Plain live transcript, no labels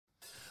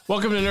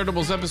Welcome to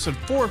Nerdables episode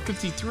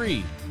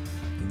 453.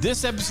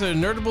 This episode of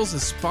Nerdables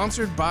is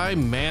sponsored by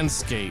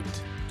Manscaped.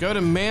 Go to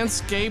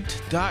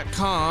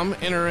manscaped.com,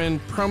 enter in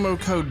promo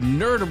code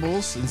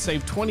Nerdables, and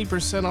save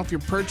 20% off your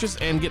purchase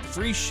and get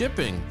free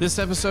shipping. This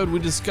episode we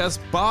discuss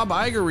Bob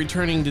Iger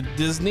returning to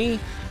Disney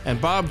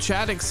and Bob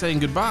Chapek saying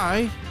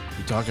goodbye.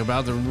 We talk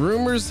about the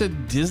rumors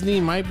that Disney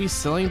might be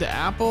selling to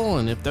Apple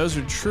and if those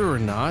are true or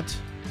not.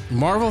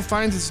 Marvel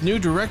finds its new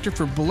director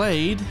for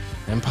Blade.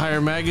 Empire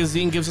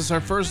Magazine gives us our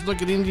first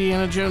look at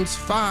Indiana Jones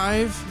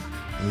 5.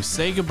 And we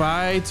say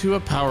goodbye to a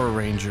Power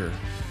Ranger.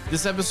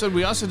 This episode,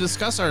 we also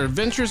discuss our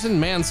adventures in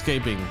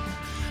manscaping.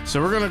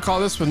 So we're going to call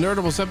this one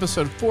Nerdables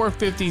episode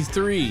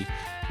 453.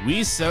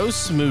 We So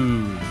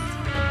Smooth.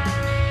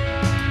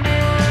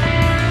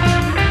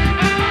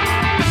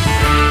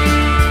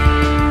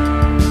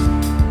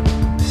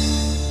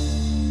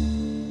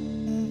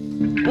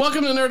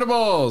 Welcome to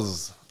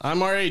Nerdables.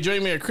 I'm R.A.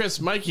 Joining me are Chris,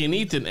 Mikey, and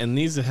Ethan, and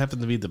these happen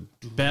to be the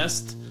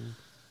best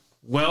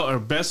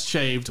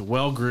shaved,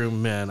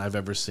 well-groomed men I've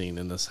ever seen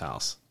in this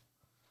house.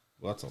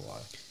 Well, that's a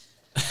lie.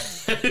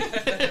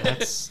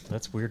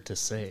 That's weird to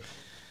say.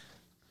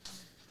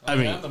 I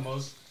mean, I'm the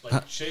most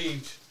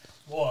shaved.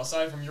 Well,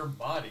 aside from your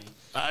body,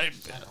 I'm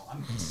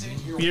sitting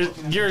here.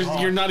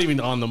 You're not even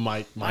on the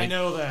mic, Mike. I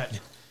know that.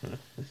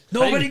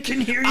 Nobody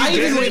can hear you.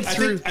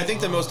 I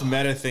think the most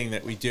meta thing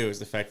that we do is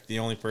the fact that the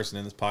only person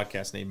in this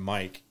podcast named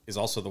Mike is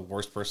also the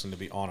worst person to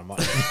be on a mic.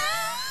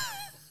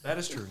 That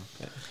is true.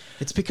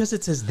 It's because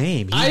it's his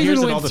name. He I hears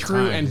even it all went the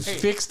through time. and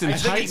fixed and I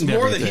think tightened it's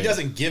more everything. that he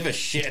doesn't give a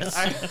shit.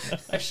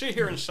 I sit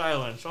here in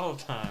silence all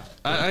the time.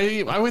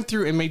 I went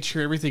through and made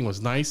sure everything was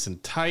nice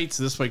and tight,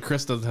 so this way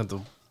Chris doesn't have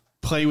to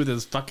play with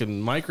his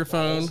fucking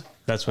microphone.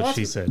 That's what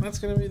she said. That's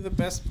going to be the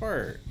best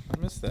part. I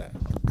missed that.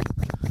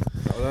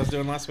 What I was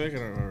doing last week? I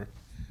don't remember.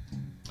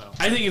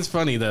 I think it's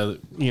funny though,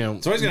 you know.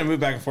 It's always going to move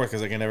back and forth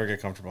because I can never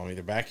get comfortable. I'm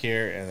either back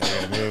here and then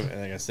I got to move and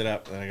then I got to sit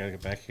up and then I got to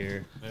get back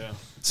here. Yeah.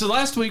 So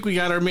last week we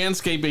got our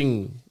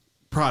manscaping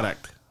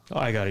product. Oh,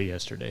 I got it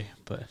yesterday,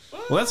 but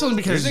Well, that's only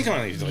because Yours didn't come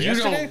out until you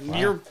yesterday? don't, Wow.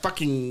 your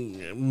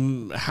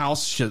fucking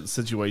house shit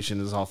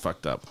situation is all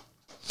fucked up.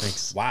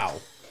 thanks. Wow.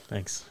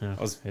 Thanks. Yeah.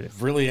 I was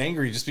really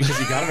angry just because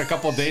he got it a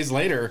couple of days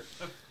later.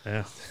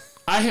 Yeah.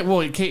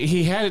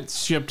 He had it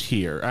shipped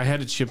here. I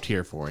had it shipped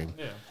here for him.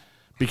 Yeah.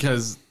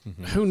 Because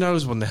who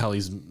knows when the hell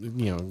he's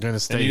going to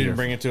stay And you here. didn't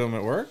bring it to him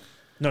at work?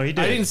 No, he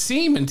did. I didn't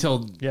see him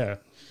until Yeah.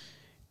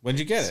 When'd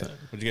you get it?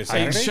 Did you get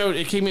it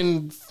Saturday? it came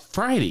in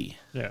Friday.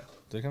 Yeah.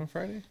 Did it come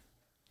Friday?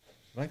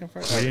 Did I come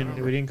Friday?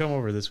 We didn't come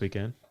over this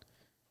weekend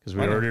because we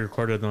Why not? already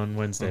recorded on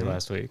Wednesday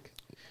last week.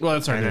 Well,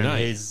 that's our And new then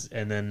night.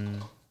 and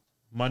then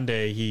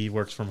Monday he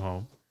works from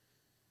home,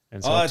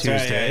 and so Oh, that's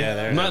Tuesday.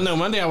 right. Yeah, No,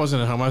 Monday I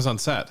wasn't at home. I was on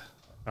set.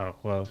 Oh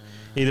well.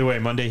 Either way,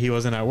 Monday he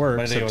wasn't at work.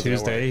 Monday he So wasn't at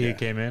Tuesday work, he yeah.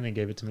 came in and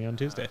gave it to me on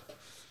Tuesday.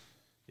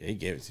 Yeah, he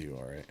gave it to you,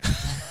 all right.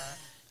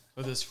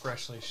 With his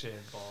freshly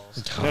shaved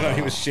balls. No,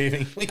 he was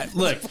shaving.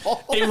 Look,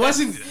 it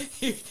wasn't.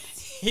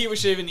 He was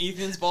shaving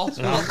Ethan's balls.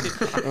 That's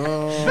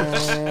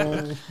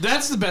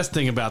the best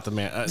thing about the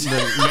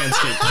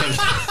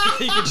Manscaped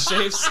thing. He could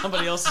shave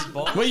somebody else's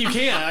balls. Well, you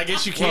can. I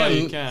guess you can. Well,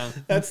 you can.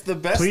 That's the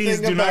best Please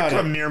thing do not about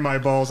come it. near my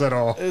balls at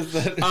all. Is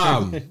that,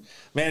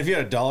 man, if you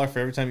had $1 for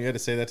every time you had to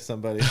say that to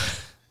somebody.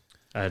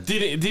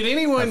 Did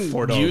anyone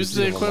 $4 use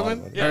the to give a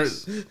equipment? long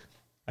Yes. Or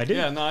I did.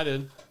 Yeah, no, I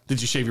did.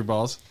 did you shave your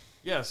balls?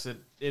 Yes,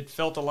 it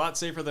felt a lot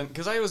safer than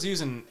because I was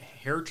using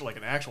like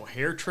an actual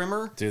hair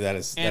trimmer. Dude,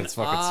 that's And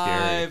fucking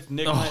scary. I've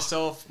nicked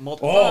myself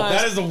multiple Oh, times.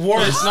 that is the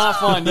worst. It's not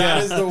fun. That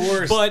Yeah, is the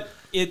worst. But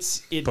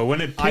But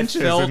when it I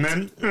pinches felt- and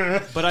then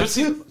but I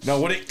No,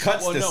 when it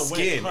cuts Well, the no, when it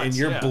skin cuts, and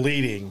you're yeah.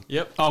 bleeding.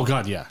 Yep. Oh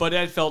God, yeah. But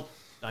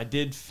I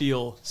did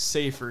feel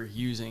safer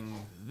using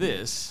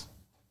this,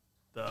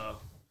 the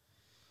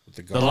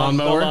With The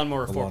lawnmower? the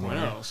lawnmower The 4.0.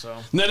 lawnmower. So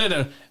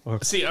No.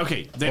 See,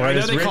 okay. or I know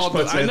as they Rich call it.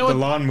 puts I it, know the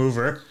lawn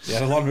mover. Yeah,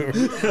 the lawnmower. In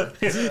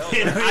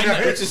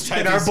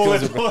our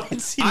bullet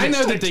points. I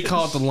know that they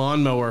call it the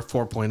lawnmower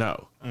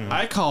 4.0.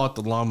 I call it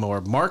the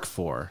lawnmower Mark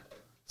IV,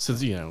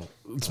 since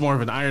it's more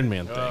of an Iron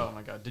Man thing. oh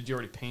my god, did you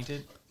already paint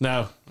it?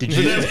 No, Did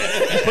you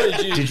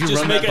Did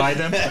run that make by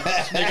them?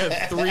 Make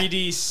a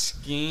 3D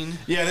scheme.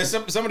 Yeah, there's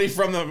somebody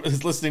from them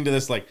is listening to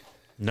this like,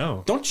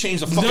 No. don't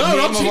change the fucking no, name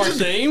don't of change our... the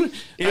name.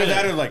 Either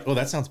that or like, oh,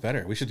 that sounds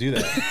better. We should do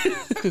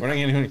that. We're not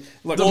getting any...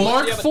 Look, The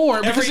Mark yeah, IV,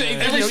 but because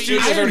every you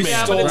studio's Iron already Man,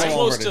 Yeah, stole but it's it.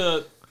 close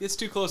to. It's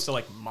too close to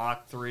like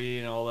Mach 3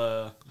 and all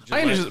the.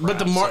 I understand, but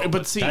the Gillette Mark, crap,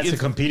 but see, That's a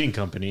it's, competing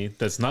company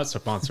that's not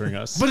sponsoring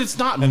us. but it's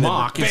not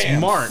Mock, it's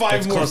bam, Mark. 5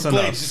 That's more close blades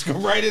enough. just go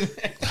right in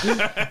there.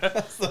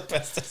 That's the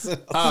best.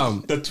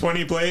 The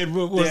 20 blade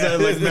was Yeah,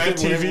 that like Mac it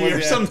TV was, or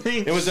yeah.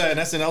 something? It was an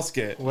SNL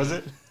skit. Was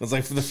it? It was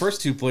like for the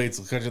first 2 blades,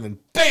 and then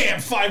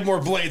bam, 5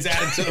 more blades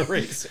added to the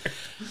razor.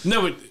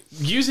 No, but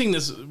using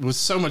this was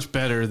so much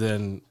better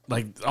than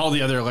like all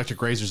the other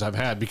electric razors I've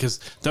had because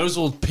those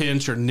will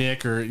pinch or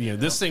nick or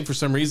this thing for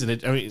some reason.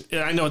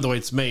 I know the way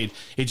it's made.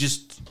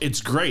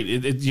 It's great.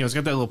 It's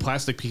got that little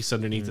plastic piece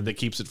underneath it that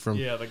keeps it from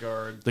Yeah, the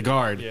guard. the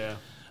guard. Yeah.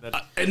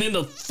 That, And then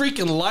the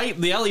freaking light,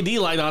 the LED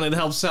light on it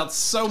helps out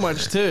so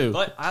much too.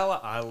 but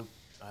I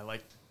I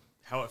like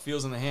how it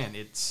feels in the hand.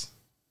 It's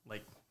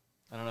like,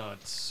 I don't know.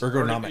 It's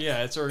ergonomic.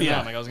 It's ergonomic.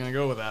 Yeah. I was going to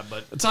go with that,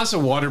 but It's also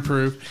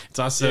waterproof. It's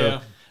also,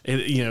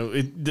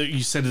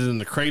 you set it in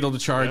the cradle to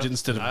charge it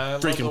instead of I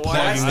love freaking the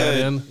plugging wire. that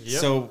in.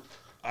 Yep. So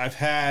I've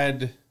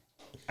had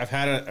a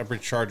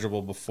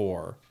rechargeable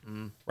before.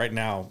 Right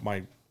now,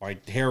 my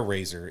hair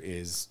razor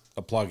is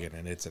a plug-in,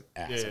 and it's an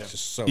ass. Yeah. It's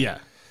just so Yeah.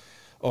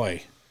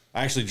 Oi.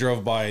 I actually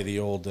drove by the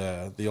old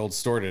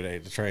store today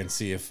to try and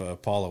see if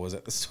Paula was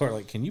at the store.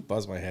 Like, can you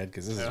buzz my head?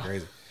 Because this is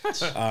crazy.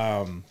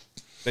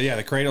 But yeah,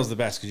 the cradle's the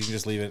best because you can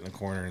just leave it in the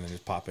corner and then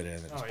just pop it in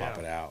and just pop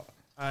it out.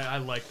 I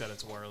like that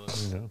it's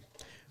wireless. Yeah.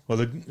 Well,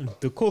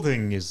 the cool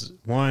thing is,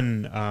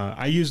 one,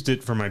 I used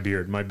it for my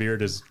beard. My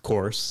beard is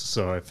coarse,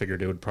 so I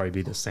figured it would probably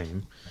be the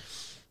same.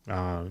 It's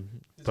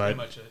But pretty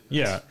much it.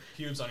 yeah. It's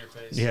pubes on your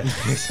face. Yeah,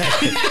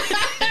 exactly.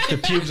 The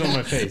pubes on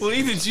my face. Well,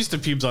 Ethan's used to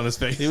pubes on his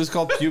face. It was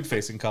called pube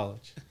face in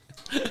college.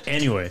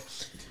 Anyway,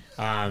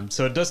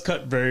 so it does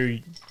cut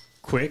very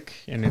quick,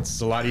 and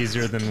it's a lot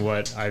easier than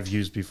what I've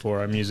used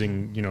before. I'm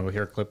using,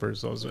 hair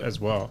clippers as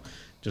well,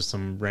 just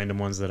some random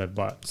ones that I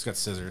bought. It's got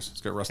scissors.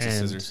 It's got rusty And,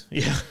 scissors.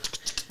 Yeah,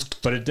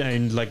 but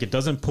it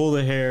doesn't pull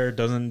the hair,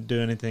 doesn't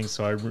do anything.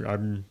 So I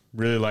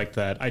really like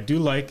that. I do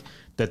like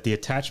that the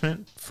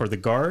attachment for the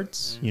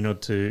guards,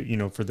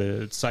 for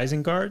the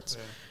sizing guards.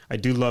 Yeah. I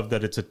do love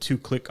that it's a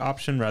 2-click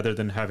option rather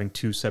than having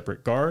 2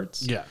 separate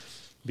guards. Yeah.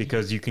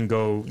 Because you can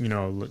go,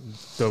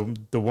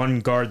 the one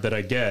guard that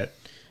I get,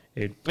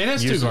 it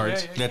has 2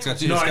 guards. That's got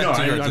two. No, it's I got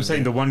know. two guards I'm in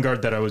saying it. the one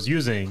guard that I was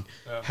using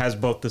has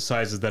both the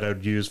sizes that I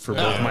would use for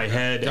both my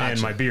head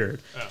and my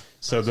beard. Oh,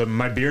 So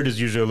my beard is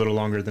usually a little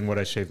longer than what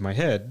I shave my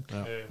head,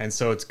 and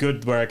so it's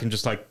good where I can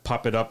just like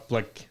pop it up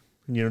like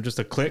just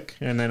a click,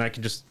 and then I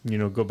can just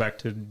go back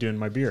to doing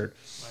my beard.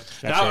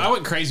 I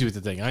went crazy with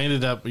the thing. I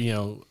ended up,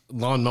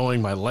 lawn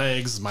mowing my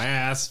legs, my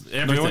ass,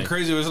 everything. You went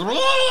crazy. It was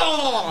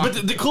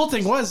But the cool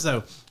thing was,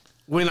 though,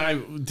 when I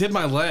did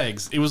my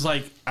legs, it was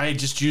like I had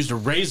just used a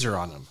razor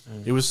on them.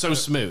 It was so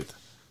smooth.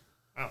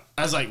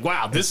 I was like,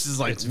 wow, this is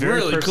like It's very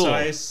really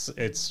precise.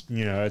 It's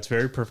it's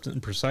very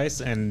precise,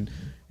 and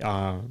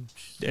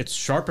it's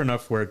sharp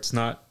enough where it's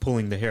not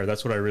pulling the hair.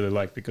 That's what I really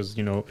like, because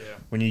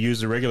when you use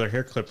the regular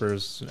hair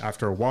clippers,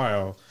 after a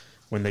while,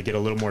 when they get a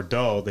little more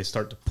dull, they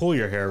start to pull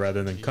your hair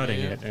rather than cutting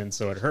it, and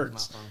so it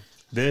hurts.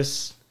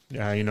 This,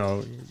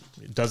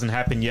 it doesn't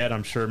happen yet.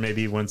 I'm sure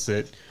maybe once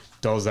it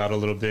dulls out a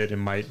little bit, it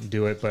might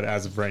do it. But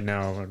as of right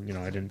now,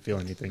 I didn't feel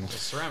anything.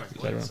 It's ceramic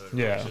blade, so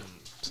Yeah. it shouldn't-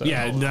 So.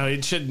 Yeah, no,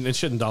 it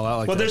shouldn't dull out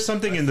like Well, that. there's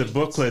something in the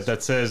booklet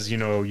that says,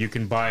 you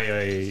can buy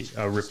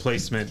a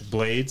replacement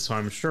blade, so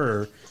I'm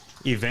sure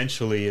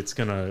eventually it's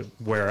going to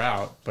wear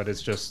out, but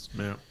it's just...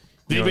 Did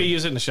anybody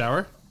use it in the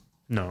shower?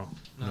 No.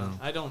 No,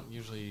 I don't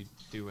usually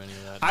do any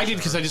of that. I did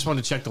because I just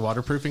wanted to check the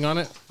waterproofing on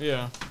it,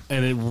 Yeah.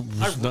 and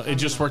it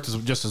just worked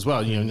just as well.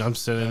 I'm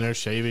sitting there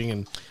shaving,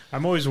 and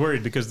I'm always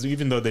worried because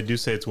even though they do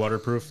say it's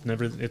waterproof,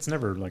 it's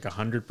never like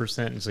 100%,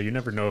 and so you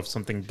never know if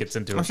something gets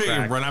into I'm a sure you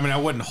crack. can run. I mean, I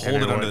wouldn't hold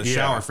And it it under would- the yeah.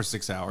 shower for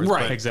 6 hours.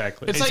 Right. but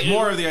Exactly. It's It's like-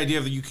 more of the idea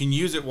that you can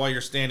use it while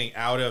you're standing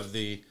out of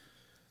the,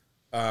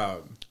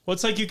 Well,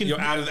 it's like you can...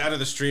 out of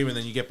the stream, and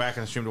then you get back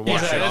in the stream to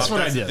wash Yeah, it that's off.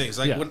 what I the did. thing. It's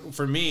like Yeah.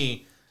 for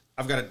me,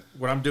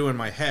 when I'm doing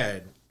my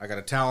head, I got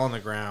a towel on the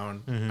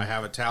ground. I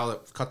have a towel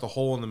that cut the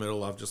hole in the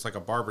middle of, just like a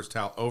barber's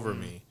towel over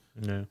me,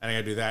 and I got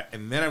to do that,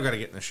 and then I've got to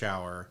get in the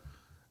shower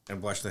and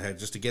brush the head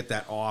just to get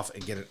that off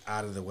and get it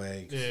out of the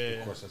way. 'Cause Yeah.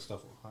 Of course, that stuff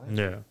will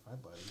Yeah. Hi,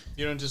 buddy.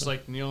 You don't just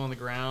like kneel on the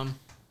ground,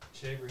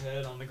 shave your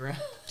head on the ground,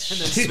 and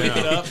then sweep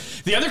it up.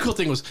 the other cool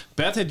thing was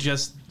Beth had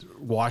just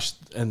washed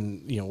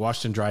and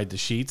dried the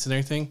sheets and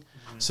everything,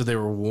 so they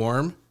were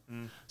warm.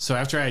 So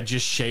after I had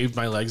just shaved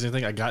my legs and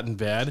everything, I got in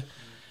bed.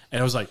 And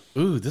I was like,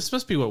 "Ooh, this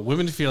must be what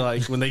women feel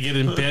like when they get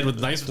in bed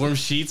with nice warm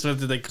sheets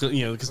after they,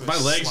 because my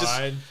legs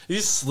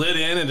just slid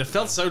in and it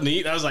felt so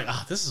neat. I was like,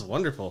 "Oh, this is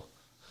wonderful.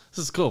 This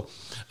is cool."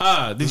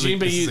 Did anybody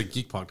This is use? a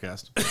geek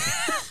podcast.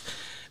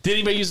 Did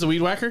anybody use the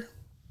weed whacker?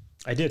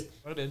 I did.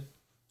 I did.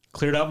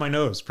 Cleared out my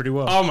nose pretty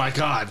well. Oh my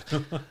god,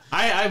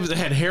 I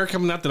had hair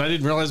coming out that I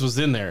didn't realize was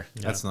in there.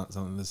 That's not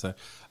something to say.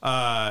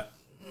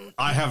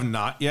 I have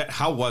not yet.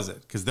 How was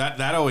it? Because that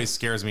always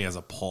scares me as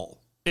a pull.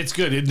 It's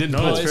good. It didn't. No,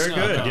 pull. it's very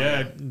not good.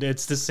 bad. Yeah,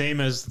 it's the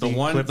same as The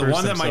one that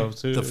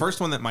themselves, the first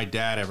one that my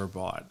dad ever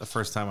bought, the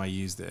first time I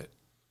used it,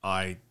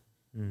 I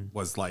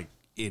was like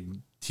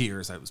in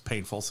tears. It was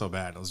painful so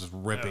bad. I was just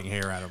ripping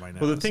hair out of my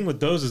nose. Well, the thing with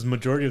those is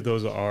majority of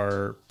those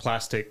are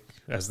plastic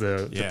as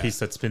the Yeah. piece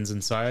that spins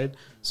inside.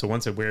 So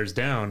once it wears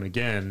down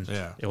again,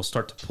 Yeah. it'll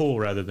start to pull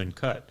rather than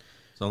cut.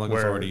 So I'm looking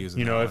forward to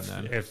using that if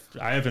one then. if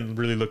I haven't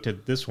really looked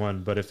at this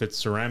one, but if it's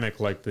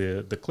ceramic like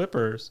the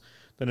clippers,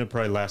 then it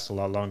probably lasts a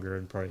lot longer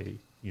and probably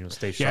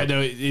stay Yeah, sharp.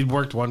 no, it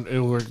worked. It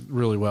worked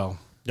really well.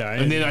 Yeah,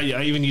 and then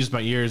I even used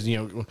my ears.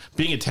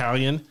 Being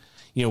Italian,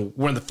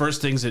 one of the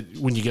first things that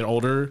when you get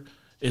older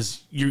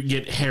is you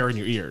get hair in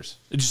your ears.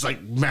 It just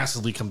like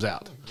massively comes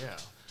out. Yeah.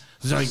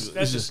 It's like, That's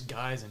it's just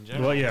guys in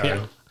general. Well, yeah.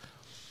 yeah.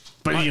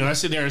 But I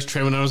sit there as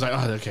trimming. And I was like,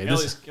 oh, okay.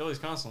 Kelly's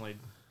constantly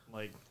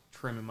like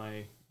trimming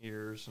my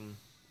ears, and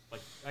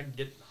like I can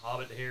get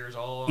hobbit hairs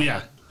all on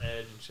Yeah. the edge.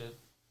 edge and shit.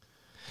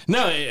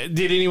 No,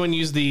 did anyone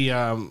use the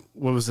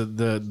what was it?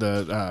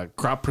 The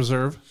crop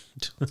preserve?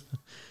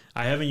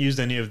 I haven't used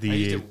any of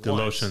the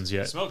lotions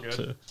yet. It smelled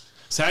good.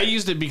 So I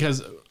used it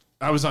because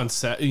I was on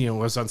set.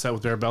 Was on set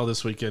with Bear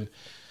this weekend.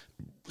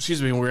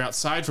 Excuse me, and we were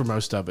outside for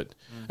most of it.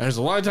 And there's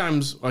a lot of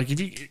times, like if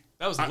you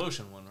that was the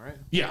lotion one, right?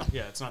 Yeah,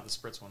 Yeah, it's not the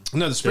spritz one.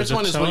 no, the spritz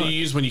one is what you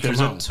use when you come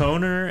home. There's a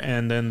toner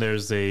and then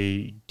there's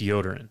a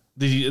deodorant.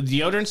 The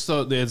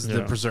deodorant is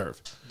the preserve.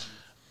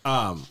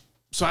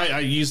 So I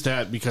use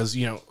that because,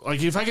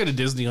 like if I go to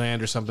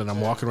Disneyland or something,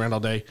 I'm walking around all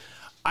day,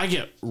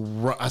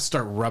 I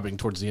start rubbing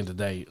towards the end of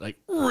the day, like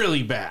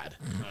really bad.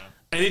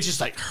 And it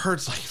just like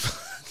hurts, like,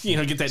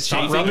 get that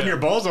Stop chafing. rubbing your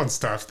balls on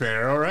stuff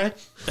there, all right?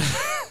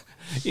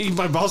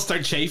 My balls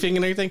start chafing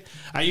and everything.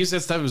 I use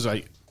that stuff. It was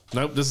like,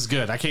 nope, this is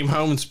good. I came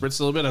home and spritzed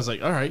a little bit. I was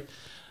like, all right,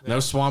 no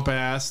swamp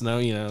ass,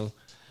 no,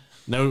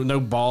 no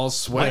balls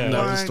sweating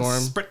up the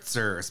storm.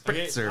 Spritzer.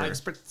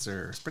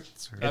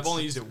 I've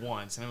only used it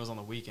once, and it was on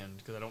the weekend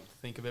because I don't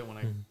think of it when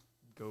I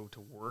go to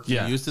work.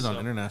 Yeah. You used it on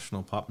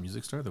International Pop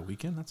Music Star the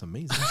weekend? That's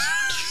amazing.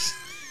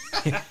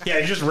 Yeah,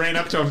 you just ran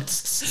up to him.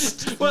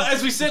 Well,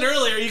 as we said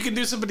earlier, you can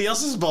do somebody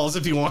else's balls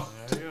if you want.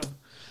 There you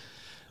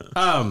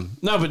go.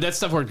 No, but that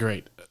stuff worked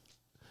great.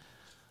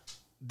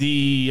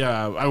 The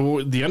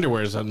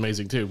underwear is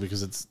amazing too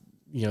because it's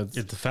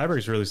The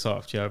fabric's really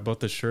soft. Yeah, both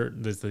the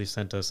shirt that they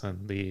sent us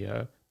and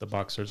the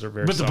boxers are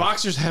very but soft. the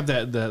boxers have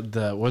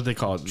the what do they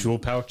call it? Jewel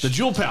pouch. The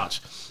jewel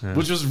pouch,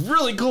 which was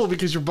really cool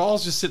because your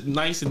balls just sit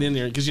nice and in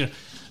there. Because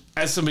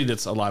as somebody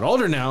that's a lot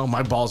older now,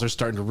 my balls are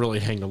starting to really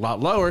hang a lot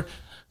lower.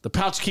 The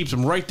pouch keeps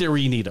them right there where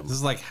you need them. This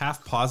is like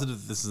half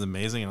positive that this is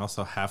amazing and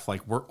also half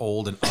like we're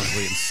old and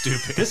ugly and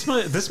stupid.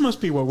 This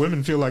must be what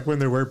women feel like when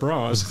they wear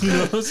bras.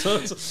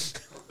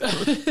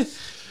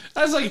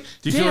 I was like,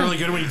 do you feel really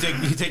good when you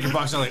take your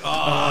box and like,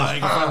 I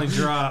can finally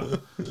drop?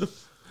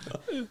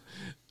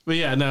 But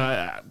yeah,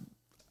 no,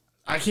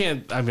 I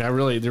can't. I mean,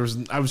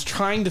 I was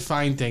trying to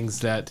find things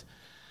that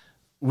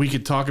we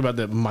could talk about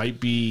that might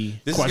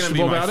be This is going to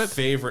questionable be about my it.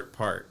 favorite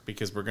part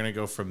because we're going to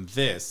go from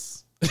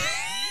this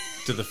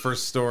to the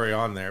first story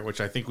on there,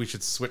 which I think we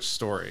should switch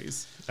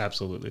stories.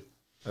 Absolutely.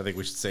 I think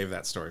we should save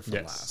that story for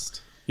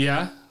last.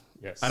 Yeah.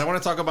 Yes. I don't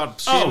want to talk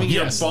about shaving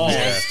your balls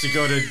to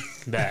go to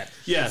that.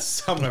 Yes.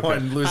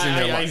 someone losing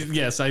their life.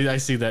 Yes, I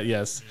see that.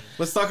 Yes.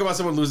 Let's talk about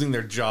someone losing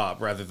their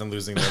job rather than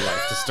losing their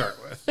life to start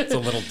with. It's a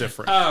little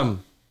different.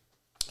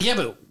 Yeah,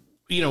 but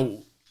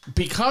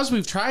because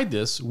we've tried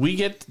this, we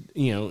get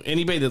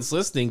anybody that's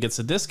listening gets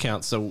a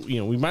discount. So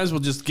we might as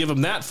well just give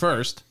them that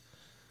first.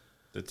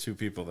 The two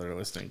people that are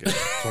listening get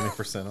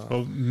 20% off.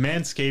 Well,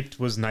 Manscaped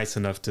was nice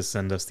enough to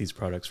send us these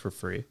products for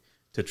free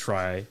to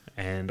try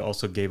and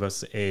also gave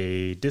us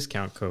a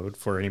discount code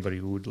for anybody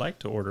who would like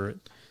to order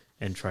it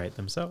and try it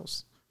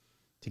themselves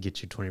to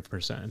get you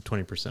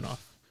 20%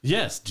 off.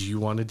 Yes. Do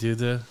you want to do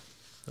the...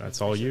 That's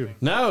all you.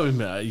 No,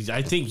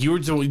 I think you were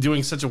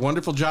doing such a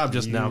wonderful job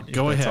just now.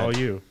 Go ahead. That's all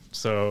you.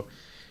 So...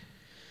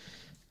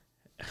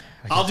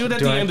 I'll do it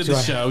at the end of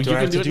the show. You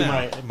can do it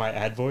now. My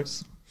ad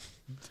voice?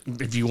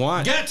 If you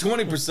want. Get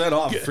 20%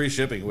 off free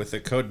shipping with the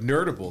code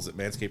NERDABLES at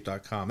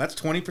manscaped.com. That's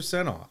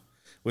 20% off.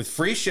 With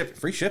free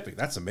shipping.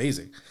 That's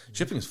amazing.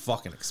 Shipping is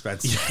fucking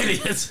expensive. Yeah,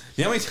 it is.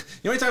 You know how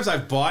many times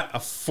I've bought a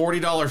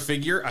 $40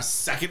 figure, a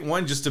second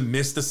one, just to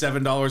miss the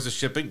 $7 of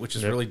shipping, which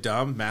is really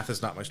dumb. Math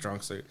is not my strong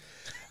suit.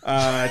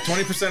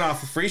 20% off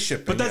for free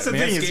shipping. But that's at the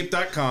thing is-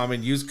 manscaped.com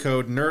and use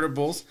code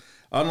NERDABLES.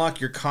 Unlock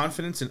your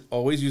confidence and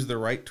always use the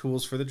right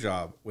tools for the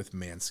job with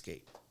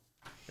Manscaped.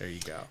 There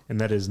you go.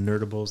 And that is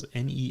Nerdables,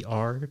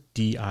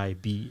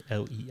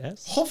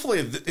 NERDIBLES.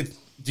 Hopefully, did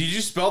you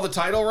spell the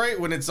title right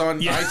when it's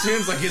on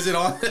iTunes? Like, is it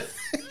on?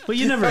 Well,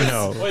 you never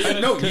know.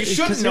 No, you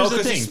shouldn't know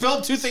because you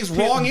spelled two things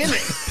wrong in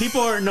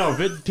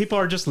it. People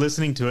are just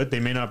listening to it. They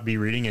may not be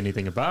reading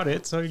anything about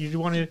it. So you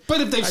want to. But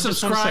if they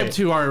subscribe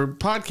to our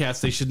podcast,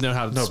 they should know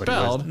how it's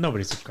spelled.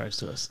 Nobody subscribes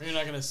to us. You're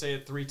not going to say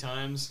it 3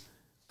 times.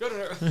 Go to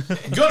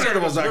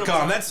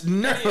nerdables.com. That's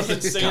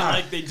nerdables.com. Say it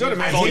like they do. Go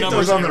to I phone hate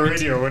numbers those on the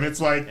radio when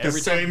it's like the Every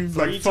time, same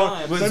like 3 phone.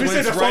 times. Let me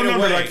say the phone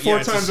number like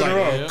 4 times in a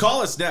row.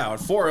 Call us now at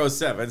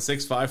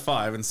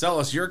 407-655 and sell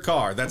us your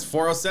car. That's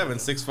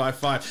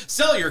 407-655.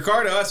 Sell your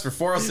car to us for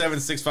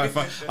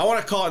 407-655. I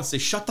want to call and say,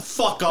 shut the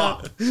fuck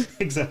up.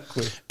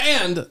 Exactly.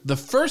 And the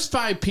first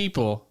 5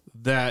 people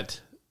that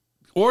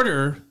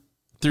order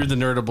through the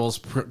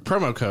Nerdables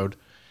promo code,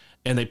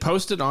 and they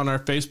post it on our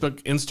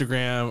Facebook,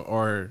 Instagram,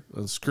 or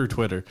screw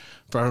Twitter,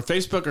 for our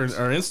Facebook or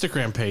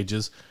Instagram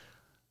pages,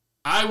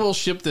 I will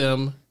ship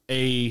them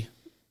a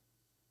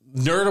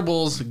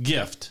Nerdables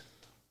gift.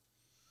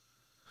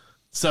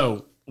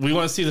 So we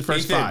want to see the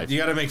first Ethan, 5. You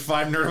got to make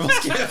 5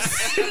 Nerdables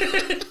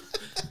gifts.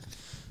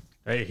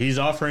 Hey, he's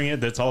offering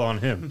it. That's all on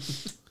him.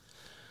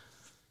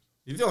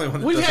 You're the only one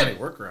that does any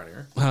work around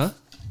here. Huh?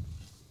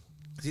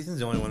 Ethan's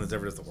the only one that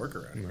ever does the work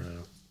around here.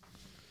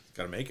 He's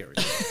got to make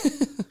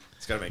everything.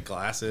 He's got to make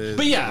glasses.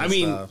 But yeah, I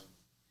mean,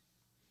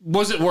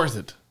 was it worth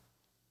it?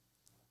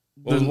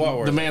 What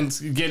was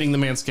the getting the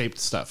Manscaped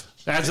stuff.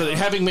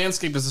 Having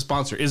Manscaped as a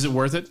sponsor, is it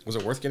worth it? Was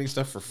it worth getting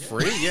stuff for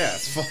free? Yeah,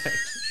 it's fine.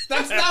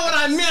 That's not what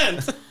I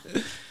meant.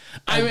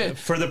 I meant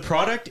for the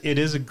product, it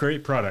is a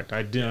great product.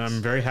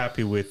 I'm very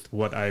happy with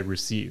what I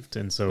received,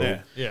 and so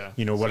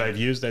what I've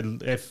used.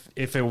 And if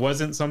it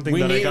wasn't something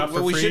that I got for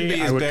what we should free,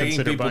 be I is would begging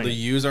consider people buying to it.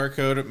 use our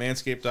code at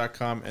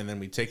manscaped.com, and then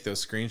we take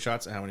those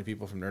screenshots of how many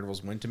people from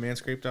Nerdables went to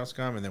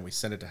manscaped.com, and then we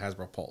send it to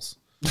Hasbro Pulse.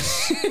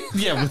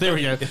 yeah, well, there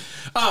we go.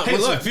 Hey,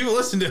 look, people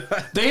listen to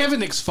it. They have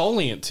an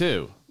exfoliant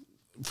too.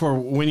 For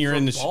when you're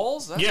in the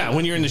balls?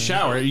 when you're in the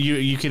shower,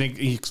 you can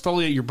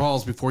exfoliate your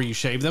balls before you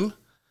shave them.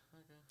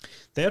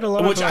 They had a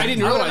lot Which of I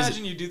didn't I would realize.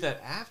 imagine you do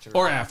that after.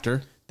 Or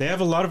after. They have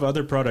a lot of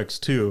other products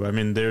too. I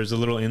mean, there's a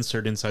little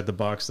insert inside the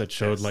box that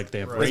showed like they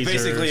have It's razors.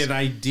 basically an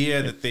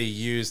idea that they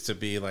use to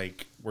be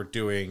like, we're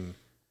doing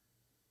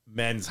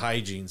men's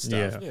hygiene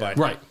stuff, Yeah. but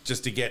Right.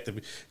 just to get the,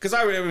 because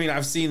I mean,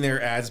 I've seen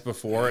their ads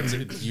before. It's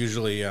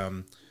usually,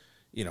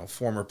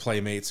 former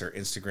Playmates or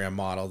Instagram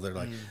model. They're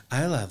like,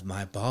 I love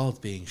my balls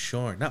being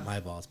shorn, not my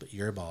balls, but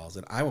your balls,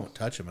 and I won't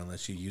touch them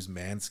unless you use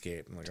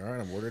Manscaped. I'm like, all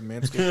right, I'm ordering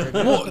Manscaped. Right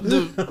now.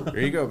 Well,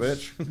 There you go,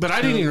 bitch. but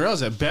I didn't even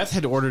realize that Beth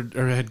had ordered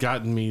or had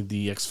gotten me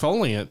the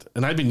exfoliant,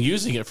 and I'd been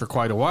using it for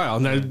quite a while.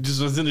 And I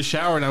just was in the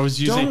shower and I was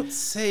using. Don't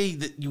say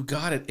that you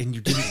got it and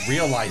you didn't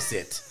realize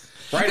it.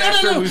 Right No,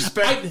 after no. we've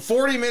spent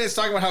 40 minutes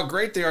talking about how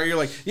great they are, you're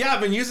like, yeah, I've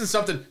been using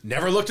something.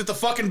 Never looked at the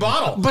fucking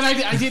bottle. But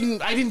I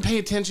didn't pay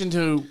attention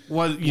to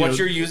what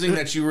You're using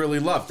that you really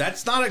love.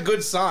 That's not a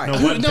good sign. No,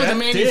 No, what the Beth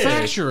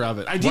manufacturer of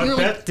it. I didn't What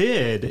really. Beth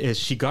did is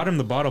she got him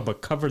the bottle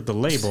but covered the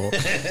label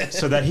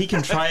so that he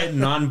can try it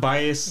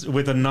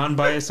with a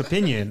non-biased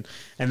opinion.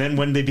 And then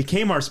when they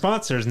became our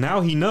sponsors,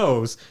 now he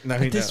knows Now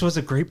that he this knows. was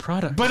a great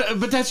product.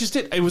 But that's just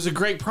it. It was a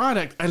great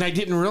product, and I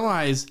didn't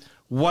realize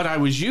what I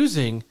was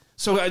using.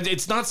 So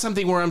it's not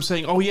something where I'm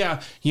saying, oh,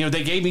 yeah,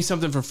 they gave me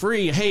something for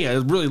free. Hey, I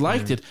really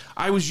liked it.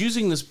 I was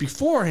using this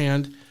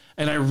beforehand,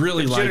 and I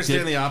really You liked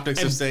understand it. the optics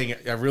And of saying,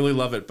 I really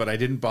love it, but I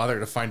didn't bother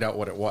to find out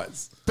what it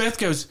was. Beth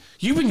goes,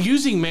 you've been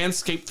using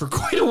Manscaped for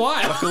quite a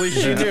while. Luckily,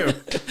 she knew.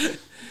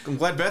 I'm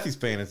glad Bethy's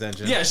paying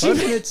attention. Yeah, I mean,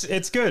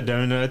 it's good.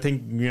 I mean, I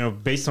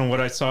think based on what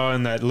I saw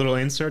in that little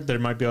insert, there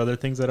might be other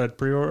things that I'd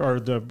pre-order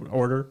or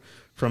order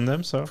from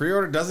them. So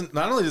Pre-order doesn't.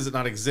 Not only does it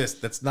not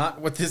exist, that's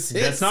not what this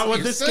is. that's not what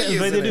You're this still they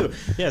using do. it.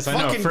 Yes, I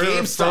know. Fucking For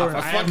GameStop. I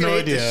I have fucking no hate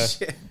idea. this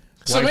shit.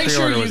 So why make sure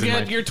pre-order you was in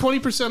get my- your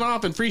 20%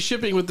 off and free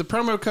shipping with the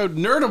promo code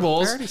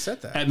NERDABLES. I already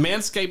said that. At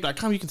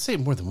manscaped.com. You can say it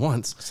more than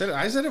once.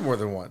 I said it more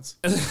than once.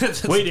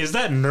 Wait, is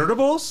that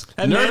Nerdables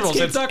at Nerdables.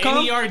 It's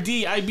manscaped.com?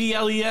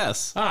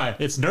 NERDIBLES.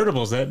 It's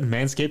Nerdables at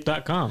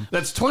manscaped.com.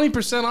 That's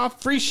 20%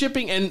 off, free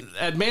shipping, and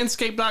at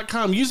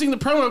manscaped.com using the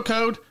promo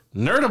code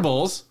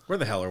NERDABLES. Where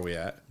the hell are we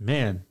at?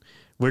 Man,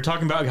 we're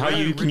talking about how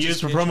you can we're use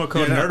just the promo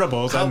code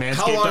Nerdables at manscaped.com.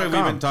 How long have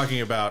we been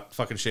talking about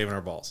fucking shaving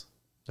our balls?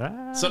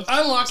 So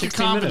unlock your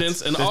 16 confidence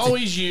minutes. and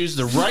always use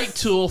the right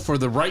tool for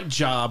the right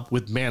job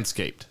with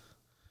Manscaped.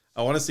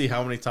 I want to see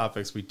how many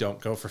topics we don't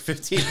go for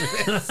 15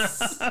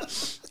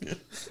 minutes.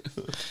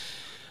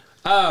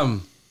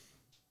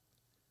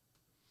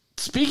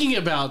 Speaking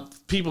about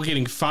people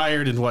getting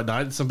fired and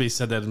whatnot, somebody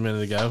said that a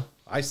minute ago.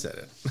 I said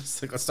it.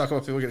 It's like, let's talk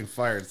about people getting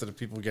fired instead of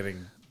people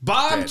getting.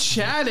 Bob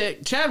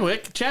Dead.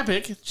 Chadwick.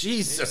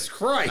 Jesus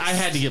Christ! I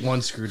had to get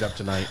one screwed up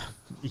tonight.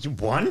 You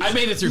won? I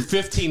made it through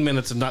 15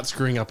 minutes of not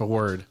screwing up a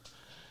word.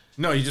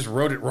 No, you just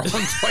wrote it wrong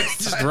twice.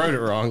 Just wrote it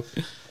wrong.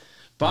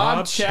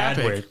 Bob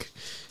Chadwick.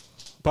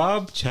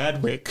 Bob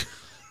Chadwick.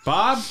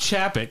 Bob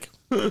Chapek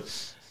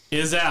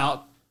is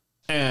out,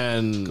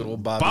 and Good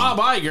old Bobby. Bob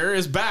Iger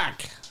is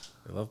back.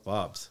 I love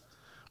Bob's.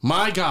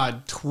 My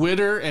God,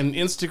 Twitter and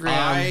Instagram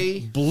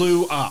I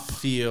blew up.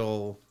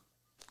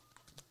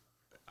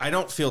 I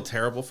don't feel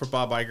terrible for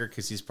Bob Iger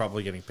because he's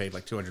probably getting paid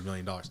like $200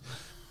 million.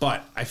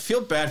 But I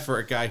feel bad for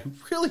a guy who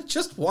really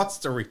just wants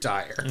to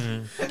retire.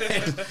 And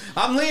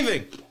I'm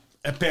leaving.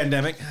 A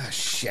pandemic. Ah,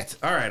 shit.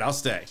 All right, I'll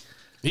stay.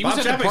 He Bob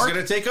was at the Chapek's park.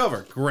 going to take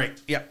over. Great.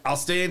 Yeah, I'll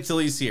stay until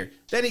he's here.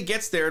 Then he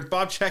gets there and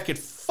Bob Chapek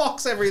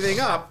fucks everything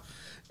up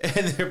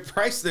and their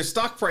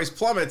stock price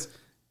plummets.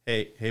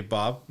 Hey,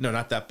 Bob. No,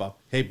 not that Bob.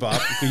 Hey, Bob,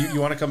 you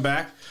want to come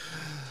back?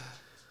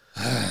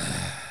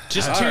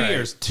 Just All 2 right.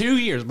 years. 2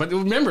 years. But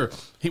remember,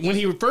 when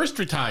he first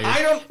retired,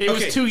 it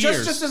was 2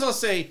 years. Just as I'll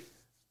say,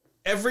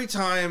 every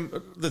time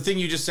the thing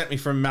you just sent me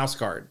from Mouse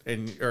Guard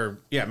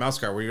Mouse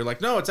Guard, where you're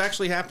like, no, it's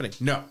actually happening.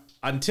 No,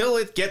 until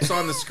it gets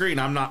on the screen,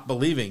 I'm not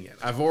believing it.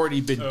 I've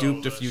already been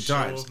duped a few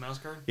times.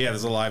 Yeah,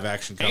 there's a live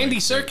action. Coming Andy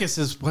soon. Serkis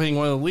is playing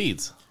one of the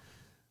leads.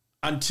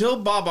 Until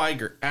Bob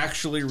Iger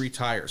actually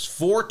retires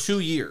for 2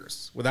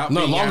 years without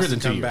No, being longer asked than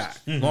to 2 come years.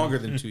 back, longer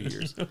than 2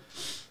 years,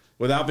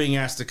 without being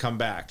asked to come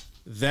back,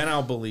 then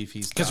I'll believe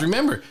he's Because done.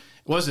 remember,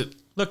 was it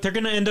Look, they're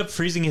going to end up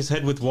freezing his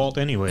head with Walt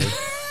anyway.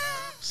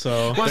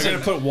 So was They're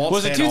it, gonna put Walt's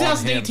was it head on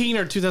 2018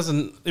 or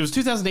 2000? It was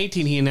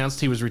 2018. He announced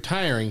he was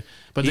retiring,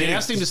 but they Yeah.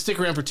 asked him to stick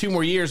around for 2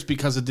 more years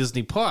because of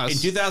Disney Plus. In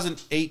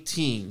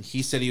 2018,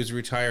 he said he was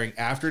retiring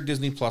after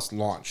Disney Plus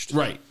launched.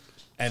 Right.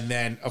 And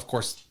then, of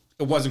course,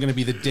 it wasn't going to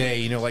be the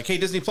day, like, hey,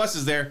 Disney Plus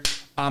is there.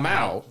 I'm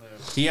out.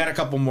 He had a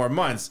couple more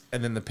months,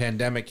 and then the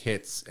pandemic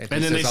hits. And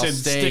then they "I'll said,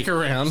 stay stick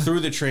around." through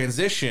the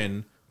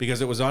transition because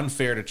it was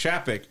unfair to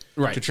Chapek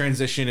Right. to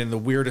transition in the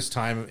weirdest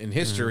time in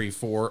history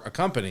for a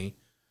company.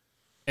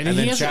 And And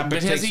he then hasn't, Chapek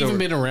but has takes he even over.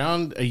 been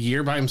around a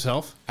year by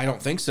himself? I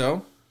don't think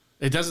so.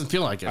 It doesn't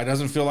feel like it. It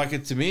doesn't feel like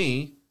it to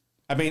me.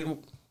 I mean,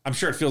 I'm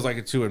sure it feels like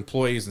it to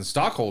employees and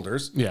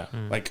stockholders. Yeah.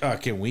 Like,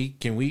 can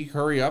we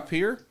hurry up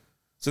here?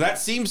 So that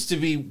seems to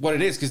be what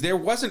it is, because there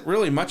wasn't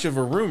really much of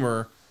a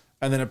rumor,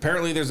 and then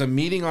apparently there's a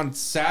meeting on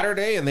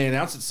Saturday, and they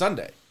announce it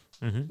Sunday,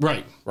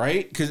 Right.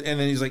 right? And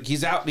then he's like,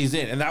 he's out and he's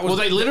in, and that was Well,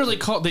 they literally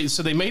called.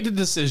 So they made the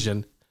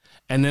decision,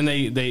 and then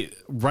they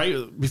right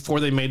before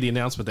they made the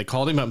announcement, they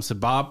called him up and said,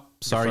 "Bob,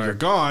 sorry, fired." you're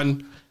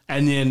gone."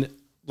 And then,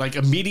 like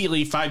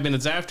immediately 5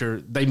 minutes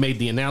after, they made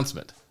the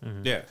announcement.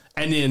 yeah.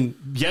 And then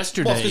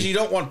yesterday, Well, because you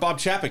don't want Bob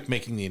Chapek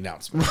making the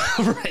announcement.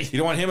 right? You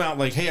don't want him out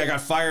like, hey, I got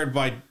fired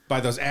by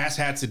those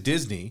asshats at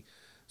Disney.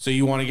 So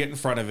you want to get in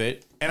front of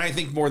it. And I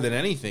think more than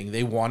anything,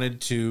 they wanted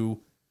to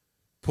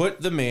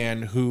put the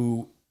man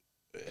who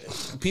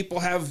people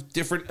have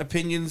different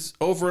opinions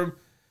over him.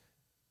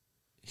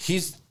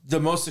 He's the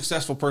most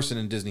successful person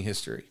in Disney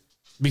history.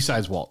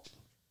 Besides Walt,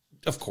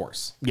 Of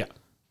course. yeah.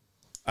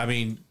 I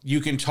mean, you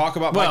can talk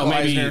about Well,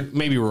 Michael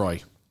maybe Eisner.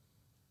 Roy.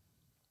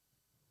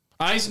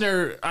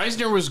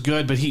 Eisner was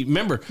good, but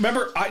remember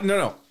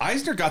No.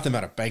 Eisner got them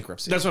out of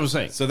bankruptcy. that's what I'm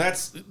saying. So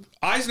that's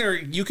Eisner.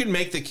 You can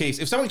make the case.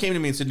 If someone came to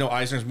me and said, no,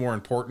 Eisner's more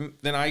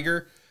important than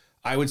Iger,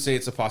 I would say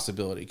it's a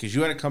possibility, because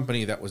you had a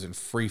company that was in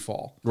free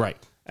fall. Right?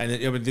 And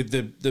I mean,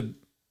 the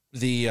I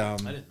did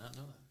not know that.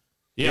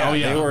 Yeah. Oh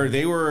yeah.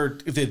 they were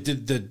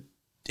the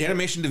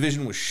animation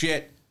division was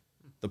shit.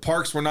 The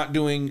parks were not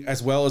doing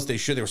as well as they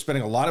should. They were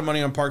spending a lot of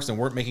money on parks and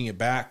weren't making it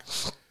back.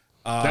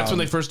 That's when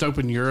they first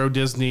opened Euro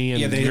Disney,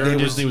 and Yeah, they Euro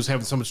was- Disney was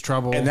having so much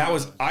trouble. And that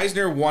was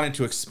Eisner wanted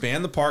to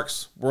expand the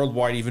parks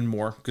worldwide even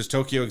more, because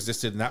Tokyo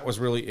existed, and that was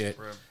really it.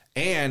 Right.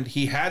 And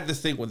he had the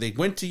thing when they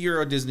went to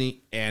Euro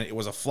Disney and it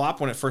was a flop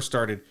when it first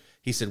started.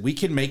 He said, we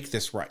can make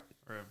this right.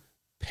 Right.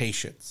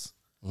 Patience.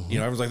 You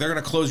know, everyone's like, they're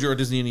going to close Euro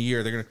Disney in a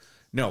year. They're going to,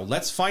 no,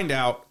 let's find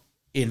out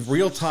in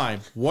real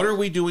time, what are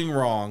we doing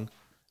wrong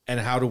and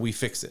how do we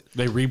fix it?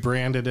 they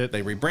rebranded it.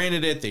 They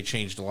rebranded it. They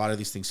changed a lot of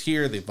these things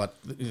here. They're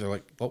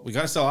like, well, we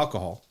got to sell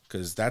alcohol,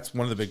 because that's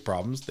one of the big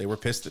problems. They were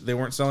pissed that they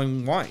weren't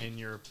selling wine In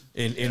your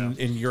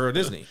in Euro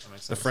Disney.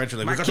 makes The sense. French are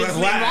like, My we got kids to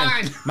need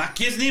have wine. My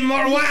kids need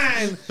more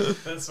wine.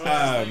 that's what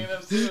I was thinking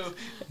of too.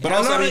 But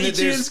also, I mean,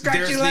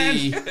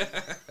 Hello,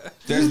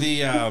 there's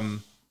the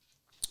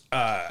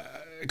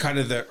kind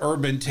of the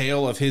urban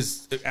tale of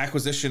his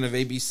acquisition of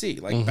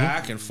ABC, like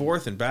back and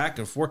forth and back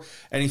and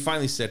forth. And he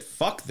finally said,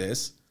 fuck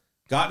this,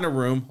 got in a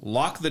room,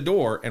 locked the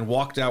door, and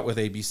walked out with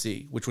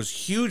ABC, which was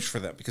huge for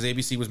them because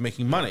ABC was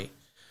making money.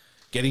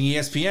 Getting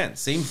ESPN,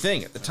 same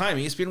thing. At the time,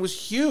 ESPN was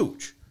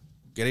huge.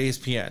 Get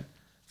ESPN.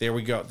 There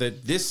we go.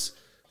 This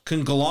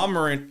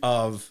conglomerate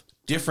of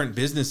different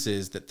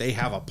businesses that they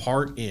have a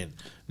part in,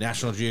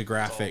 National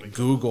Geographic,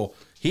 Google,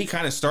 he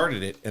kind of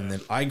started it, and then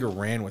Iger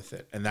ran with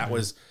it. And that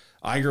was,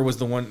 Iger was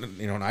the one,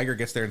 you know, and Iger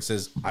gets there and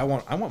says, I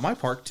want my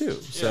park too.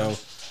 So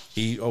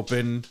he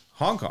opened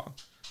Hong Kong.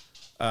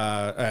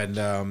 And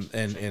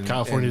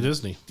California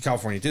Disney.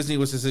 California Disney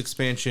was his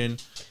expansion.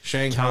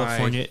 Shanghai.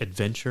 California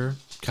Adventure.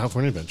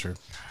 California Adventure.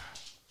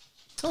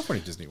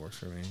 California Disney works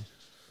for me.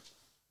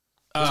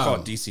 Let's call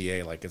it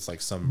DCA, like it's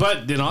like some.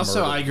 But then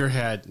also murder. Iger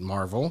had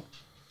Marvel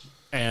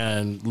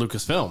and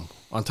Lucasfilm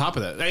on top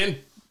of that, and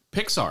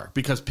Pixar,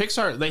 because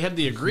Pixar, they had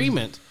the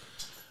agreement,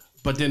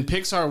 but then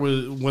Pixar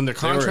was, when the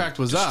They were a contract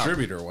was up.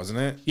 distributor, wasn't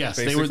it? Yes,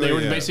 they were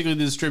yeah. basically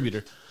the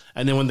distributor,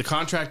 and then when the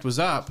contract was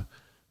up,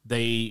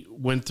 they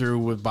went through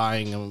with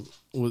buying them,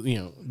 with, you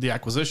know, the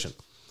acquisition.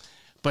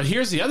 But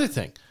here's the other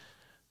thing: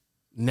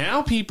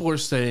 now people are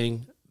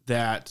saying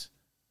that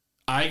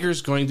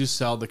Iger's going to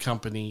sell the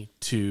company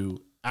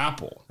to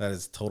Apple. That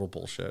is total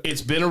bullshit.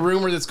 It's been a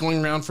rumor that's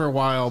going around for a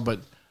while, but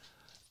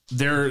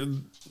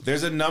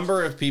There's a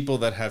number of people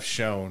that have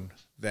shown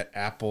that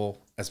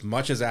Apple, as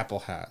much as Apple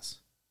has,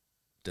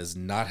 does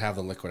not have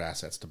the liquid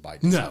assets to buy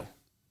Disney.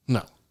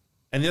 No.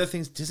 And the other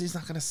thing is, Disney's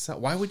not going to sell.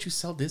 Why would you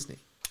sell Disney?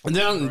 And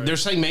then they're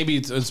saying maybe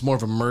it's more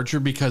of a merger,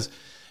 because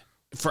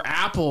for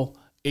Apple,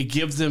 it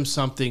gives them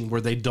something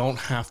where they don't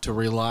have to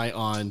rely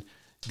on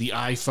the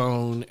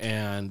iPhone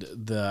and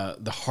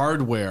the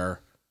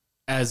hardware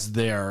as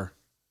their,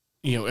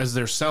 you know, as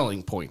their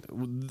selling point.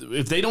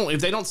 If they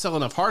don't sell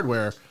enough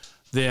hardware,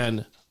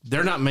 then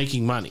they're not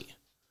making money.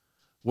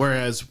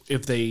 Whereas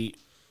if they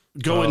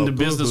go into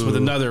business with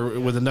another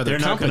They're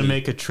not company, going to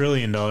make $1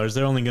 trillion.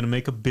 They're only going to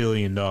make $1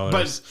 billion.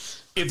 but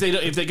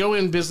if they go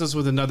in business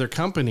with another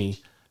company,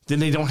 then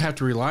they don't have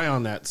to rely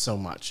on that so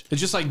much. It's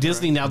just like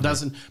Disney now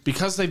doesn't,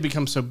 because they've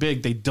become so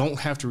big, they don't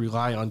have to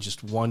rely on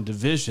just one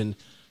division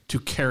to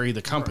carry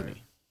the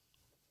company.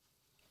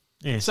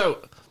 Yeah. So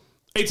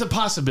it's a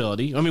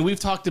possibility. I mean, we've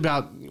talked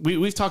about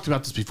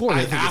this before.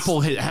 That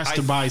Apple has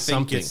to buy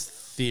something. It's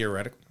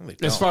theoretical.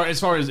 Well, as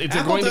far as if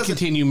they're going to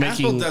continue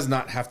making, Apple does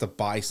not have to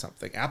buy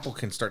something. Apple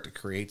can start to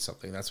create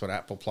something. That's what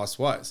Apple Plus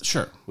was.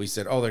 Sure. We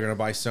said, oh, they're going to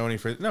buy Sony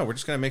for. No, we're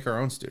just going to make our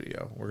own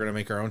studio. We're going to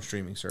make our own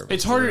streaming service.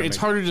 It's harder. It's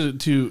harder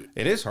to.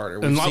 It is harder.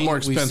 And a lot more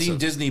expensive. We've seen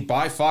Disney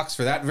buy Fox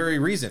for that very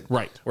reason.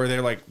 Right. Where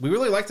they're like, we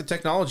really like the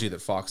technology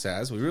that Fox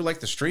has. We really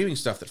like the streaming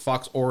stuff that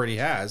Fox already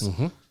has.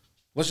 Mm-hmm.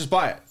 Let's just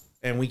buy it,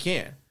 and we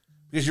can.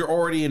 Because you're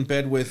already in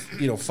bed with,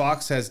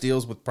 Fox has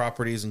deals with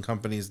properties and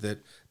companies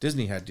that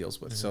Disney had deals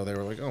with. So they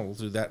were like, oh, we'll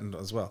do that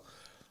as well.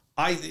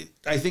 I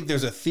think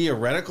there's a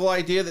theoretical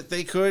idea that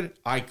they could.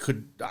 I'd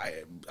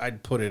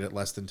put it at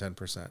less than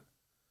 10%.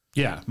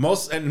 Yeah.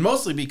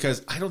 Mostly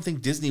because I don't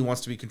think Disney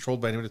wants to be controlled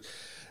by anyone.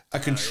 A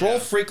control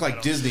freak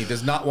like Disney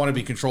does not want to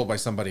be controlled by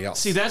somebody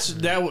else. See,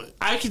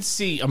 I could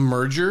see a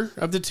merger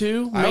of the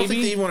two. Maybe. I don't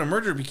think they even want a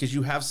merger because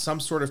you have some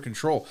sort of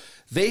control.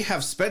 They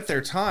have spent their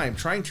time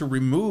trying to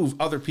remove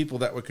other people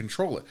that would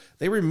control it.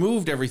 They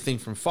removed everything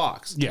from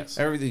Fox. Yes.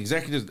 Everything,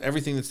 executives,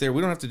 everything that's there.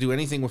 We don't have to do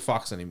anything with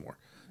Fox anymore.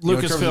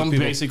 Lucasfilm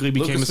basically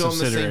became a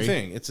subsidiary. The same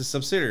thing. It's a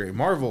subsidiary.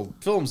 Marvel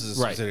Films is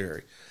a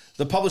subsidiary.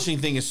 The publishing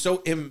thing is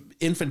so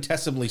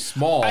infinitesimally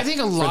small. I think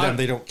for them,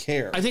 they don't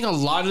care. I think a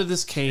lot of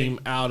this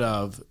came out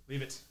of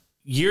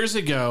years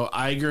ago.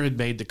 Iger had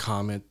made the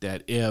comment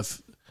that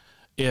if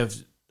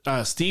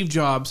Steve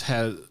Jobs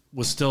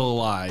was still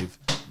alive,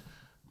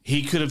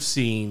 he could have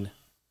seen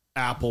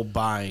Apple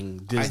buying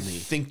Disney. I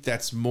think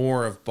that's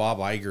more of Bob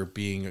Iger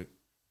being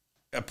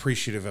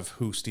appreciative of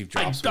who Steve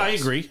Jobs was. I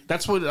agree.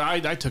 That's what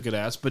I took it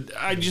as. But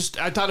I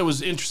thought it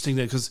was interesting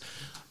that because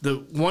the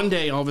one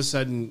day all of a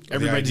sudden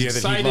everybody's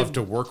excited that he'd love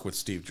to work with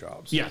Steve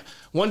Jobs. Yeah,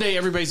 one day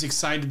everybody's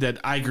excited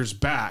that Iger's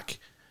back,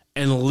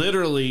 and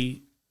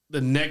literally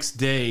the next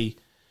day,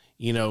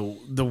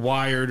 The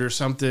Wired or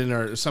something, one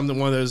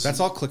of those. That's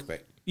all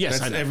clickbait.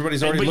 Yes, I know.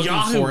 Everybody's already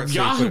looking for it.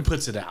 Yahoo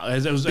puts it out.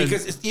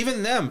 Because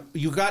even them,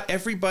 you got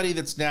everybody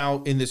that's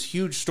now in this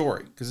huge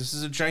story, because this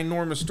is a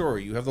ginormous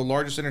story. You have the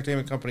largest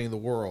entertainment company in the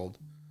world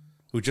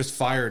who just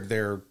fired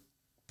their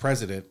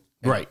president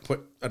and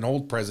put an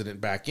old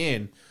president back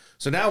in.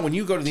 So now when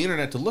you go to the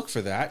internet to look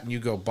for that and you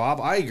go Bob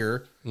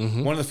Iger,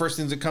 one of the first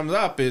things that comes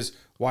up is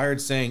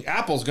Wired saying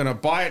Apple's going to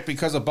buy it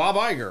because of Bob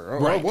Iger.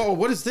 Whoa,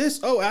 what is this?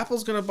 Oh,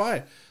 Apple's going to buy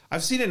it.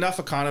 I've seen enough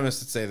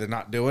economists that say they're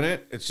not doing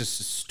it. It's just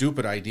a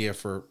stupid idea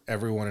for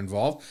everyone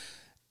involved.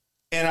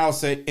 And I'll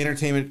say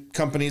entertainment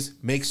companies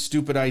make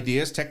stupid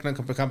ideas.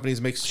 Technical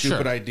companies make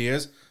stupid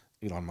ideas.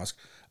 Elon Musk.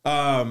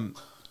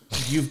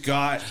 You've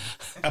got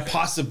a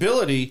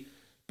possibility,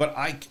 but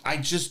I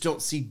just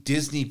don't see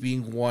Disney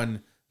being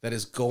one that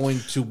is going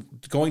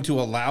to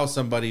allow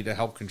somebody to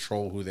help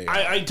control who they are.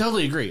 I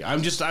totally agree. I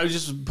was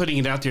just putting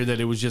it out there that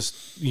it was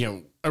just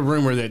a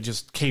rumor that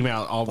just came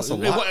out. A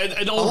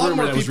lot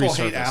more people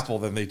hate Apple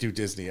than they do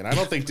Disney, and I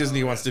don't think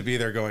Disney wants to be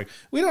there going,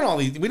 we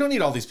don't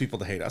need all these people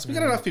to hate us. We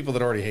got enough people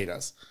that already hate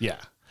us. Yeah,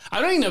 I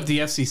don't even know if the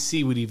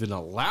FCC would even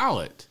allow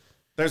it.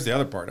 There's the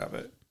other part of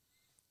it.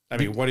 I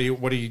mean, what do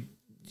you?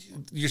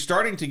 You're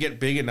starting to get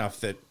big enough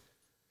that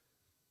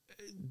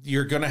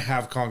you're going to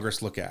have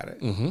Congress look at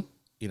it. Mm-hmm.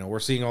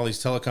 We're seeing all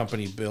these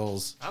telecompany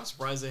bills. I'm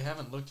surprised they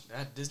haven't looked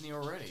at Disney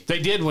already.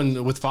 They did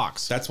with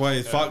Fox. That's why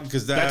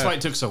that's why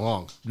it took so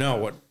long.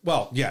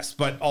 Yes,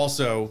 but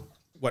also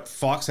what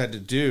Fox had to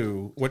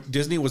do, what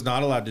Disney was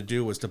not allowed to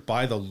do, was to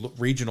buy the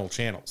regional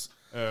channels.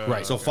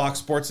 Right. So Fox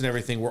Sports and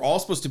everything were all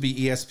supposed to be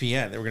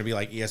ESPN. They were going to be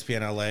like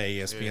ESPN LA,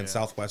 ESPN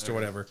Southwest, or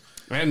whatever.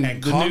 And the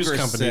Congress news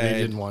company they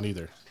didn't want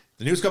either.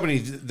 The news company,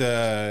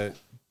 the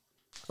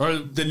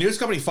news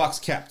company Fox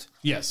kept.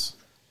 Yes.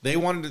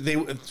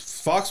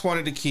 Fox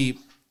wanted to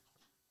keep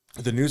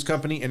the news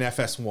company and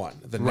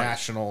FS1, the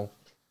national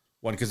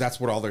one, because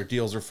that's what all their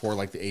deals are for,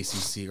 like the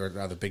ACC or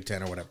the Big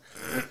Ten or whatever.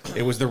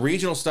 It was the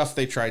regional stuff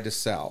they tried to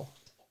sell.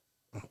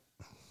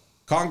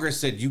 Congress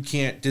said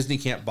Disney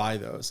can't buy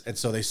those, and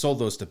so they sold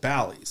those to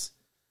Bally's.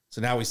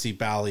 So now we see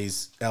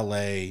Bally's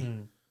LA,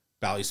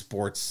 Bally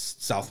Sports,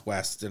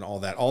 Southwest, and all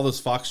that. All those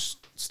Fox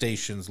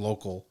stations,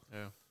 local,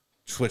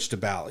 switched to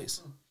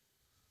Bally's.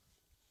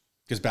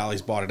 Because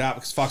Bally's bought it out.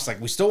 Because Fox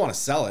we still want to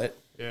sell it.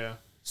 Yeah.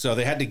 So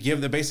they had to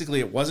give them, basically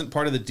it wasn't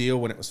part of the deal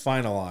when it was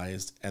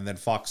finalized, and then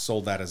Fox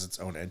sold that as its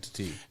own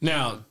entity.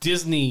 Now,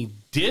 Disney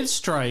did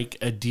strike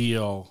a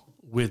deal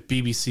with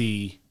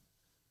BBC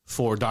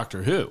for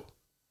Doctor Who.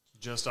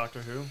 Just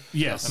Doctor Who?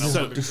 Yes.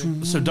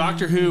 So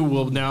Doctor Who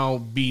will now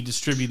be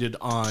distributed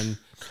on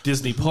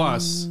Disney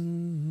Plus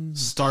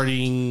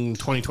starting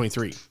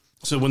 2023.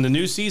 So when the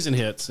new season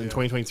hits in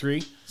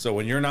 2023, so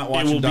when you're not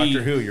watching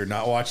Doctor Who, you're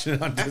not watching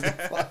it on Disney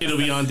Plus. It'll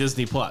be on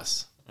Disney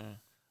Plus,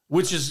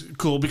 which is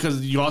cool because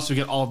you also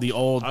get all the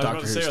old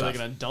Doctor Who stuff. Are they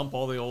going to dump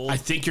all the old? I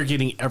think you're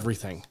getting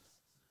everything,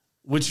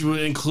 which would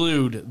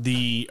include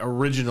the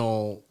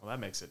original. Well, that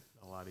makes it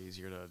a lot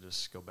easier to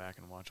just go back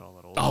and watch all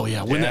that old. Oh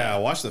yeah,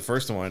 watch the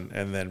first one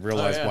and then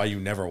realize why you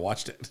never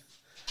watched it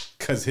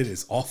because it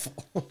is awful.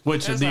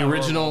 Which is the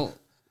original? Horrible.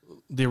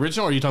 The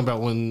original, or are you talking about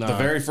when... the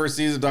very first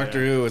season of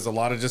Doctor Who is a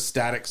lot of just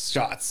static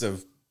shots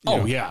of...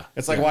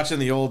 It's like watching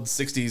the old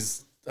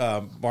 60s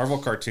Marvel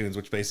cartoons,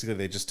 which basically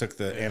they just took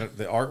the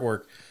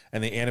artwork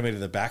and they animated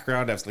the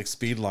background as like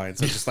speed lines.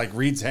 So it's just like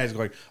Reed's head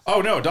going,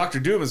 "Oh no, Dr.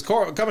 Doom is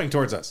coming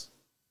towards us."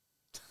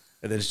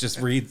 And then it's just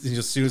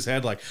Sue's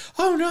head like,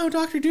 "Oh no,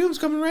 Dr. Doom's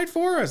coming right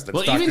for us." Then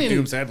Dr.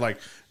 Doom's head like,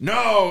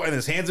 "No," and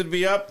his hands would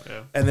be up.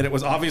 Yeah. And then it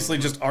was obviously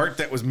just art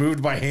that was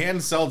moved by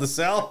hand, cell to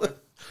cell.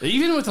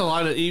 Even with a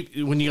lot of,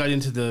 when you got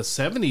into the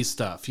 70s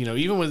stuff,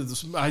 even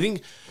with, I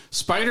think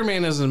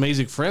Spider-Man as an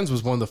Amazing Friends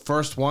was one of the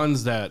first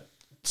ones that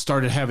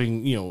started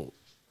having,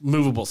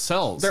 movable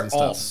cells. They're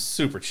all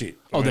super cheap.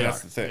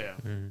 That's the thing.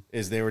 Yeah.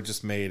 Is they were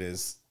just made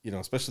as,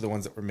 especially the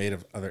ones that were made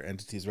of other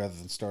entities rather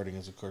than starting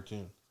as a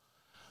cartoon.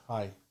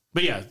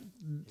 But yeah.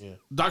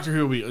 Doctor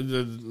Who will be,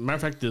 matter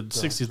of fact, the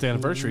 60th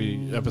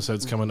anniversary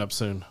episode's coming up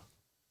soon.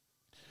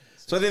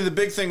 So I think the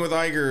big thing with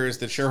Iger is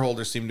that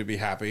shareholders seem to be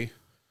happy.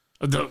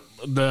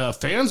 The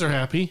fans are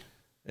happy.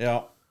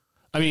 Yeah.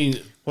 I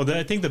mean,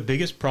 I think the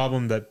biggest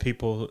problem that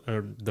people,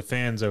 or the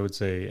fans, I would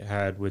say,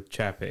 had with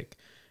Chapek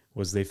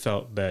was they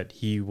felt that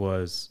he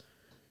was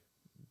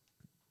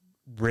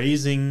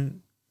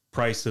raising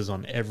prices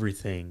on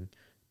everything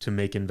to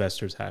make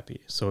investors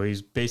happy. So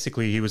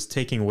he was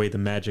taking away the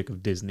magic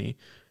of Disney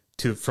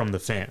from the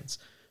fans.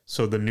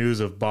 So the news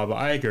of Bob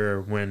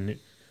Iger, when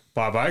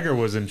Bob Iger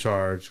was in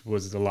charge,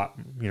 was a lot,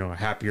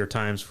 happier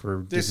times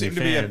for Disney fans.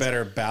 There seemed to be a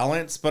better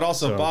balance, but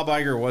also Bob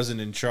Iger wasn't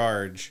in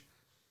charge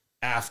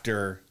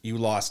after you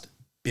lost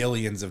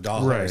billions of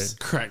dollars. Right.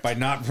 Correct. By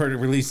not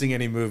releasing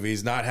any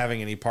movies, not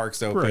having any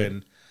parks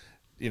open,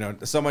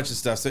 so much of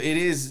stuff. So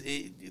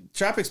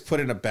Chapek's put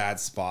in a bad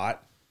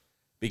spot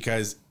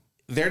because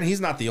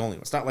he's not the only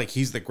one. It's not like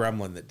he's the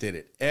gremlin that did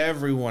it.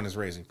 Everyone is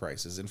raising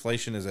prices.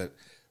 Inflation is at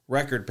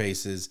record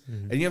paces.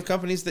 Mm-hmm. And you have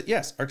companies that,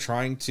 yes, are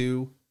trying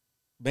to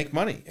make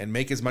money and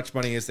make as much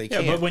money as they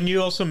can. Yeah, but when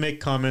you also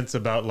make comments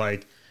about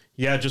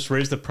just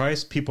raise the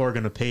price, people are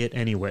going to pay it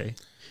anyway.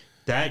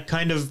 That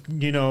kind of,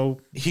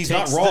 he's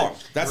not wrong.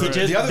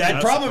 The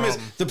problem is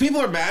the people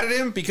are mad at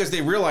him because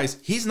they realize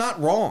he's not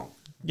wrong.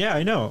 Yeah,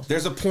 I know.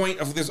 There's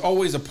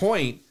always a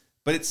point,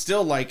 but it's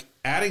still like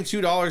adding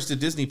 $2 to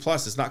Disney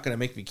Plus is not going to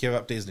make me give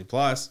up Disney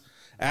Plus.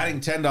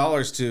 Adding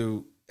 $10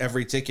 to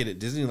every ticket at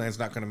Disneyland is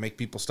not going to make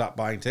people stop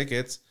buying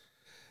tickets.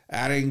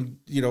 Adding,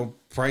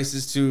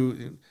 prices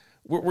to,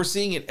 we're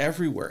seeing it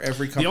everywhere.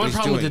 Every company. The only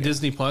problem with the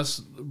Disney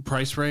Plus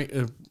price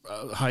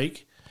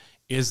hike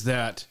is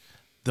that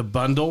the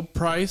bundle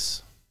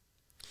price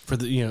for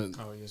the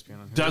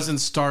ESPN doesn't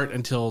start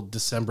until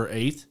December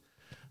 8th.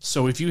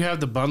 So if you have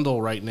the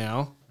bundle right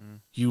now,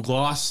 you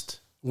lost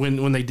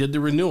when they did the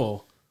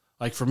renewal.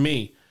 Like for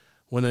me,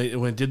 when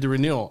it did the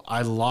renewal,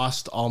 I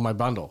lost all my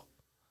bundle.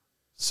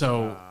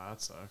 So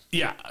that sucks.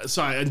 Yeah,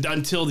 so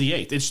until the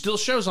 8th, it still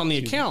shows on the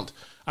account.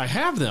 I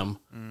have them,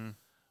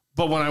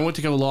 but when I went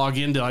to go log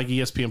into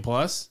ESPN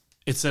Plus,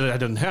 it said I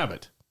didn't have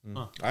it.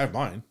 Huh. I have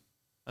mine.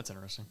 That's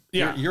interesting.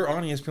 Yeah, you're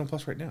on ESPN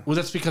Plus right now. Well,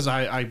 that's because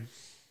I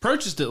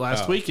purchased it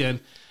last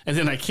weekend, and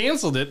then I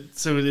canceled it,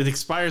 so it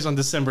expires on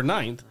December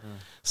 9th.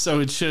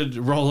 So it should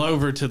roll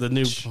over to the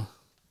new.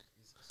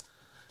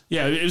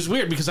 Yeah, it was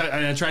weird because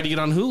I tried to get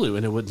on Hulu,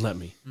 and it wouldn't let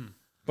me.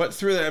 But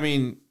through that,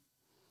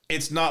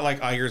 it's not like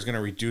Iger's going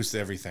to reduce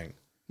everything.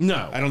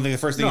 No, I don't think the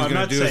first thing he's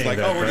going to do is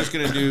we're just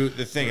going to do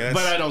the thing.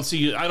 But I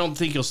don't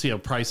think you'll see a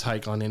price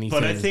hike on anything.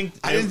 But I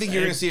didn't think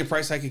you're going to see a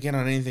price hike again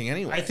on anything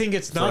anyway. I think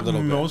it's not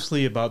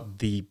mostly about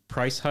the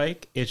price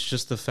hike. It's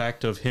just the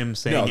fact of him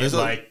saying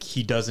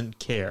he doesn't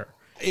care.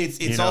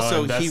 It's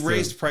also he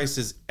raised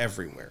prices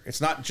everywhere. It's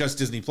not just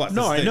Disney Plus.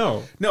 No, I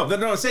know. No,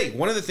 I'm saying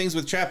one of the things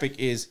with Chapek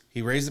is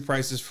he raised the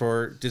prices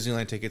for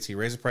Disneyland tickets. He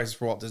raised the prices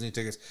for Walt Disney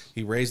tickets.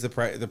 He raised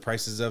the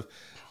prices of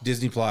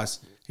Disney Plus.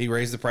 He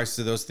raised the prices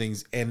of those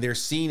things, and they're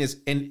seen as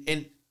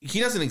and he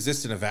doesn't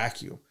exist in a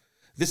vacuum.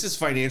 This is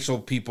financial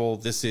people.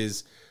 This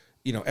is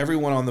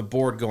everyone on the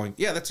board going,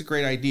 yeah, that's a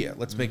great idea.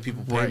 Let's make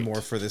people pay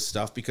more for this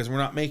stuff because we're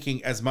not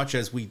making as much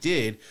as we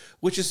did,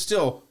 which is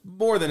still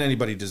more than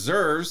anybody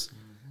deserves.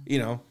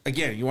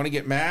 Again, you want to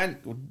get mad?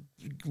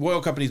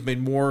 Oil companies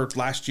made more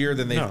last year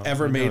than they've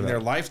ever made in their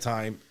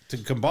lifetime to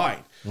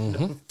combine.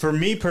 Mm-hmm. For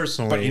me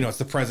personally, but it's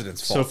the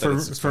president's fault. So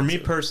for me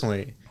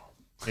personally,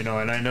 and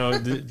I know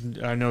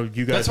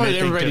you guys. That's why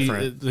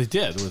everybody they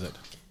did with it.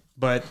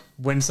 But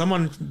when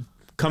someone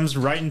comes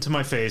right into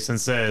my face and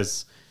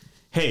says,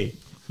 "Hey,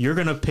 you're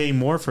going to pay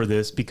more for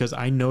this because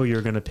I know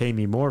you're going to pay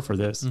me more for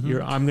this," I'm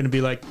going to be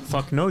like,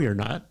 "Fuck no, you're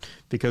not,"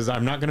 because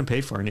I'm not going to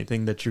pay for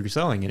anything that you're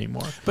selling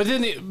anymore. But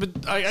then,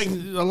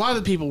 a lot of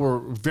the people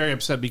were very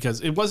upset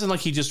because it wasn't like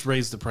he just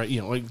raised the price.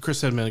 Like Chris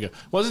said a minute ago,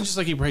 it wasn't just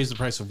like he raised the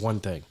price of one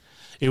thing.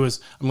 It was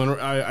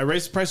I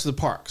raised the price of the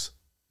parks.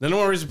 Then I'm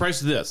going to raise the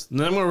price of this. And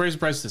then I'm going to raise the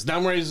price of this. Now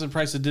I'm going to raise the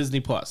price of Disney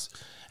Plus.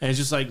 And it's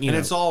just like,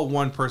 it's all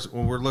one person.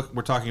 When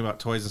we're talking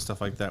about toys and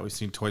stuff like that, we've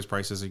seen toys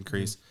prices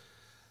increase.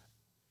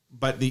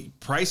 But the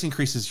price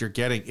increases you're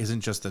getting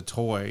isn't just the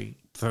toy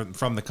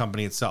from the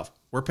company itself.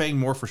 We're paying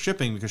more for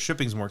shipping because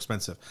shipping's more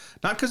expensive.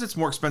 Not because it's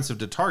more expensive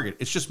to Target.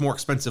 It's just more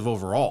expensive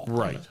overall.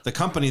 Right. The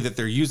company that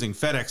they're using,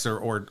 FedEx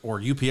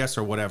or UPS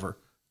or whatever,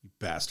 you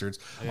bastards,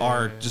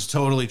 are just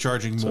totally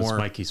charging more. It's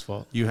Mikey's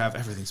fault. You have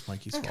everything's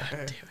Mikey's fault. God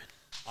damn it.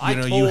 You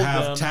know, you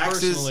have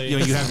taxes. You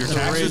know, you have your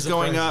taxes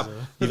going up.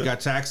 You've got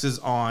taxes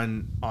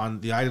on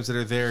the items that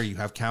are there. You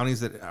have counties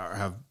that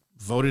have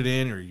voted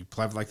in, or you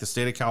have like the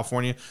state of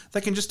California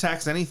that can just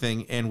tax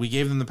anything, and we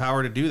gave them the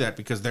power to do that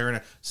because they're in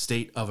a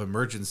state of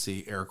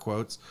emergency, air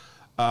quotes.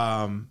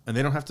 And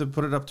they don't have to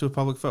put it up to a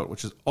public vote,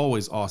 which is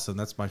always awesome.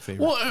 That's my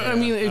favorite. Well, I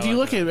mean, if you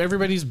look at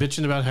everybody's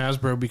bitching about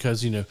Hasbro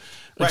because, you know,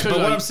 right. But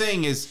what I'm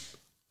saying is,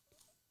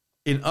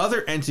 in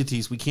other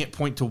entities, we can't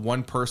point to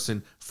one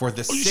person for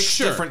the 6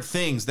 different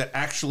things that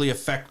actually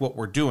affect what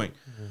we're doing.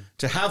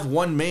 To have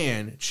one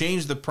man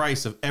change the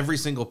price of every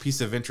single piece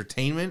of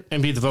entertainment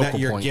and be the vocal that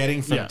you're point.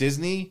 getting from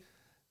Disney,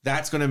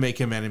 that's going to make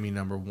him enemy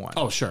number 1.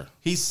 Oh, sure.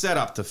 He's set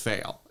up to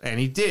fail, and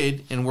he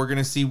did, and we're going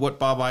to see what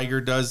Bob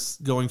Iger does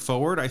going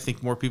forward. I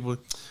think more people,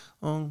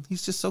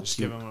 he's just so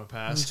cute. Give him a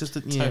pass. He's just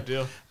type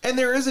deal. And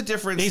there is a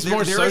difference. He's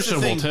more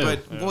sociable, too.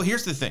 But, well,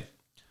 here's the thing.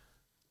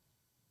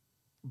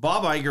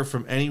 Bob Iger,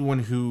 from anyone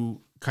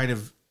who kind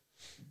of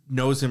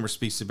knows him or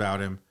speaks about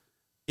him,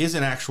 is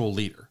an actual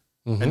leader.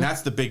 Mm-hmm. And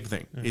that's the big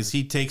thing, is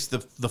he takes the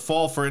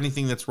fall for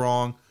anything that's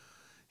wrong.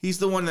 He's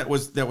the one that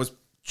was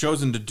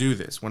chosen to do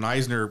this. When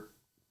Eisner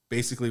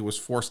basically was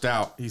forced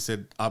out, he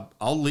said,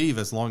 I'll leave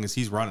as long as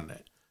he's running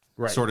it,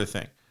 sort of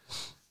thing.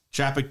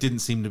 Chapek didn't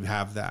seem to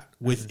have that.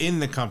 Within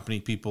the company,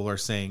 people are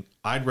saying,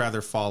 I'd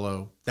rather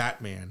follow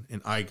that man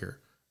in Iger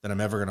than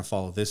I'm ever going to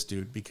follow this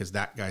dude, because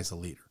that guy's a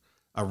leader.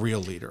 A real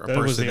leader. That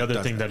was the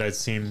other thing that I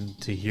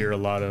seemed to hear a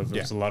lot of.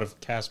 A lot of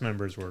cast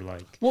members were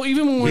like, well,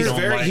 even when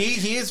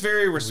he is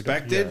very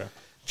respected.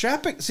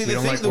 Chapek. See,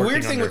 the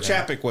weird thing with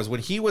Chapek was when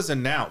he was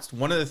announced,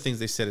 one of the things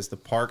they said is the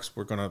parks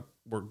were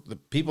the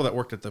people that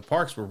worked at the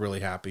parks were really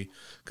happy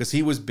because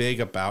he was big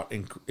about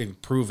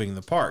improving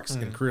the parks,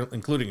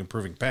 including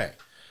improving pay,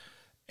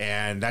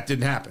 and that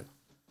didn't happen.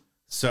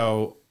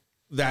 So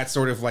that's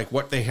sort of like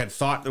what they had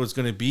thought that was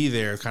going to be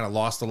there, kind of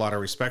lost a lot of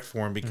respect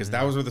for him, because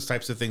that was the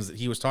types of things that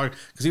he was talking,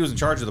 because he was in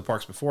charge of the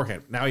parks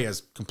beforehand. Now he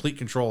has complete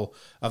control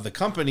of the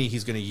company.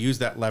 He's going to use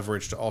that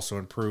leverage to also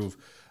improve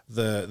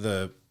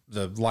the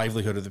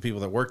livelihood of the people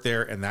that work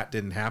there. And that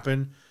didn't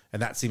happen.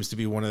 And that seems to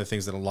be one of the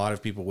things that a lot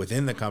of people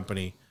within the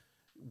company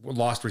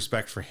lost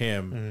respect for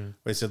him.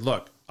 They said,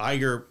 look,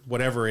 Iger,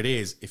 whatever it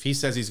is, if he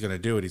says he's going to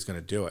do it, he's going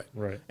to do it.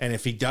 Right. And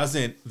if he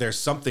doesn't, there's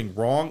something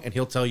wrong, and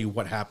he'll tell you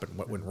what happened,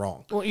 what went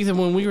wrong. Well, Ethan,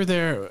 when we were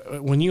there,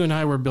 when you and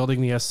I were building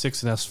the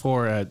S6 and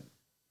S4 at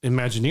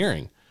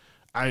Imagineering,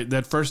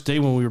 that first day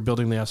when we were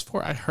building the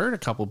S4, I heard a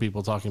couple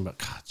people talking about,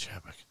 God,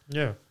 Chapek.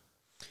 Yeah.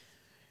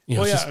 You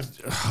know,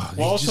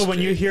 also, when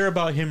you hear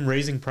about him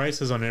raising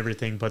prices on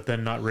everything, but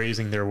then not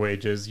raising their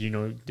wages, you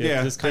know,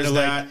 it's kind of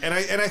like that.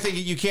 And I think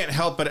you can't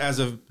help it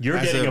you're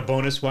getting a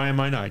bonus. Why am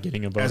I not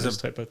getting a bonus?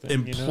 Type of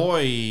thing.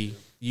 Employee,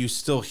 you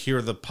still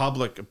hear the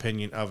public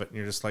opinion of it, and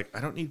you're just like, I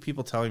don't need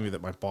people telling me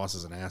that my boss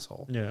is an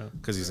asshole. Yeah,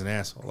 because he's an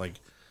asshole. Like,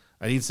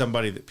 I need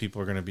somebody that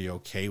people are going to be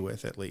okay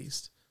with, at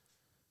least.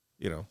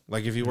 You know,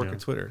 like if you work at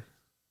Twitter.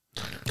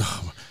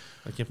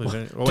 I can't believe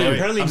it.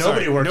 Apparently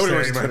nobody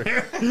works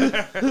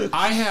there.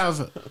 I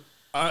have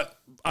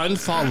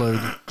unfollowed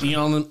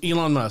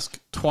Elon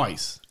Musk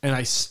twice, and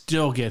I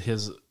still get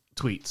his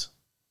tweets.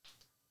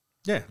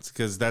 Yeah, it's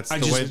because that's the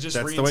way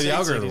the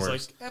algorithm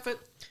works. Like, F it.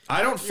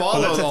 I don't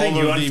follow that's the thing.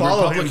 You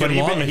unfollow him,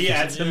 but he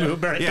adds him. No.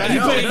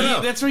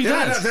 That's what he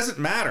does. No, it doesn't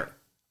matter.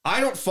 I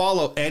don't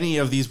follow any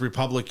of these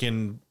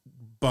Republican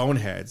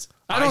boneheads.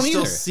 I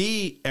still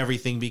see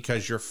everything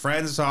because your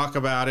friends talk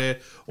about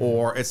it,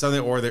 or it's something,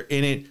 or they're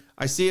in it.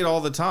 I see it all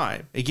the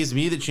time. It gives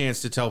me the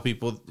chance to tell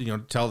people,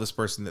 tell this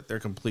person that they're a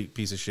complete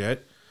piece of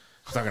shit.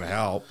 It's not going to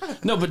help.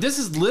 No, but this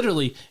is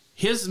literally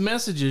his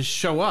messages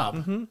show up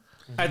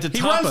at the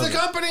top. He runs the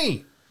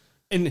company,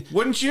 and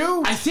wouldn't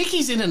you? I think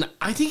he's in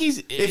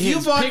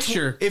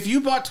If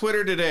you bought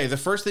Twitter today, the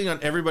first thing on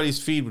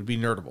everybody's feed would be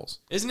Nerdables.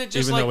 Isn't it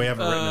just even though we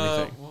haven't written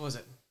anything? What was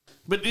it?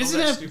 But isn't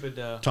that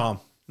stupid? Tom.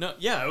 No,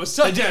 yeah, it was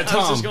Tom. Yeah,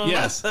 Tom.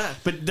 Yes,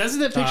 but doesn't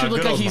that picture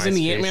look like he's in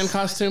the Ant-Man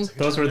costume?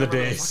 Those were the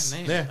days.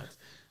 Yeah.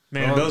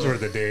 Man, those were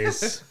the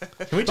days.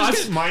 Can we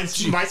just get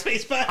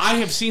MySpace back? I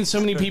have seen so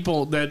many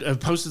people that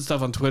have posted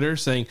stuff on Twitter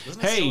saying,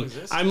 "Hey,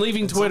 I'm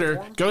leaving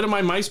Twitter. Go to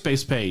my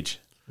MySpace page."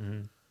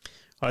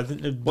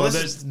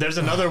 There's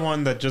another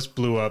one that just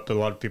blew up. A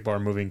lot of people are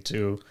moving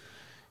to,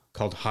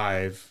 called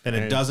Hive, and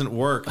it doesn't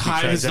work.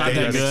 Hive is not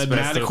that good.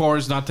 Metacore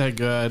is not that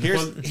good.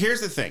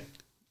 Here's the thing.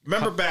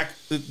 Remember back,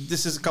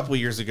 this is a couple of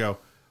years ago,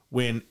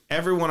 when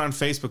everyone on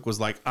Facebook was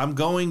like, I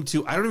don't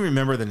even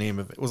remember the name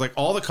of it. It was like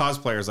all the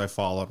cosplayers I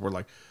followed were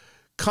like,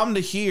 come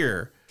to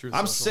here.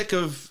 I'm sick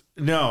of...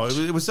 No,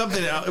 it was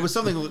something. It was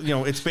something.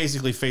 It's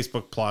basically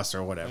Facebook Plus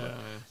or whatever. Yeah.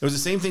 It was the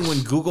same thing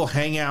when Google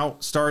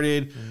Hangout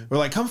started. We're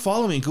like, come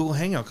follow me in Google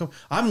Hangout. Come,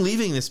 I'm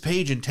leaving this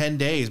page in 10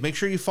 days. Make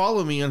sure you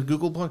follow me on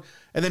Google Plus.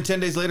 And then 10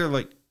 days later,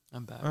 like,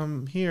 I'm back.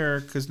 I'm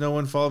here because no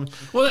one followed me.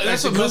 Well,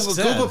 that's what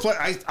Google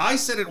Plus. I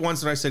said it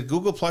once, and I said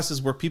Google Plus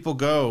is where people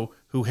go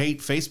who hate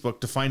Facebook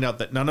to find out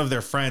that none of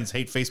their friends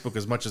hate Facebook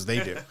as much as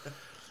they do.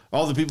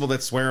 All the people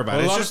that swear about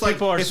it. It's just like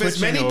if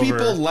as many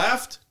people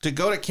left to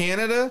go to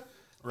Canada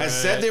as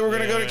said they were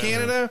going to go to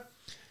Canada,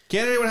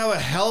 Canada would have a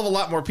hell of a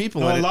lot more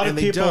people Well, in a lot it, of and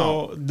they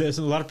people. don't. There's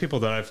a lot of people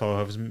that I follow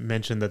have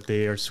mentioned that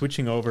they are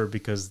switching over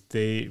because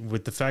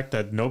with the fact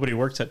that nobody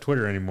works at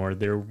Twitter anymore,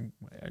 they're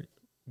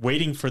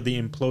waiting for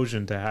the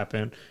implosion to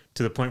happen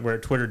to the point where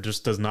Twitter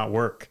just does not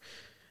work.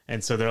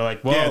 And so they're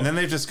like, well, Yeah, and then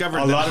they've discovered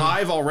a that lot of-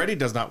 Hive already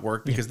does not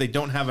work because they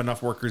don't have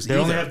enough workers they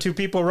either. only have 2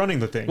 people running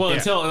the thing. Well, Yeah.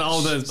 until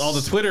all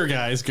the Twitter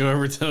guys go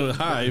over to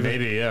Hive.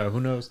 Maybe, yeah, who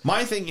knows?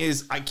 My thing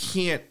is,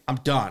 I'm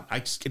done.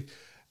 I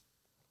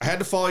had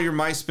to follow your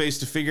MySpace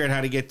to figure out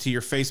how to get to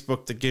your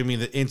Facebook to give me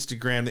the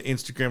Instagram. The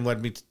Instagram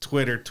led me to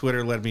Twitter.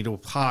 Twitter led me to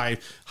Hive.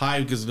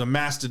 Hive goes to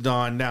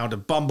Mastodon, now to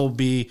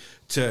Bumblebee,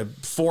 to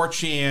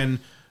 4chan,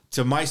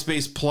 to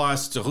MySpace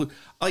Plus, to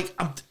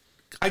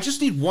I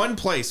just need one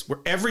place where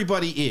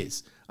everybody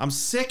is. I'm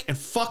sick and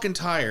fucking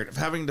tired of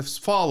having to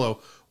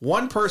follow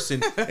one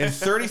person in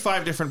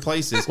 35 different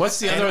places. What's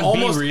the other and one?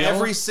 Be almost Real?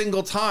 every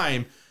single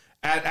time.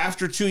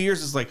 After 2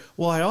 years, it's like,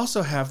 well, I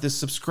also have this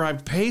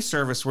subscribed pay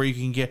service where you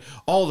can get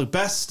all the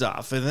best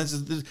stuff, and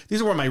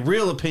these are where my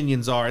real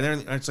opinions are.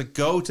 And it's like,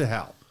 go to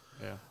hell.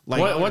 Yeah.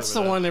 Like, What's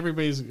the one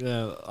everybody's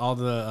all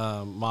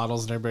the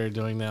models and everybody are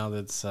doing now?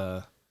 That's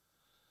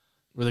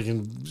where they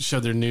can show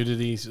their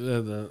nudity.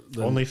 The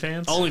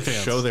OnlyFans?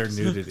 OnlyFans. show their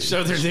nudity?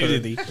 Show their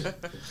nudity.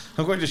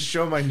 I'm going to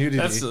show my nudity.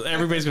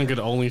 Everybody's going to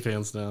go to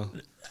OnlyFans now.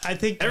 I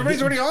think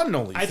Everybody's already on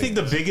OnlyFans. I think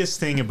the biggest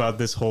thing about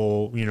this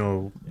whole,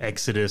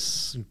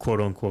 exodus,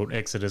 quote unquote,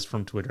 exodus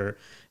from Twitter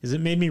is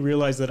it made me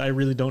realize that I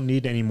really don't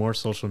need any more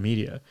social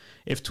media.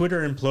 If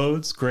Twitter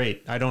implodes,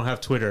 great. I don't have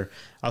Twitter.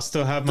 I'll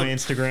still have my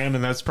Instagram,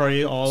 and that's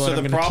probably all So that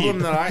I'm the going to keep.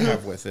 problem that I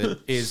have with it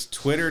is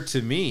Twitter,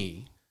 to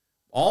me,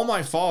 all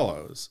my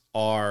follows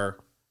are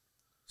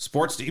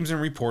sports teams and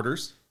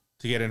reporters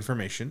to get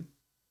information,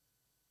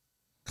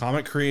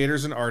 comic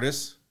creators and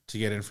artists to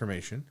get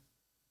information,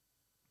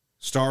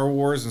 Star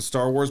Wars and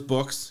Star Wars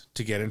books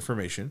to get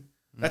information.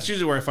 That's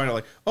usually where I find out,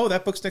 like, oh,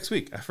 that book's next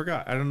week. I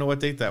forgot. I don't know what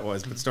date that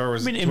was, but Star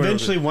Wars. I mean, Twitter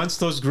eventually, once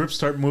those groups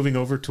start moving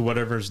over to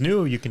whatever's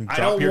new, you can drop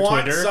I don't your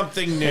want Twitter.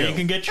 something new. And you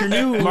can get your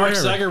new Mark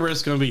whatever.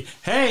 Zuckerberg's going to be,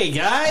 hey,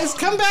 guys,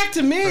 come back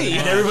to me.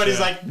 And everybody's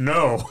like,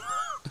 no.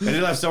 And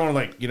you'll have someone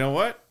like, you know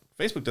what?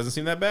 Facebook doesn't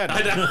seem that bad.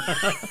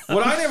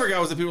 What I never got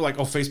was that people were like,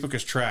 oh, Facebook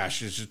is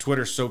trash.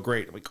 Twitter's so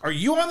great. I'm like, are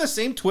you on the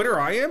same Twitter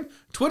I am?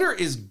 Twitter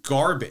is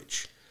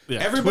garbage. Yeah,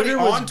 Everybody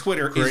Twitter was on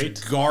Twitter great.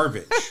 is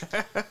garbage.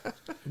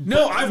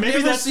 No, I've Maybe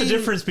never that's seen the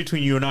difference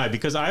between you and I,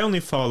 because I only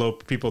follow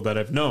people that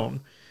I've known,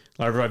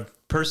 or I've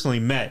personally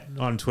met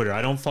on Twitter.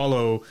 I don't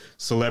follow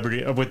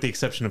celebrity, with the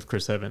exception of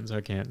Chris Evans.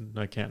 I can't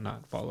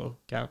not follow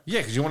Cap.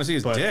 Yeah, because you want to see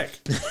his But- dick.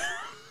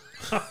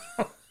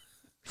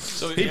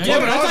 So Yeah,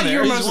 but I thought you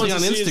were He just mostly wants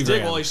on to see his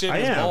dick Instagram. while he's shaving I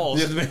his am.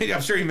 balls.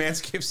 I'm sure he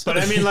manscapes. But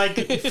I mean,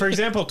 like, for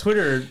example,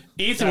 Twitter.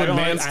 Ethan I would don't-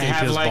 I manscape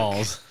have, his like-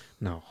 balls.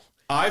 No.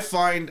 I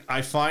find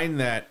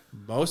that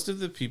most of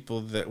the people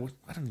that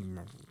I don't even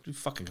remember. We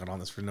fucking got on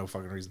this for no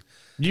fucking reason.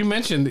 You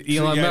mentioned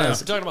Elon Yeah, I know.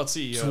 Musk. Talking about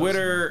CEOs.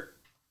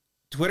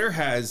 Twitter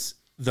has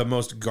the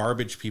most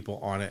garbage people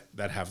on it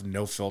that have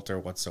no filter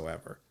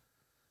whatsoever.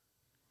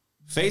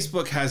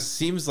 Facebook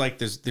seems like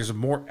there's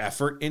more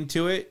effort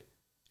into it,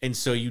 and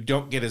so you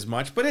don't get as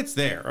much, but it's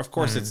there. Of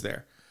course, it's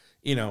there.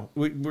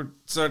 We're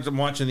starting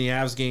watching the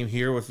Avs game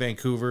here with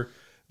Vancouver.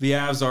 The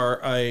Avs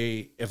are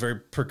a very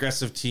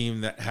progressive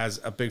team that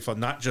has a big fun,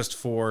 not just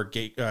for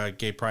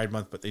Gay Pride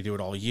Month, but they do it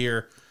all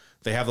year.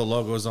 They have the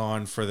logos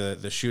on for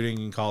the shooting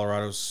in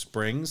Colorado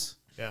Springs.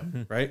 Yeah.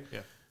 Right? Yeah.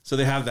 So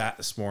they have that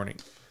this morning.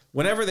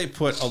 Whenever they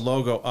put a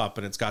logo up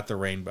and it's got the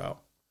rainbow,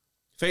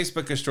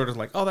 Facebook is sort of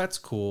like, oh, that's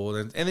cool.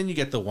 And then you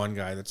get the one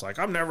guy that's like,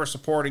 I'm never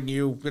supporting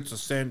you. It's a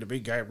sin to be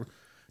gay.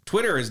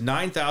 Twitter is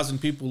 9,000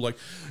 people like,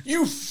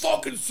 you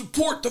fucking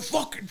support the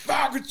fucking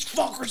faggots,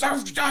 fuckers.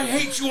 I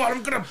hate you.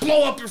 I'm going to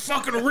blow up your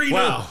fucking arena.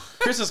 Wow.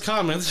 Chris's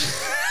comments.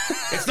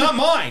 It's not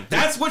mine.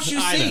 That's what you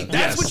I see. know.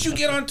 That's Yes. what you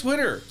get on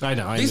Twitter. I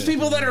know. These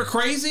people that are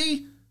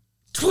crazy,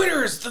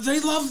 Twitter they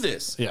love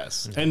this.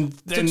 Yes. And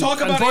To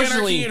talk about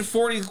unfortunately,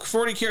 anarchy in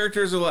 40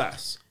 characters or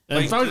less.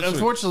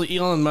 unfortunately,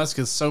 Elon Musk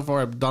is so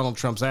far up Donald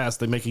Trump's ass,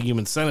 they make a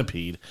human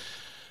centipede.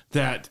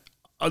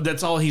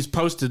 That's all he's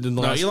posted in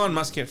the No, last. Elon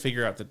Musk can't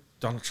figure out that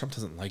Donald Trump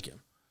doesn't like him.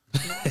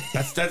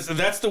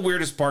 That's the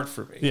weirdest part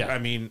for me. Yeah. I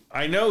mean,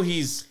 I know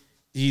he's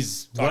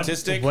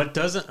autistic.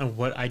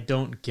 What I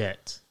don't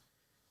get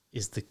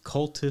is the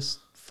cultist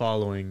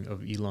following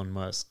of Elon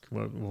Musk,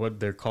 what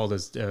they're called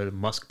as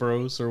Musk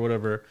Bros or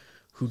whatever,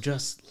 who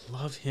just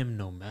love him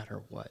no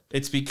matter what.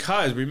 It's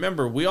because,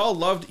 remember, we all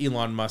loved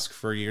Elon Musk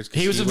for years.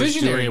 'Cause He was a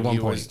visionary at one He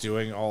was point.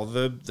 doing all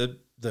the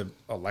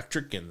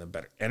electric and the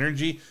better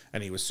energy,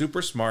 and he was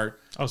super smart.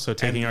 Also,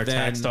 taking And our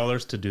tax then-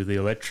 dollars to do the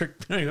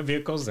electric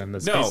vehicles and the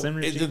No, space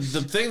energy.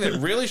 the thing that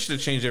really should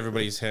have changed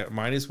everybody's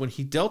mind is when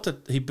he built a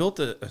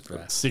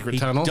Secret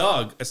tunnel?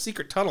 dug a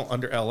secret tunnel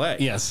under LA.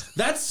 Yes.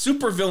 That's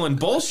supervillain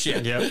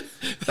bullshit. Yep.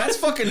 That's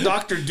fucking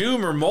Dr.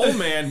 Doom or Mole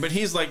Man, but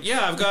he's like,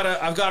 yeah, I've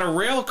got a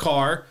rail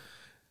car.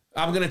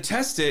 I'm gonna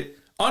test it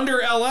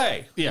under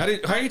LA. Yeah.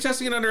 How are you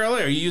testing it under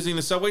LA? Are you using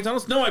the subway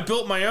tunnels? No, I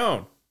built my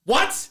own.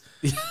 What?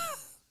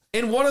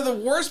 in one of the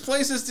worst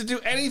places to do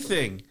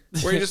anything.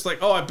 Where you're just like,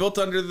 oh, I built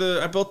under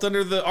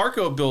the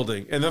Arco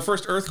building, and the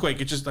first earthquake,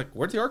 it's just like,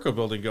 where'd the Arco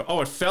building go?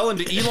 Oh, it fell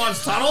into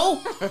Elon's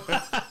tunnel.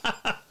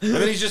 And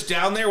then he's just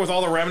down there with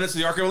all the remnants of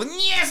the Arco building.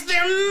 Yes,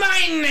 they're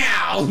mine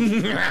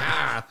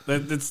now.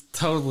 That's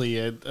totally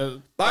a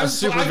I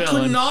super could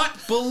villain.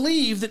 not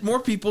believe that more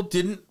people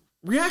didn't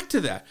react to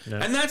that.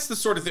 Yeah. And that's the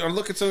sort of thing. I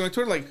look at something like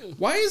Twitter, like,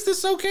 why is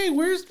this okay?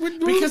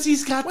 Because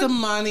he's got the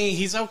money.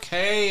 He's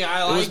okay.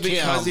 I like him.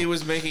 Because he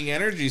was making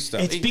energy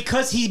stuff. It's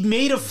because he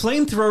made a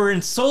flamethrower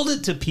and sold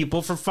it to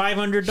people for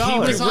 $500. He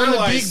was on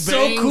the Big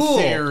Bang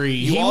Theory.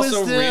 You he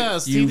also was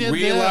this. He did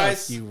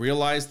this. You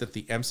realize that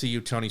the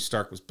MCU Tony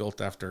Stark was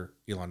built after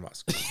Elon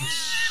Musk.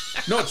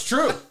 No, it's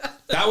true.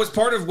 That was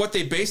part of what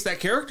they based that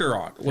character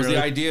on. Was the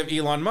idea of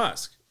Elon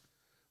Musk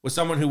was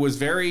someone who was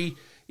very,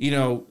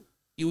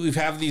 we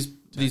have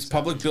these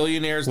public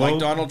billionaires like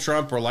Donald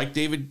Trump or like not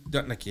David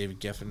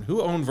Geffen,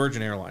 who owned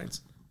Virgin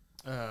Airlines.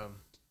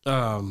 That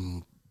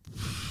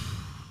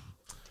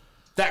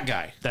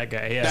guy.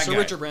 Yeah. So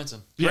Richard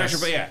Branson.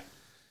 Yes.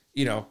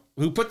 Yeah.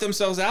 Who put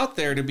themselves out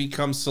there to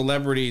become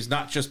celebrities,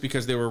 not just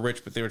because they were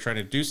rich, but they were trying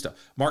to do stuff.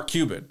 Mark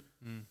Cuban.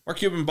 Mark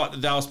Cuban bought the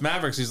Dallas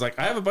Mavericks. He's like,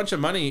 I have a bunch of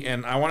money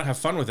and I want to have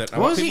fun with it. He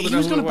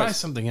was going to buy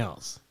something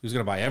else. He was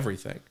going to buy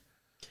everything.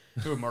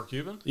 Who, Mark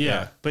Cuban?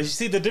 Yeah. But you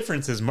see, the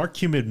difference is Mark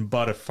Cuban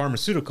bought a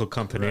pharmaceutical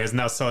company, is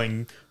now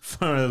selling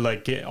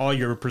all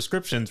your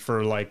prescriptions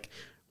for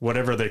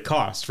whatever they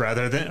cost,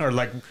 rather than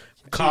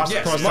cost.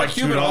 Yes, Mark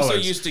Cuban also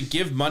used to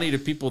give money to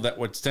people that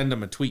would send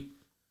him a tweet.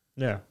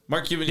 Yeah,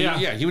 Mark Cuban.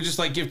 Yeah, he would just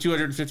give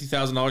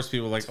 $250,000 to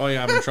people like, oh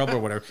yeah, I'm in trouble or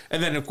whatever.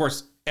 And then of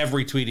course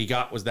every tweet he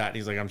got was that. And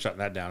he's like, I'm shutting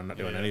that down. I'm not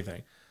doing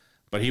anything.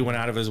 But he went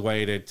out of his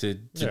way to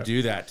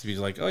do that, to be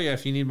like, oh yeah,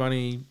 if you need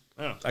money,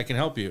 I can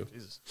help you.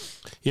 Jesus.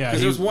 Yeah,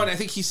 because there was one. I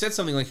think he said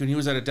something like when he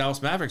was at a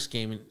Dallas Mavericks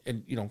game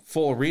and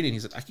full arena. He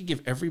said, "I could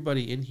give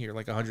everybody in here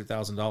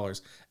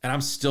 $100,000, and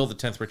I'm still the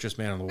 10th richest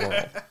man in the world."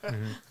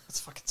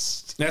 That's fucking.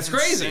 That's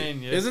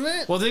crazy, isn't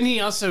it? Well, then he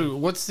also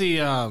what's the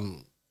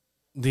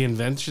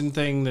invention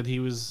thing that he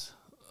was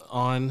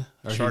on?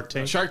 Shark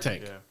Tank. Shark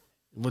Tank. Yeah.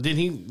 Well,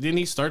 didn't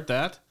he start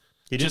that?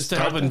 He just to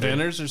help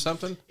inventors or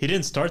something. He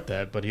didn't start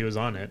that, but he was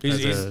on it.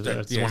 He's one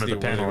of the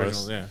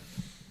panelists. Yeah.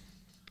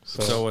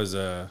 So was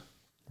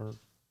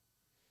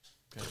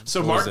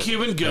So Mark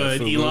Cuban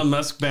good, Elon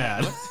Musk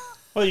bad.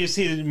 Well, you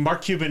see,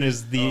 Mark Cuban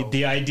is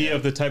the idea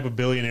of the type of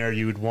billionaire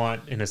you would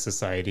want in a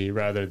society,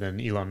 rather than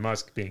Elon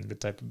Musk being the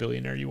type of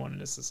billionaire you want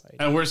in a society.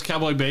 And where's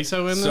Cowboy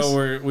Beso in this?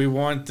 So we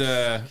want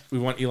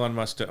Elon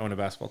Musk to own a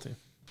basketball team.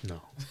 No,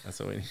 that's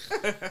what we need.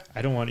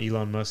 I don't want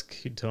Elon Musk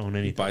to own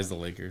anything. He buys the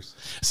Lakers.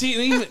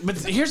 See, but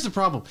here's the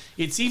problem.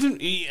 It's even,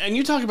 and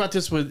you talk about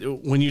this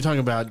when you talk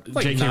about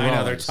J.K. Rowling.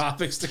 Other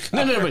topics to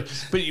cover. No,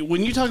 but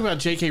when you talk about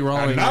J.K.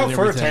 Rowling, now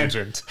for a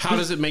tangent. How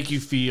does it make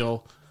you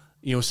feel?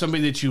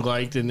 Somebody that you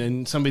liked and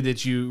then somebody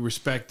that you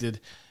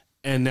respected,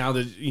 and now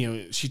that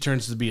she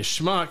turns to be a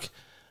schmuck,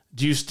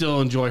 do you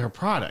still enjoy her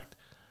product?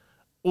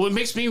 Well, it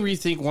makes me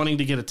rethink wanting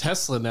to get a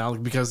Tesla now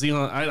because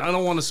Elon. I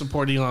don't want to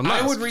support Elon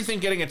Musk. I would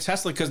rethink getting a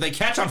Tesla because they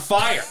catch on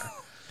fire.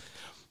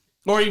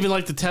 Or even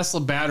the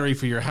Tesla battery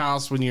for your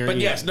house when you're. But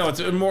yes, no,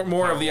 it's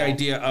more of the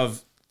idea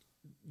of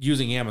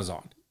using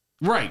Amazon,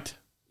 right?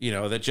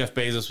 That Jeff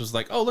Bezos was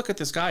like, oh, look at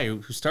this guy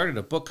who started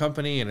a book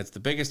company and it's the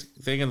biggest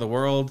thing in the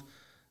world,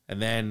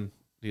 and then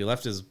he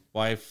left his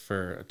wife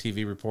for a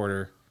TV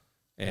reporter,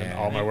 and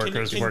all my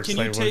workers work. Can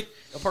you take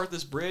apart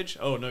this bridge?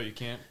 Oh no, you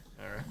can't.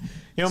 All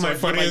right. My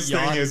funniest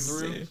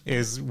thing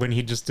is when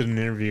he just did an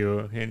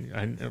interview,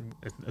 and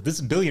this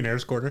is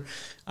Billionaires Quarter.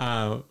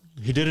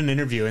 He did an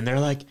interview, and they're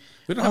like,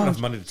 "We don't have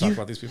enough money to talk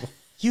about these people."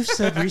 You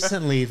said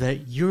recently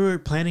that you're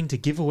planning to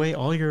give away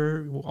all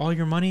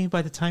your money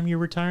by the time you're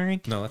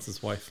retiring. No, that's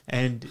his wife.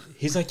 And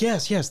he's like,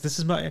 "Yes, this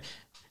is my."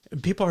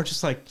 And people are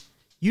just like,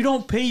 you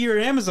don't pay your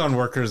Amazon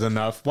workers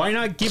enough. Why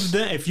not give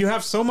them, if you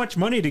have so much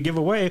money to give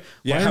away,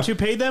 why don't you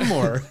pay them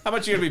more? How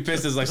much you gonna be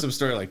pissed is some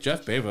story like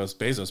Jeff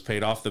Bezos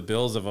paid off the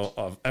bills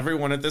of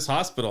everyone at this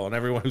hospital and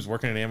everyone who's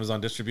working in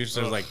Amazon distribution.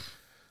 So it's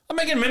I'm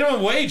making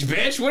minimum wage,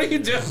 bitch. What are you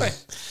doing?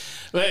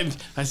 But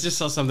I just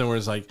saw something where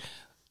it's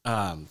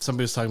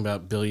somebody was talking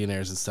about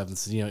billionaires and stuff.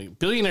 And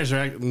billionaires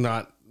are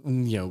not,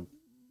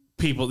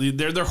 people.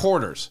 They're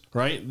hoarders,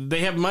 right?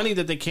 They have money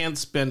that they can't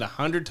spend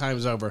 100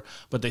 times over,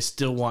 but they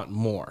still want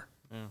more.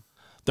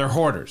 They're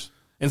hoarders.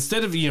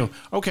 Instead of,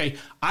 okay,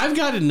 I've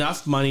got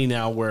enough money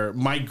now where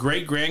my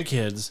great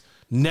grandkids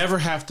never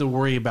have to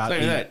worry about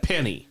a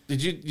penny.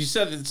 Did you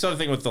said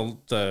something with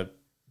the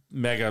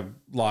mega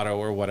lotto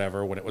or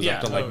whatever when it was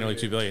up to nearly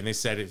 $2 billion? They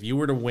said if you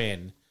were to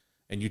win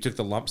and you took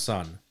the lump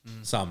sum,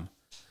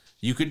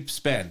 you could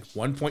spend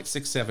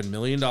 $1.67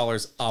 million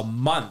a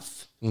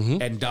month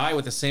and die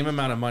with the same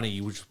amount of money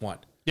you just won.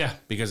 Yeah,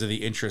 because of the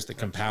interest that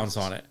compounds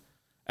on it.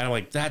 And I'm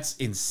like, that's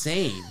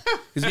insane.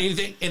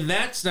 And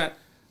that's not.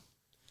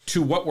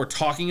 To what we're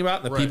talking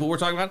about, the people we're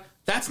talking about,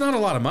 that's not a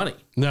lot of money.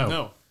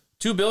 No.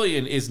 $2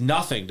 billion is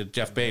nothing to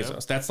Jeff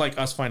Bezos. That's like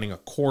us finding a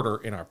quarter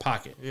in our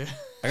pocket. Yeah.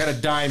 I got a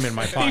dime in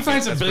my pocket. He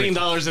finds $1 That's billion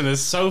pretty- in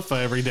his sofa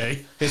every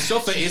day. His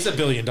sofa is $1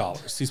 billion.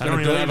 He's I spent don't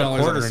 $1 even billion have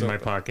a quarter on in my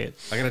sofa. pocket.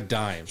 I got a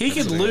dime. He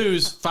That's could what I got.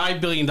 lose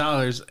 $5 billion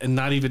and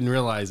not even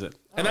realize it.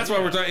 And that's why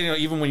we're talking,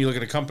 even when you look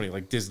at a company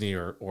like Disney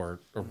or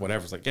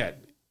whatever, it's like, yeah,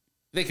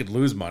 they could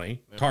lose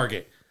money.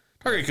 Target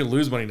could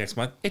lose money next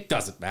month. It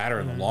doesn't matter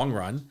in the long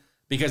run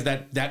because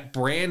that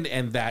brand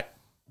and that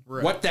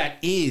what that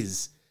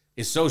is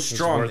so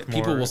strong worth that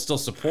people more. will still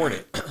support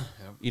it.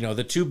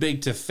 The too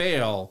big to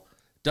fail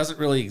doesn't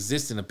really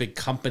exist in a big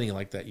company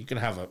like that. You can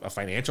have a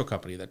financial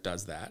company that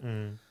does that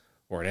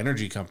or an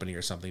energy company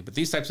or something. But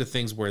these types of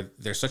things where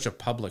they're such a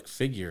public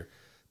figure,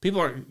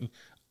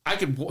 I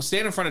could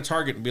stand in front of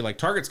Target and be like,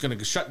 Target's going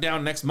to shut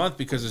down next month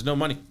because there's no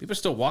money. People are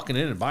still walking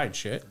in and buying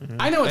shit.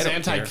 I know it's They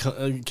don't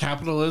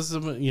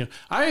anti-capitalism.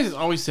 I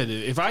always said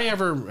it. If I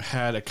ever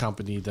had a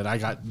company that I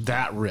got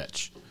that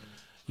rich,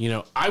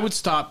 I would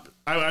stop.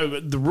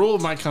 The rule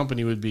of my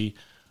company would be,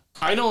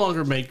 I no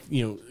longer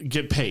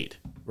get paid.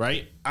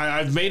 Right?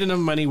 I've made enough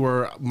money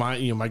where my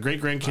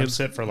great I'm grandkids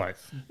set for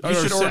life. You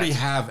should set. already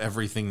have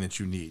everything that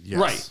you need. Yes.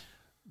 Right.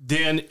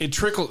 Then it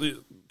trickle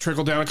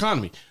down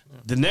economy.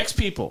 The next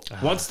people,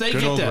 once they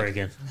good get old that,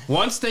 Reagan.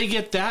 once they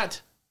get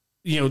that,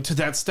 to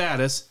that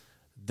status,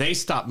 they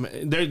stop.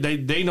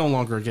 They no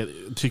longer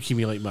get to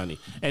accumulate money,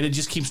 and it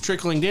just keeps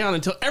trickling down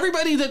until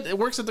everybody that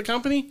works at the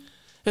company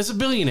is a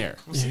billionaire.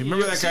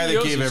 Remember that guy that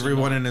CEOs gave used to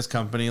everyone in his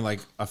company like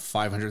a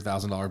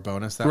 $500,000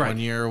 bonus that Right. 1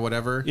 year or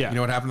whatever? Yeah. You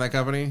know what happened to that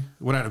company? It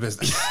went out of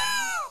business.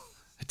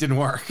 It didn't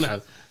work. No, I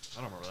don't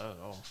remember that at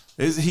all.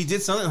 He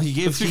did something. He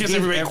gave, It's he because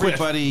gave everybody quit.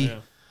 everybody. Yeah.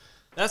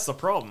 That's the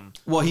problem.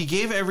 Well, he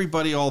gave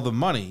everybody all the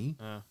money,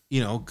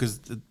 because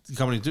the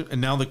company and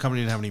now the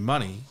company didn't have any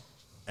money,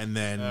 and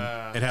then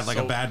it had like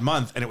a so- bad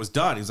month, and it was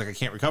done. He's like, I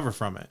can't recover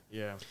from it.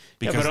 Yeah.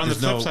 Because But on the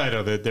there's flip no- side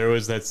of it, there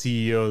was that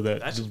CEO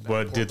that That's just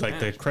bad did like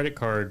the corporate credit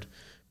card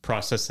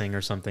processing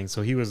or something.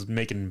 So he was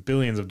making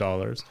billions of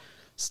dollars,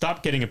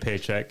 stopped getting a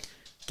paycheck,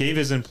 gave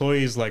his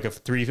employees like a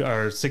 3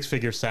 or 6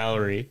 figure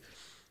salary,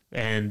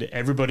 and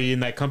everybody in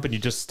that company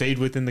just stayed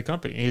within the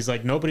company. He's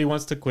like, nobody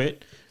wants to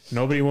quit.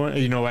 Nobody want,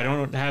 I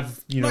don't have,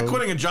 I'm not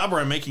quitting a job where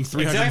I'm making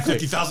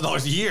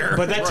 $350,000 a year.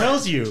 But that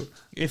tells you,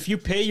 if you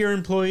pay your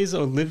employees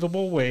a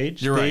livable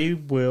wage, You're they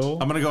right. will.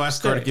 I'm gonna go ask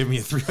Scar to Stay. give me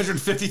a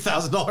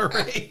 $350,000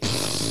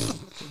 raise.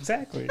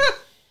 Exactly. But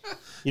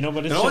It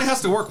it's only just,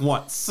 has to work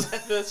once.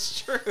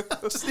 That's true.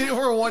 Just need it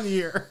for 1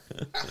 year.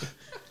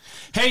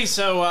 Hey,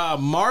 so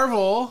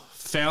Marvel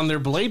found their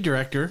Blade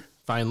director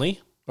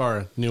finally, or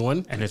a new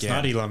one. and it's Yeah.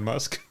 not Elon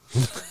Musk.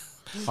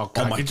 Oh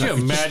God, my could God.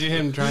 you imagine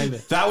him trying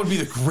to? That would be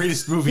the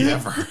greatest movie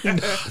ever.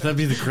 That'd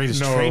be the greatest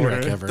No train way.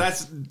 wreck ever.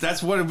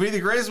 That's what would be the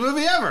greatest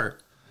movie ever.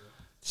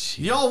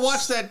 Y'all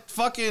watch that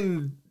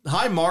fucking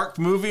Hallmark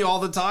movie all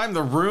the time,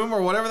 The Room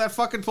or whatever that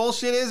fucking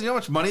bullshit is. You know how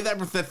much money that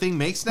thing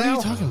makes now?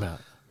 What are you talking about?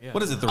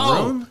 What is it, The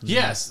Oh, Room?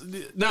 yes.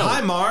 No. Hi,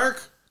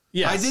 Mark.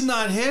 Yes. I did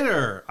not hit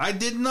her. I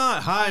did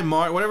not. Hi,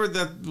 Mark. Whatever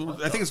that.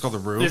 I think it's called The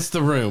Room. It's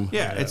The Room.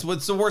 yeah, it's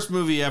the worst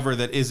movie ever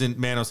that isn't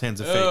Manos Hands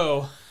of Fate.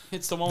 Oh,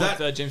 it's the one That-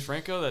 with James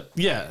Franco that.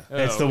 Yeah.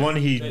 It's the okay. one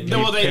he. No,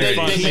 well, they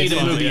made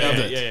a movie yeah, of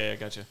yeah, it. yeah,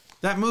 gotcha.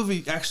 That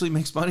movie actually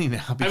makes money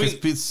now because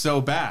it's so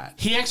bad.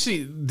 He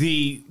actually,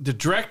 the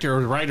director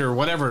or writer or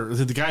whatever,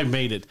 the guy who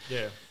made it,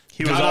 Yeah.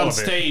 He was got all on of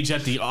it. stage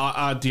at the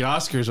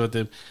Oscars with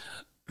him.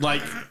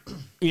 Like,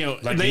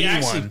 Like they he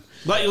actually,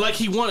 won. like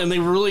he won, and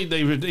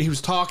he was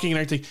talking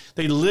and everything.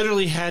 They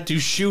literally had to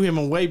shoo him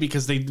away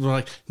because they were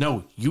like,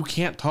 "No, you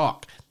can't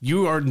talk.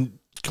 You are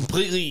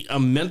completely a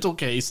mental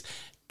case.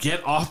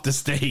 Get off the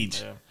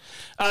stage."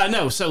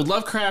 No, so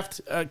Lovecraft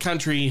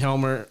Country,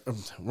 Helmer,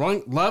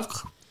 wrong.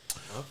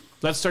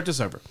 Let's start this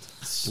over.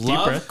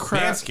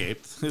 Lovecraft,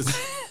 Manscaped.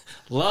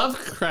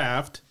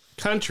 Lovecraft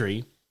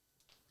Country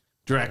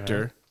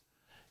director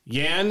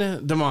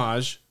Yann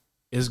Damage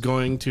is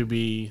going to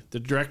be the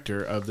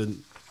director of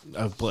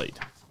Blade.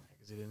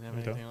 Because he didn't have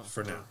anything else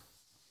For now.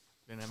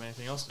 Didn't have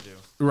anything else to do.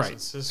 Right.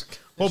 Since his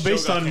Well, show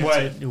based got on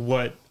canceled.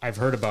 what I've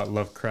heard about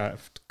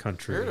Lovecraft I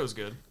Country, heard it was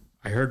good.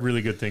 I heard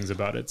really good things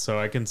about it. So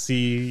I can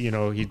see, he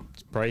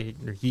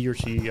or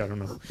she, I don't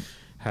know,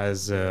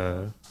 has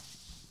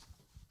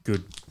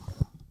good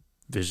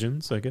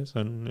visions, I guess. I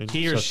don't know.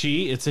 He or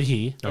she, it's a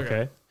he.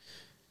 Okay.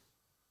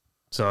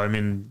 So I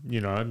mean,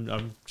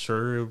 I'm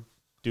sure it'll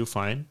do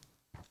fine.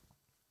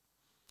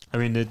 I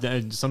mean,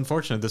 it's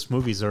unfortunate. This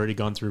movie's already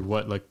gone through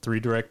like 3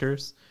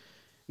 directors,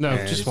 No,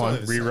 And just it's one.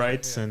 only-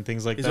 rewrites, and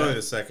things like He's only the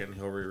that. second.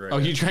 He'll rewrite. Oh,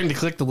 it. you trying to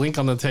click the link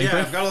on the tape? Yeah,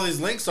 I've got all these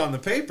links on the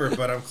paper,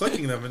 but I'm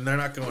clicking them and they're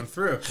not going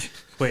through.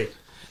 Wait,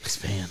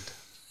 expand.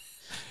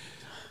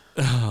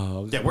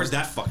 Yeah, where's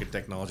that fucking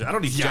technology? I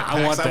don't need Yeah, jetpacks.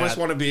 I want I just that.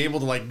 want to be able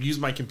to like use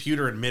my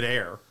computer in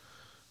midair.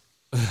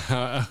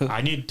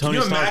 I need Can Tony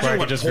you Stark where I imagine can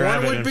what just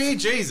grab porn it. would be?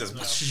 Jesus.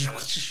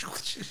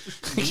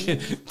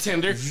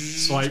 Tinder,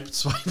 swipe,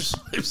 swipe,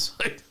 swipe,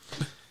 swipe.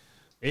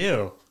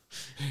 Ew.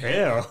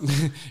 Yeah.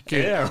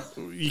 Yeah.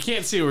 You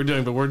can't see what we're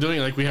doing, but we're doing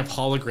like we have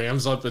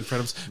holograms up in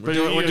front of us. We're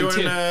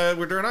doing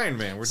Iron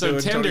Man. We're so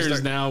doing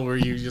tenders now where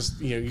you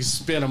just you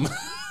spin them.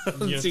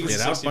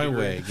 Get out my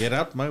way. Get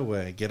out my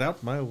way. Get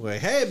out my way.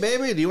 Hey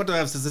baby, do you want to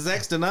have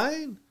sex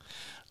tonight?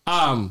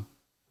 But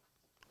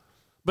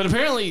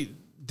apparently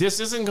this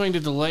isn't going to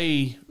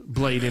delay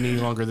Blade any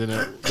longer than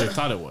they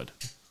thought it would.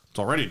 It's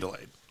already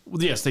delayed.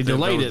 Well, yes, they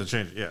delayed it. To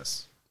change it.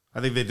 Yes,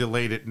 I think they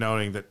delayed it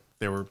knowing that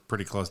they were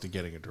pretty close to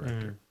getting a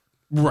director.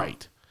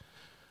 Right.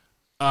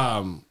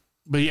 But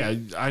yeah,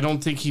 I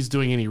don't think he's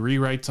doing any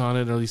rewrites on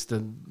it, or at least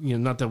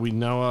not that we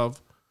know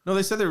of. No,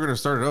 they said they were going to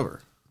start it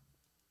over.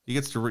 He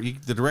gets to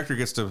the director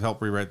gets to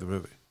help rewrite the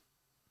movie.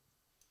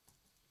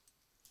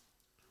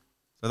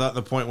 I thought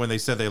the point when they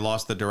said they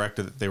lost the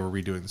director that they were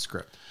redoing the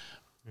script.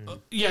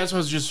 Yeah, that's what I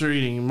was just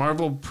reading.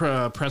 Marvel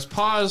pressed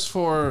pause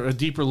for a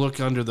deeper look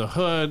under the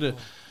hood.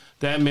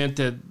 That meant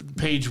that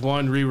page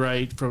one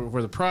rewrite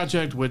for the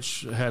project,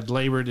 which had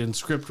labored in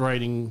script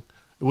writing,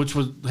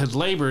 had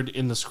labored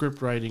in the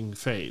script writing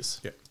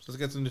phase. Yeah, so let's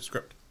get some new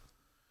script.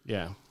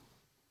 Yeah,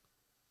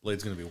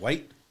 Blade's going to be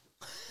white.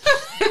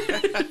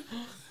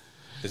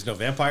 There's no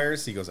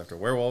vampires. He goes after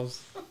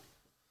werewolves.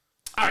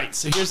 All right,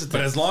 so here's the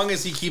thing. But as long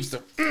as he keeps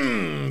the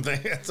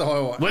that's all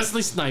I want.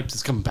 Wesley Snipes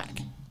is coming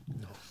back.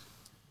 No.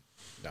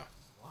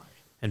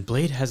 And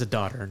Blade has a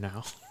daughter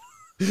now.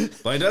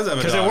 Blade does have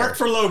a daughter. Because it worked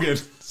for Logan.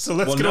 So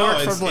let's get it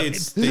work for Blade.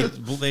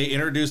 They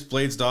introduced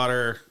Blade's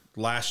daughter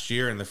last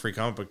year in the Free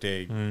Comic Book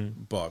Day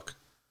book.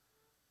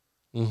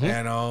 Mm-hmm.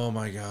 And oh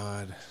my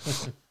God.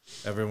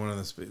 Everyone in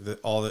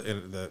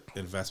the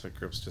investment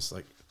groups just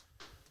like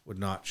would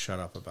not shut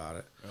up about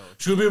it.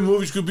 It's going to be a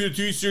movie. It's going to be a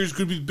TV series. It's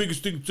going to be the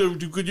biggest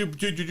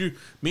thing.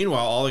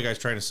 Meanwhile, all the guys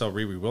trying to sell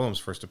Riri Williams'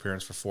 first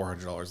appearance for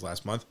 $400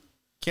 last month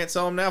can't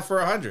sell him now for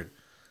 $100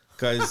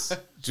 because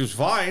she was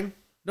fine.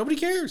 Nobody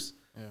cares.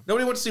 Yeah.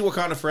 Nobody went to see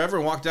Wakanda Forever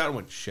and walked out and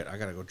went, shit, I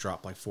got to go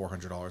drop like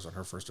 $400 on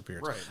her first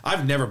appearance. Right.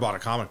 I've never bought a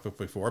comic book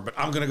before, but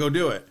I'm going to go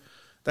do it.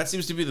 That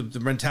seems to be the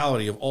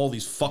mentality of all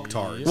these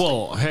fucktards.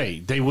 Well, hey,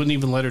 they wouldn't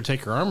even let her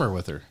take her armor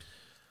with her.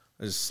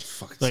 It's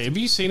fucking like, have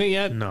you seen it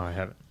yet? No, I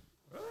haven't.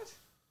 You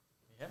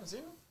haven't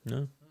seen it?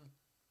 No.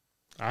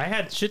 I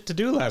had shit to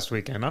do last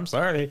weekend. I'm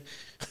sorry.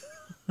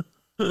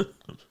 Because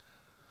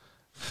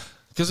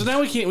now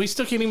we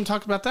still can't even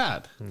talk about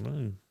that.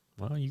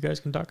 Well, you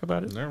guys can talk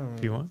about it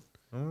if you want.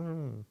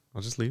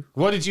 I'll just leave.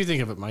 What did you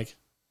think of it, Mike?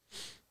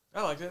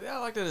 I liked it. I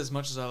liked it as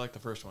much as I liked the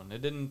first one.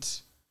 It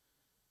didn't.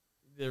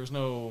 There was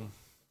no.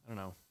 I don't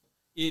know.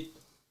 He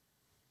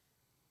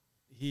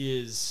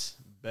is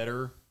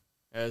better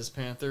as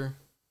Panther.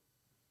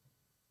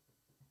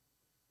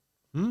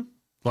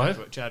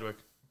 What? Chadwick.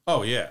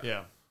 Oh, yeah.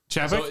 Yeah.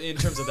 Chapek? So in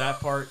terms of that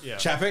part, yeah.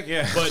 Chapek,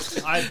 yeah.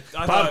 But I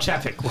Bob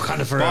Chapek,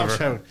 Wakanda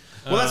Forever.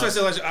 Well, that's what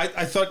I said.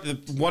 I thought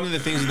that one of the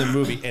things in the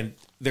movie, and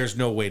there's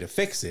no way to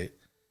fix it,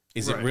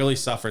 is it really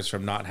suffers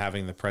from not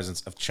having the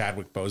presence of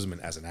Chadwick Boseman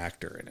as an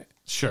actor in it.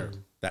 Sure.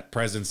 That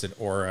presence and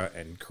aura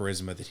and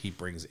charisma that he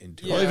brings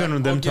into Well, it.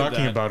 even them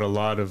talking about a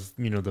lot of,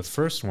 the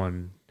first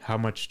one, how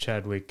much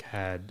Chadwick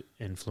had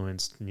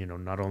influenced,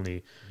 not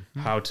only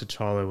how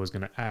T'Challa was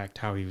going to act,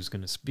 how he was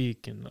going to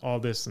speak, and all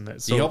this and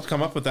that. So he helped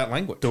come up with that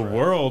language. The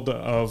world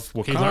of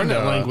Wakanda. He learned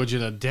that language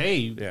in a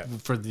day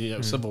for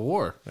the Civil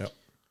War. Yep.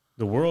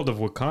 The world of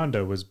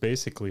Wakanda was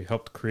basically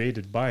helped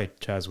created by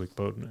Chadwick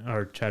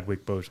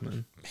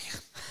Boseman.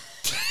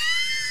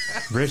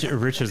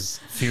 Rich's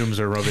fumes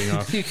are rubbing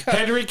off.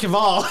 Henry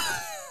Cavill.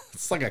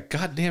 It's like a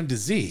goddamn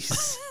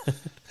disease.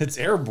 It's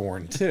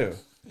airborne too.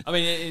 I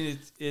mean,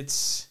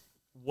 it's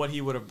what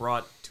he would have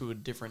brought to a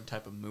different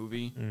type of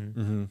movie.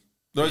 Mm-hmm.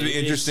 That would be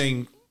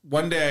interesting.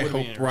 One day, I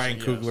hope Ryan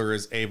Coogler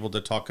is able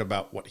to talk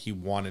about what he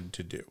wanted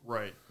to do.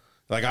 Right.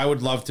 Like, I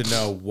would love to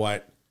know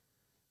what,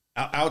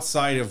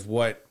 outside of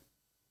what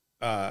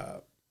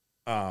Colin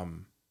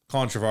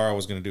Trevorrow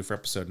was going to do for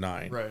episode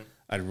 9. Right.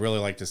 I'd really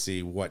like to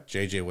see what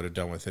JJ would have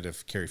done with it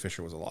if Carrie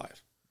Fisher was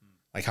alive.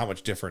 Like, how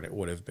much different it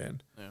would have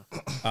been.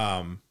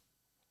 Yeah.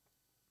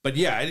 But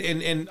yeah,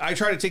 and I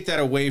try to take that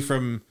away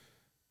from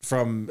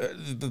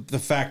the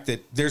fact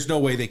that there's no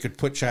way they could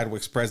put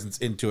Chadwick's presence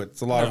into it.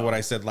 It's a lot of what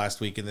I said last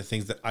week, and the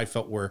things that I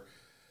felt were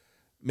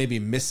maybe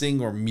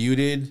missing or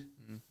muted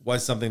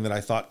was something that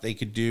I thought they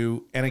could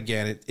do. And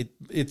again,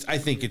 it's I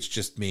think it's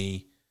just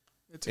me.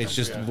 It's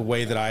just the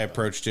way that I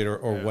approached it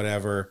or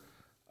whatever.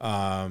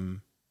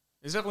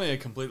 It's definitely a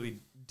completely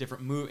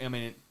different movie. I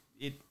mean,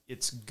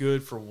 it's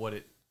good for what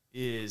it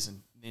is,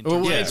 and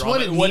it's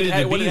what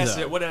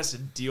it has to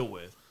deal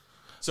with.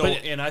 So,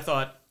 and I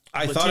thought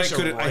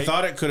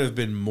it could have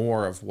been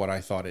more of what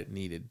I thought it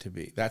needed to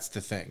be. That's the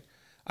thing.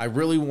 I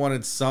really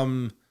wanted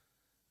some.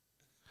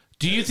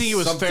 Do you think it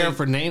was fair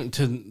to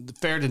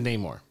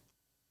Namor?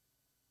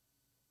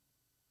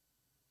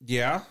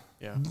 Yeah.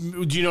 Yeah.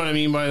 Do you know what I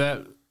mean by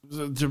that?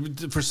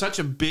 For such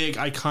a big,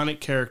 iconic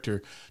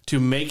character to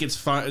make its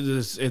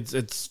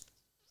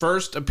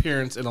first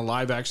appearance in a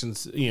live action,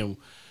 in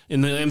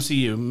the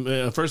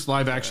MCU, first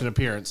live action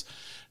appearance,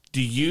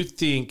 do you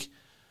think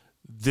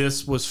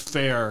this was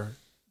fair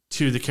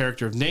to the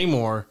character of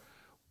Namor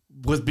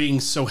with being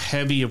so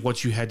heavy of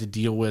what you had to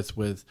deal with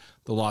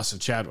the loss of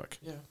Chadwick.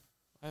 Yeah,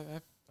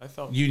 I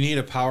felt You need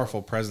a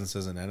powerful presence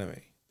as an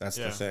enemy. That's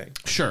the thing.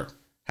 Sure.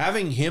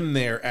 Having him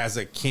there as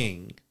a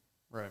king,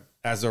 right.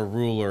 as a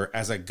ruler,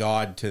 as a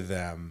god to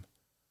them,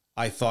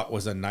 I thought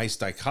was a nice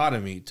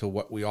dichotomy to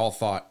what we all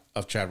thought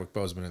of Chadwick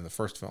Boseman in the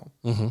first film.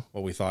 Mm-hmm.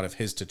 What we thought of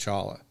his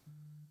T'Challa.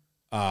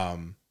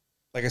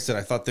 Like I said,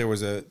 I thought there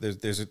was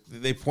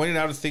they pointed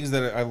out things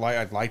that I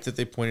liked that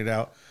they pointed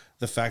out.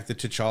 The fact that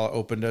T'Challa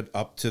opened it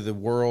up to the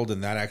world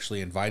and that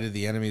actually invited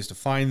the enemies to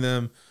find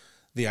them.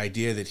 The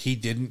idea that he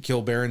didn't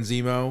kill Baron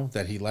Zemo,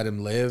 that he let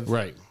him live.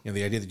 Right.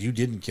 The idea that you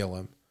didn't kill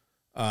him.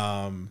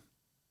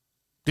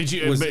 Did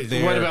you?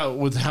 What about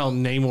with how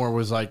Namor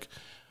was like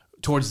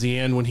towards the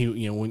end when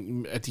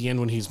he, at the end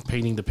when he's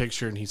painting the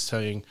picture and he's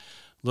saying,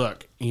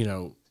 "Look,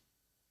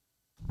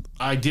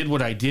 I did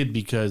what I did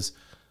because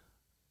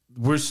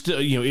we're still,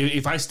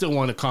 if I still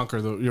want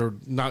to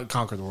not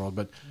conquer the world,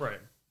 but Right.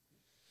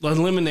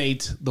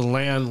 eliminate the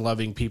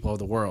land-loving people of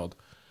the world,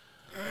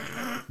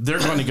 they're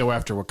going to go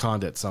after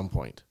Wakanda at some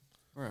point.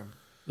 Right.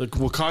 Like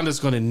Wakanda's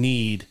going to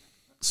need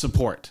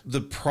support.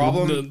 The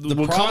problem,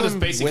 Wakanda's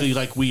basically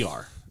like we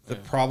are. The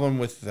problem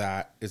with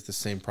that is the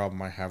same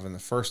problem I have in the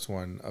first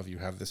one of you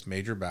have this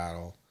major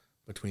battle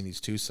between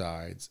these two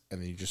sides and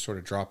then you just sort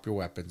of drop your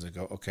weapons and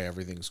go, okay,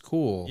 everything's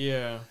cool.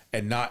 Yeah.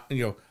 And not,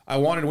 I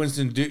wanted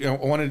Winston to I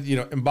wanted,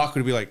 M'Baku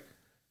to be like,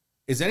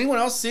 is anyone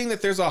else seeing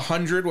that there's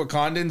 100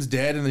 Wakandans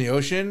dead in the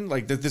ocean?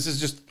 Like that this is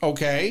just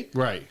okay?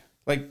 Right.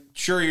 Like,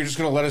 sure, you're just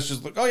going to let us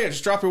just look, oh yeah,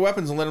 just drop your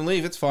weapons and let them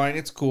leave. It's fine.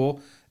 It's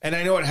cool. And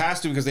I know it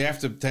has to because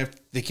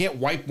they can't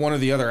wipe one or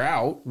the other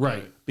out.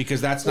 Right. Because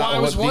that's Well, not I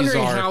what was these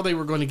wondering are. how they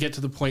were going to get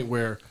to the point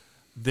where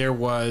there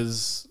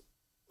was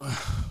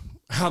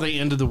how they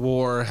ended the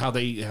war, how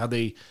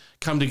they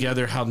come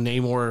together, how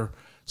Namor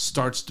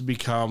starts to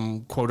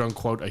become quote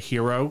unquote a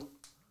hero.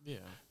 Yeah.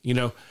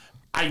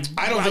 I don't think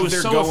I was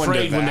they're so going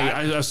afraid to when that.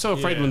 I was so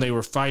afraid Yeah. when they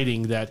were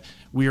fighting that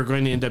we are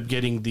going to end up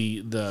getting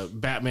the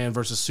Batman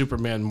versus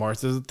Superman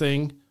Martha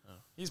thing.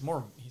 He's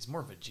more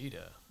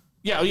Vegeta.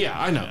 Yeah,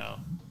 I know.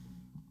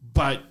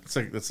 But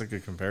That's a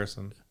good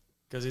comparison.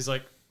 Because he's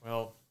like,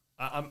 well,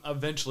 I'm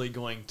eventually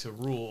going to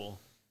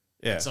rule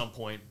Yeah. at some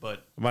point,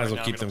 but Might as right well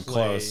now keep I'm gonna them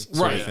play. close.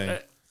 Sort of right. thing.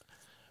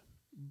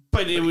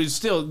 But it was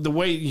still the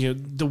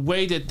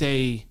way that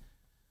they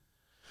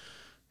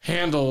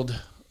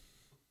handled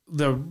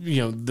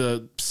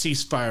the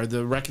ceasefire,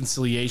 the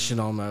reconciliation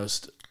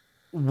almost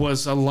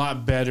was a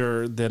lot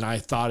better than I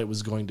thought it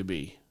was going to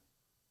be.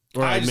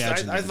 Or I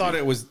imagined. I thought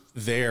it was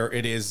there.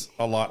 It is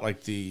a lot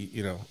like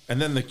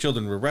and then the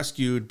children were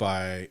rescued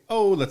by,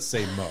 let's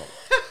say Mo.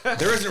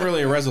 There isn't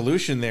really a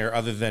resolution there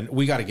other than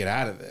we got to get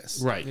out of this.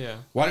 Right. Yeah.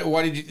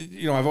 Why did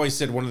you, I've always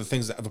said one of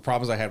the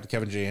problems I have with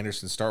Kevin J.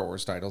 Anderson's Star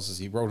Wars titles is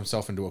he wrote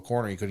himself into a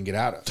corner he couldn't get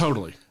out of.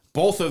 Totally.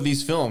 Both of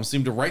these films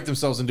seem to write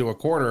themselves into a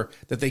corner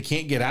that they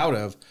can't get out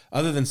of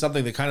other than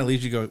something that kind of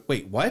leaves you going,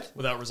 wait, what?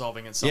 Without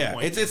resolving at some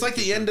point. It's like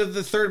the end of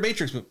the third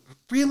Matrix movie.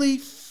 Really?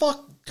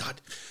 Fuck. God.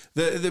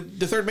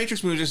 The third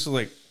Matrix movie is just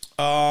like,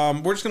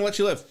 we're just going to let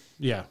you live.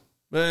 Yeah.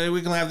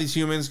 We can have these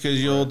humans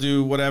because you'll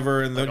do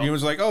whatever. And the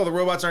humans are like, the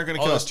robots aren't going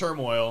to all kill this us.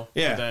 turmoil.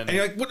 Yeah. Then And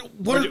you're like,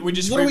 what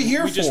are we here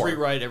for? We just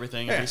rewrite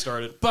everything and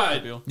restart it.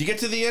 But You get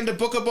to the end of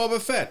Book of Boba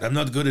Fett. I'm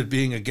not good at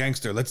being a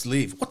gangster. Let's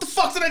leave. What the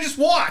fuck did I just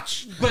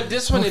watch? But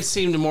this one, it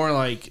seemed more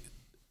like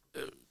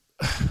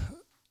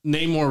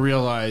Namor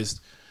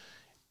realized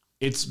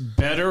it's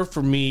better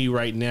for me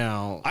right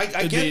now.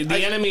 I get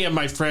the enemy of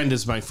my friend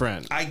is my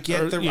friend. I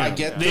get the the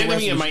enemy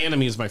resolution. of my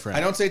enemy is my friend.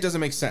 I don't say it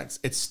doesn't make sense.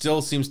 It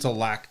still seems to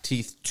lack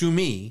teeth to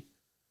me,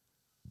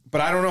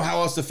 but I don't know how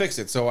else to fix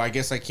it. So I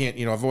guess I can't.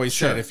 I've always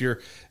said if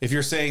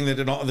you're saying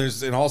that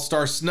there's an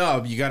all-star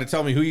snub, you got to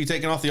tell me who you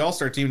taking off the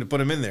all-star team to put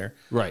him in there.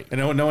 Right. And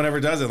no one ever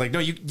does it. Like, no,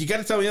 you got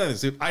to tell me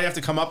others. I have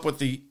to come up with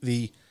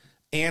the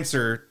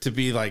answer to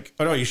be like,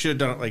 oh no, you should have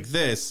done it like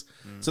this.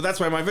 So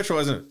that's why my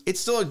vitriol isn't. It's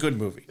still a good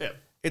movie. Yeah.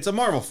 It's a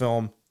Marvel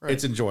film. Right.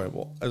 It's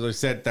enjoyable. As I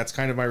said, that's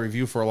kind of my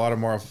review for a lot of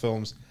Marvel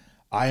films.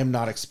 I am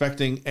not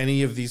expecting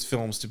any of these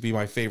films to be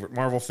my favorite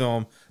Marvel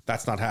film.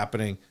 That's not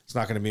happening. It's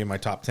not going to be in my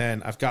top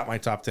 10. I've got my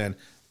top 10.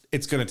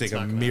 It's going to take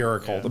a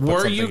miracle to put Were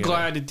something you in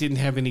glad it didn't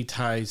have any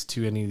ties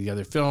to any of the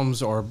other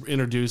films or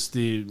introduce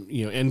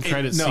the end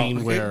credit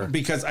scene where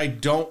because I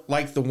don't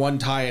like the one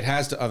tie it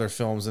has to other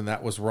films, and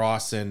that was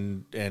Ross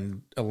and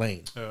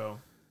Elaine. Oh.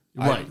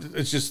 right?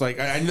 It's just like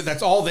I know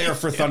that's all there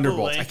for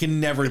Thunderbolts. Elaine. I can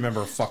never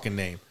remember a fucking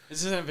name.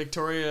 This isn't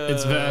Victoria.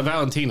 It's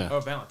Valentina. Oh,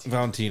 Valentina.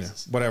 Valentina,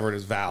 whatever it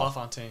is, Val.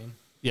 LaFontaine.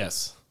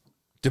 Yes.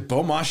 De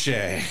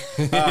Beaumarchais.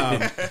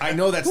 I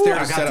know that's there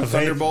to set up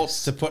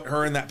Thunderbolts to put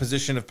her in that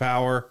position of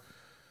power.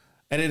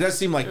 And it does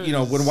seem like,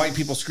 when white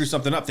people screw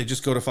something up, they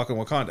just go to fucking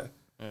Wakanda.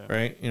 Yeah.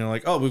 Right?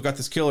 Like, we've got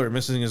this killer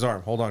missing his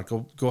arm. Hold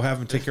on. Go have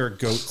him take care of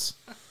goats.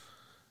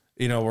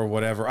 Or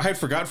whatever. I had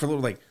forgotten for a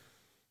little, like,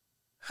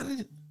 how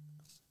did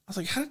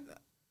Winter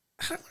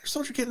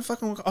Soldier get in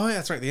fucking Wakanda? Oh, yeah,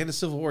 that's right. The end of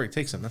Civil War, he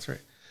takes him. That's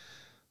right.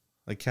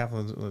 Like,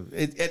 Kaplan.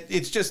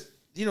 It's just,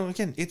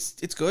 again,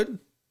 it's good.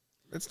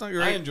 It's not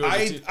great. I enjoyed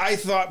it too. I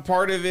thought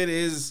part of it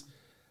is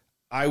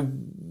I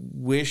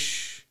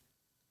wish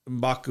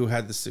M'Baku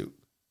had the suit.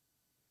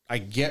 I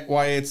get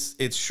why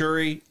it's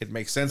Shuri. It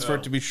makes sense for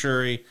it to be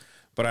Shuri,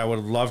 but I would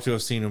love to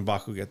have seen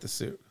M'Baku get the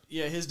suit.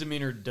 Yeah, his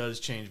demeanor does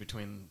change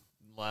between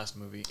last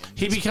movie and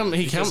He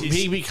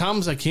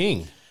becomes a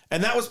king.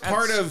 And that was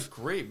part of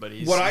great, but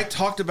he's what I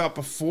talked about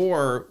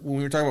before when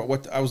we were talking about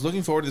what I was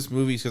looking forward to this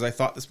movie because I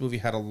thought this movie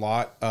had could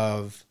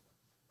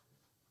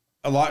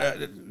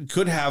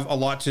have a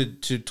lot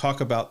to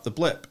talk about the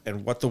blip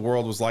and what the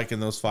world was like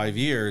in those 5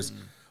 years.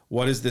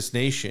 What is this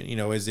nation? You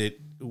know, is it?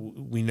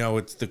 We know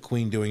it's the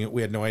Queen doing it.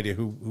 We had no idea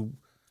who.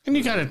 And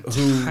you got a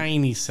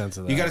tiny sense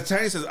of that. You got a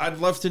tiny sense. I'd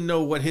love to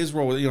know what his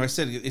role was. You know, I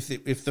said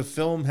if the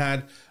film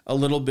had a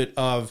little bit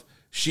of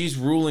she's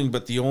ruling,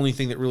 but the only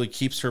thing that really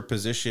keeps her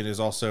position is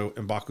also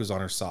M'Baku's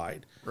on her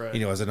side. Right. You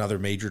know, as another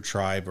major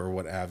tribe or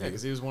what have you.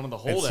 because he was one of the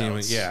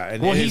holdouts.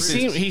 And well,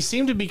 he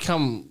seemed to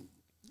become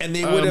and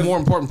they would a more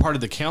important part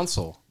of the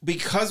council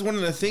because one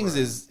of the things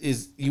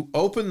is you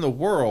open the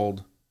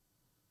world.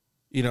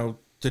 You know,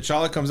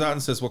 T'Challa comes out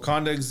and says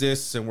Wakanda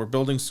exists and we're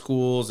building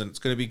schools and it's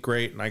going to be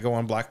great. And I go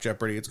on Black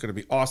Jeopardy. It's going to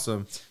be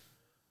awesome.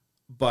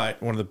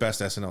 But one of the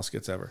best SNL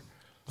skits ever.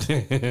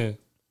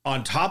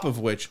 On top of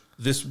which,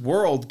 this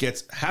world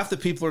gets half the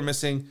people are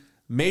missing,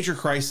 major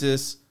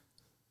crisis.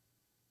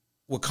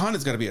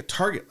 Wakanda's got to be a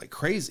target like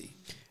crazy.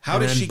 How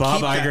does she Bob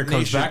keep that Iger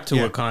comes nation? back to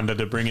Wakanda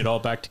to bring it all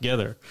back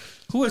together.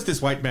 Who is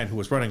this white man who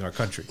was running our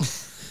country?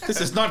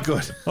 This is not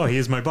good. Oh, he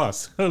is my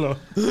boss. Hello.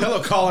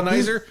 Hello,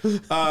 colonizer.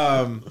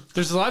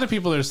 There's a lot of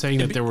people that are saying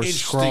that there were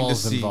interesting to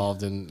Skrulls see.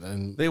 involved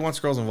in They want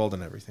Skrulls involved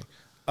in everything.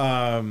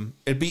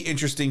 It'd be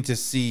interesting to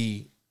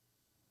see.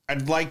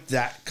 I'd like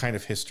that kind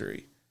of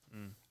history.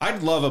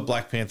 I'd love a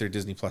Black Panther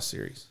Disney Plus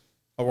series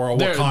or a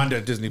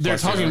Wakanda Disney Plus. They're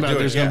talking series. about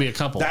there's going to be a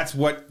couple. That's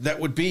what that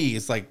would be.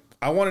 It's like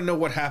I want to know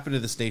what happened to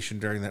this nation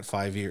during that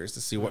 5 years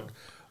to see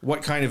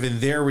what kind of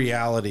in their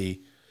reality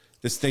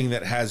this thing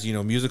that has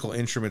musical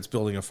instruments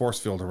building a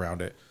force field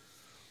around it.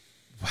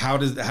 How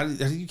do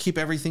you keep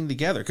everything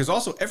together? Because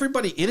also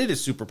everybody in it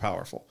is super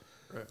powerful.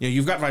 Right.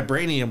 You've got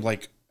vibranium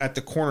like at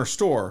the corner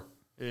store,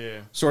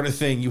 sort of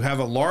thing. You have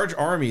a large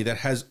army that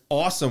has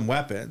awesome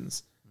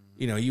weapons.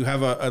 You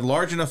have a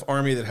large enough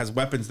army that has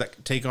weapons that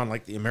can take on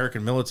like the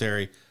American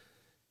military.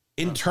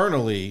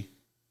 Internally,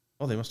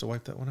 they must have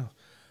wiped that one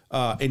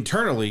out.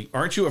 Internally,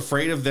 aren't you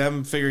afraid of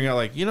them figuring out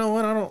like, you know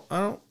what? I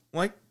don't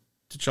like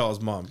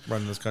T'Challa's mom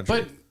running this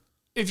country. But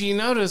if you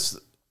notice,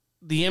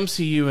 the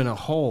MCU in a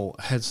whole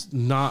has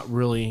not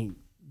really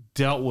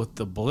dealt with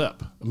the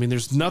blip. I mean,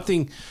 there's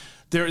nothing.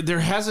 There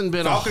hasn't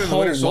been Falcon a and the whole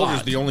Winter Soldier is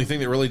lot the only thing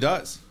that really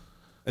does,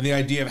 and the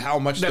idea of how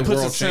much that the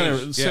puts world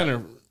it changed.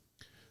 center.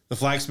 The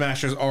Flag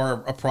Smashers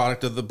are a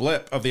product of the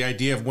blip, of the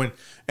idea of when,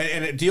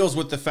 and it deals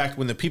with the fact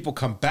when the people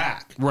come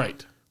back.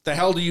 Right. The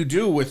hell do you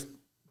do with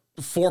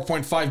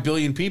 4.5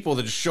 billion people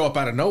that just show up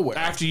out of nowhere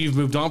After you've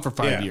moved on for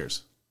 5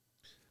 years?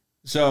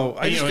 So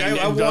I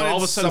wanted all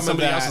of a sudden some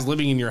somebody of else that. is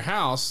living in your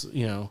house.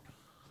 You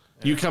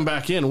come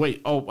back in.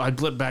 Wait, I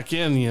blip back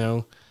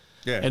in.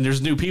 And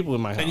there's new people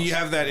in my house. And you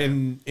have that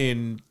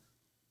in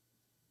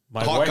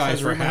My wife Hawkeye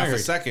has for half a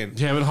remarried. second.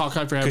 Yeah, in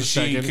Hawkeye for half a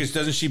second. Because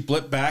doesn't she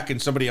blip back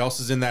and somebody else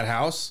is in that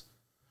house?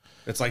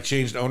 It's like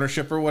changed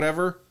ownership or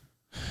whatever.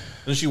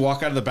 Doesn't she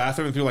walk out of the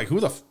bathroom and people are like, who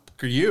the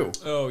fuck are you?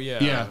 Oh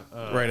yeah. Yeah.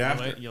 Right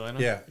after. Yelena?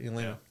 Yeah,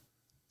 Yelena.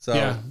 So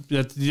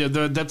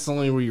that's the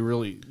only where you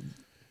really.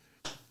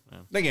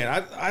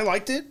 again, I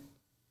liked it.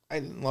 I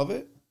didn't love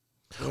it.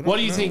 What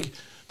do you think?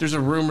 There's a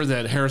rumor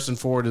that Harrison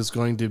Ford is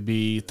going to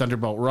be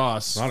Thunderbolt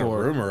Ross. Not a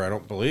rumor, I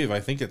don't believe.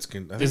 I think it's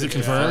Is it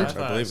confirmed?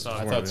 I believe it's I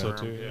confirmed, thought so yeah.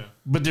 too. Yeah.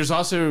 But there's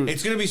also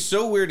It's going to be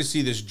so weird to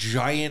see this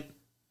giant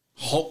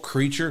Hulk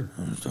creature.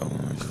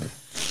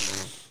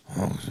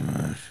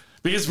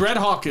 because Red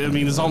Hawk,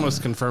 is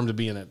almost confirmed to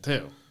be in it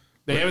too.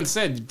 They haven't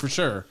said for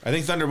sure. I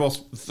think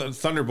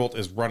Thunderbolt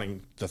is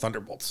running the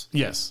Thunderbolts,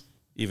 Yes,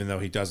 even though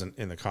he doesn't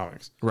in the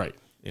comics. right.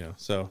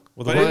 So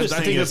Well, But the weirdest I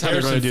thing think is that's how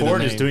they're gonna Harrison do the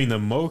Ford is name. doing the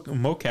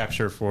mo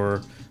capture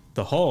for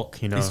the Hulk.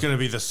 he's going to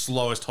be the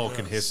slowest Hulk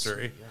in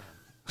history.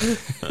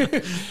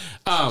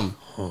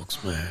 Hulk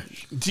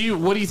smash.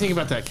 What do you think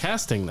about that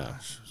casting though?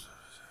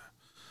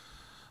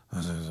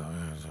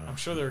 I'm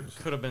sure there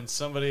could have been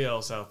somebody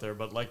else out there,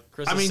 but like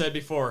Chris has said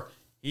before,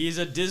 he's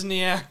a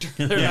Disney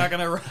actor. They're not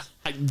gonna.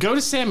 Go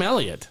to Sam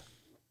Elliott.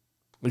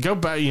 Go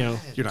by You're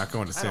not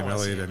going to Sam wanna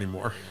Elliott see him.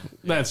 anymore.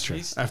 That's true.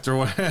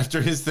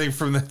 After his thing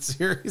from that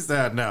series,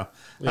 no.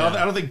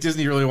 I don't think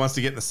Disney really wants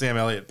to get in the Sam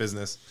Elliott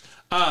business.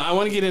 I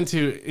want to get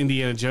into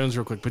Indiana Jones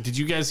real quick, but did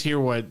you guys hear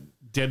what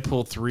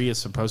Deadpool 3 is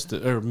supposed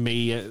to or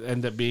may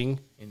end up being?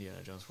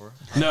 Indiana Jones 4.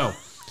 No.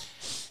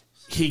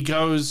 He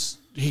travels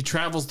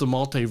the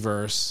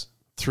multiverse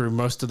through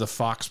most of the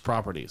Fox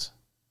properties.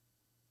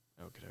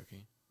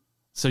 Okay.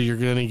 So you're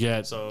going to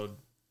get So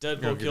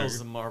Deadpool kills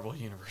the Marvel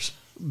universe.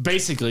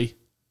 basically,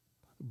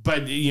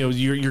 but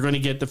you're going to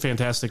get the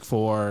Fantastic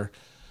Four.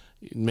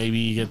 Maybe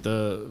you get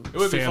the It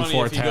would be funny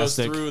if he goes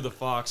Fan-Four-tastic. through the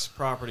Fox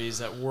properties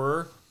that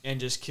were and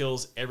just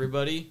kills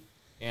everybody,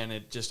 and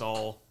it just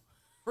all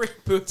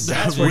reboots.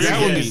 That's where that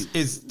you would get- be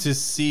is to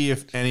see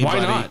if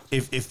anybody, not?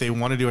 if they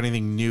want to do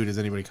anything new, does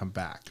anybody come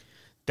back?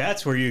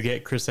 That's where you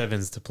get Chris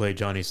Evans to play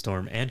Johnny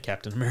Storm and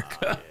Captain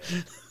America.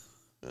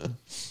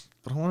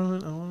 But I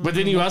want to. But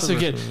then you also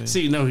get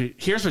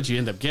here's what you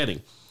end up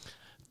getting.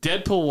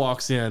 Deadpool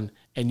walks in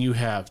and you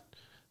have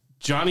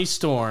Johnny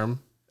Storm,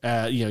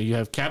 you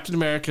have Captain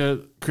America,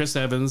 Chris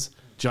Evans,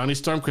 Johnny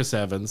Storm, Chris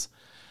Evans,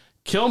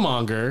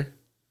 Killmonger,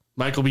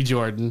 Michael B.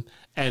 Jordan,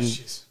 and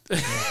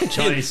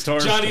Johnny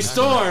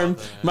Storm,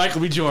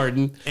 Michael B.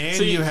 Jordan. And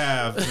So you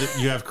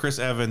have Chris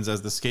Evans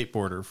as the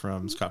skateboarder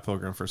from Scott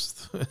Pilgrim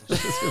vs.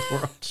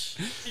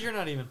 You're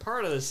not even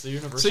part of this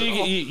universe. So at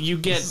all. you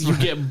get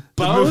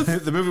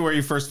both. the movie where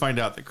you first find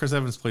out that Chris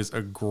Evans plays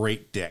a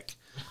great dick.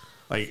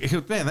 Like,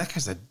 man, that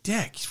guy's a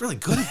dick. He's really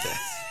good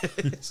at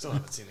this. Still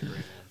haven't seen the Gray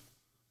Man.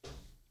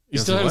 You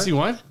still haven't seen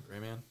what? Gray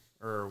Man,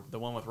 or the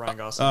one with Ryan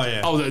Gosling. Oh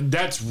yeah, Oh,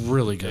 that's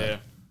really good. yeah.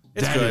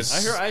 it's that good.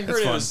 is- I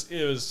heard it was.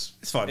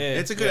 It's fun. Yeah,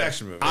 It's a good yeah.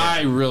 action movie.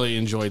 I really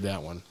enjoyed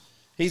that one.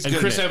 He's And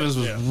good. Chris in it. Evans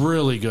was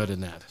really good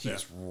in that.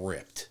 He's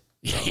ripped.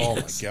 Yes. Oh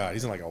my god,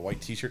 he's in like a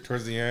white T-shirt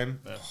towards the end.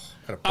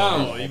 Had a boner Oh,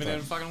 the whole even time.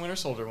 in fucking Winter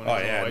Soldier. When Oh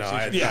he was yeah, on no, the I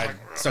white t-shirt. had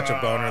such a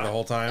boner the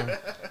whole time.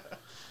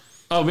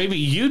 Oh, maybe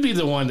you'd be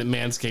the one that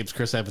manscapes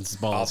Chris Evans'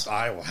 balls.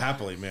 I will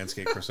happily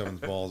manscape Chris Evans'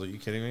 balls. Are you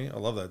kidding me? I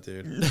love that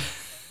dude.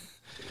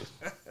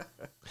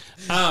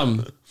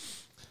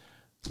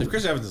 If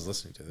Chris Evans is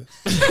listening to this,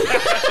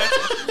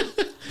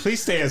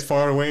 Please stay as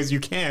far away as you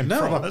can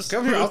from us.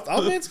 come here.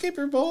 I'll manscape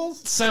your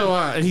balls. So,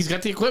 and he's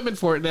got the equipment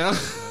for it now.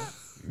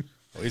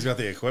 Well, he's got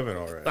the equipment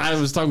already. I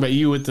was talking about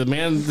you with the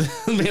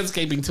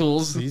manscaping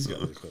tools. He's got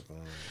the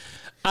equipment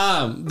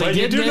already. They But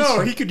you did do mention- know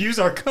he could use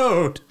our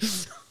code.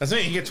 That's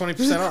it. You get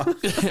 20%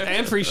 off.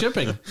 and free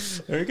shipping.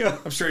 There you go.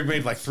 I'm sure he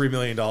made like $3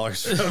 million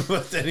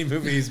from any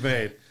movie he's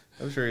made.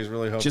 I'm sure he's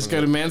really hoping. Just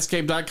go to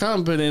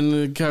manscaped.com, put in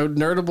the code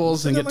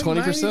Nerdables, and get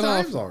 20%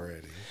 off.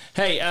 already.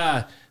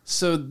 Hey,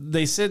 so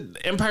they said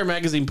Empire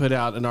Magazine put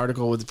out an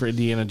article for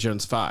Indiana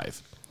Jones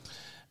 5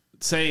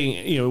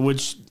 saying,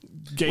 which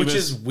gave Which us...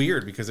 is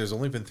weird because there's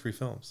only been 3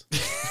 films.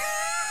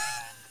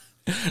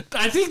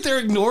 I think they're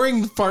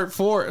ignoring Part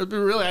 4.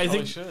 Really, I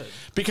think... should.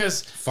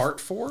 Because... Fart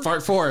 4?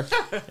 Part 4.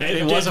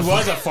 It was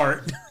a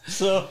fart.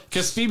 So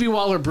Because Phoebe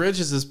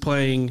Waller-Bridges is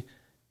playing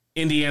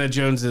Indiana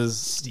Jones's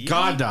Stevie?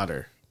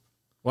 goddaughter.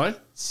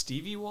 What?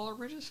 Stevie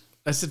Waller-Bridges.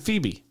 I said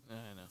Phoebe. I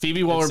know. Phoebe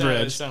It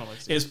Waller-Bridge sounded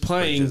like Stevie. is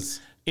playing Bridges.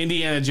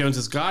 Indiana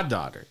Jones's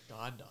goddaughter.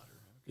 Goddaughter.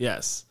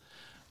 Yes.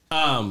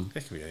 That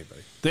could be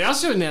anybody. They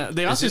also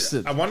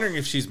said... I'm wondering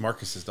if she's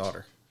Marcus's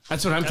daughter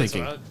That's what I'm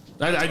thinking. what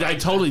I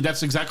totally...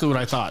 That's exactly what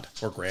I thought.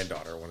 or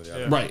granddaughter, one of the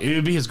other. Right. It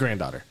would be his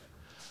granddaughter.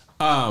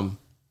 All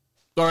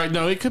right.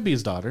 No, it could be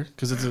his daughter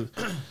because it's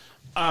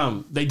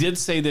a... they did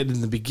say that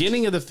in the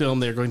beginning of the film,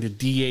 they're going to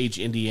de-age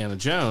Indiana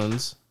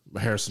Jones,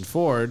 Harrison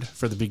Ford,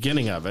 for the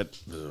beginning of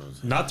it.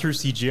 not through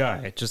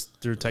CGI, just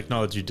through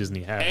technology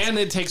Disney has. And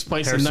it takes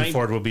place Harrison in...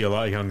 Ford will be a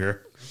lot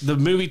younger. The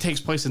movie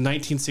takes place in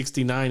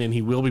 1969, and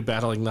he will be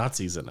battling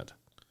Nazis in it.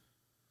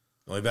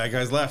 Only bad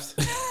guys left.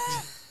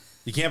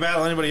 You can't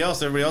battle anybody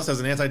else. Everybody else has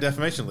an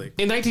anti-defamation league.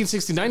 In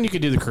 1969, you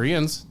could do the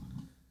Koreans.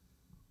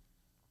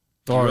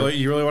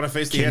 You really want to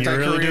face the Can you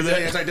really do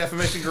that?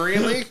 anti-defamation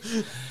Korean league?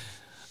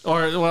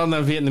 Or, well,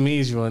 no,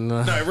 Vietnamese one.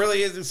 No, it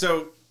really is.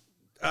 So,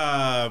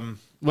 Well,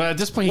 at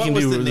this point, he what can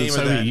was do the the name of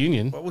Soviet that?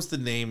 Union. What was the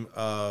name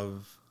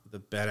of the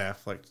Ben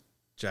Affleck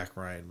Jack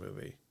Ryan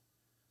movie?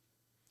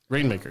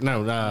 Rainmaker.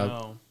 No,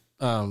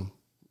 No.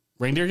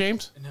 Reindeer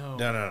Games? No.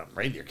 No.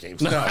 Reindeer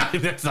Games. No, No,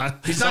 that's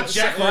not. he's not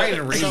Jack Ryan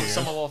in Reindeer.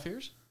 Some of All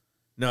Fears.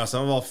 No,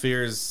 Some of All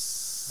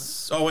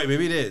Fears. Oh wait,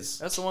 maybe it is.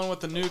 That's the one with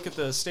the nuke at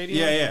the stadium.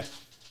 Yeah.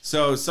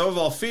 So Some of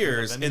All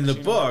Fears Vending in the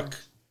machine book,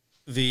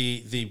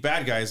 the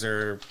bad guys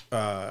are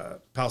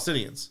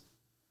Palestinians.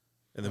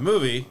 In the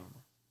movie,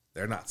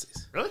 they're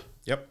Nazis. Really?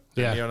 Yep.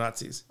 Yeah. They're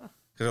neo-Nazis. Because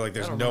they're like,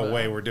 there's I don't no remember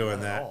way that we're doing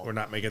at that. all. We're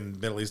not making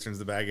Middle Easterns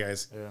the bad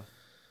guys. Yeah.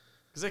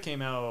 Because that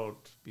came out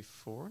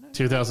before 9/11?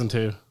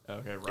 2002.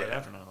 Okay, right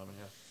after 9/11.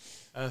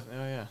 Yeah. Oh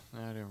yeah.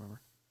 No, I do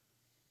remember.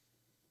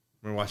 I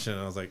remember watching it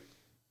and I was like,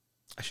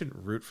 I shouldn't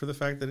root for the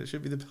fact that it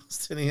should be the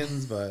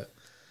Palestinians, but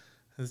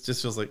it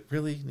just feels like,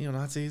 really?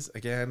 Neo-Nazis?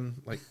 Again?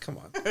 Like, come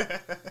on.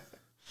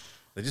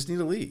 They just need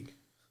a league.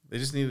 They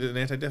just needed an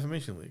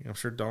anti-defamation league. I'm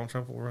sure Donald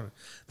Trump will run it.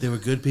 They were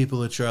good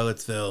people at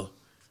Charlottesville.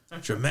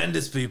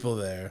 Tremendous people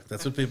there.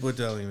 That's what people are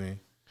telling me.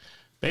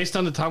 Based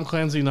on the Tom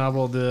Clancy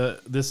novel,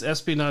 this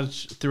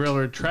espionage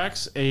thriller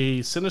tracks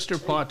a sinister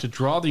plot to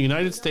draw the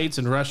United States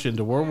and Russia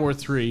into World War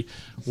III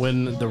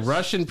when the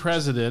Russian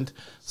president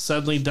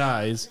suddenly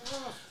dies.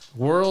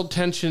 World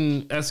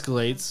tension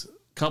escalates,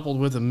 coupled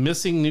with a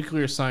missing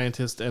nuclear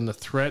scientist and the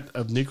threat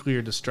of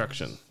nuclear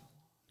destruction.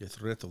 The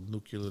threat of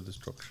nuclear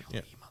destruction.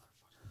 Yeah.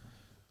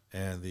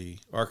 And the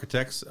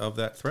architects of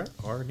that threat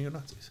are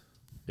neo-Nazis.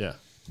 Yeah.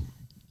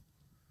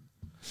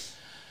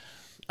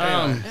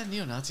 And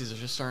neo Nazis are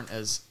just starting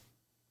as,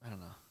 I don't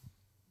know,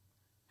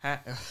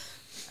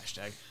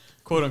 hashtag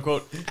quote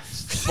unquote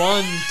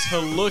fun to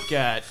look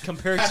at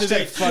compared to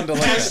the fun to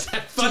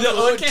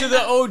look at. to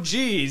the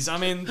OGs. I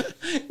mean,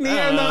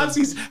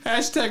 Neo-Nazis,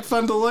 hashtag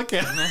fun to look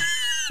at.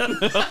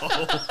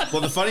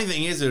 Well, the funny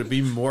thing is, it'd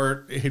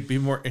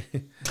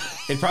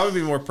probably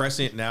be more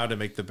prescient now to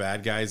make the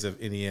bad guys of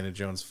Indiana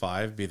Jones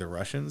 5 be the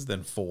Russians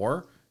than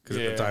 4. Because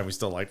at the time we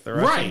still liked the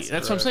Russians. Right,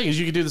 that's what I'm saying, is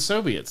you could do the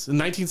Soviets in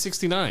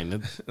 1969.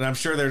 And I'm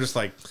sure they're just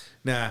like,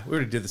 nah, we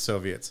already did the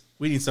Soviets.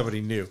 We need somebody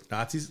new.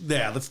 Nazis?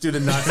 Yeah, let's do the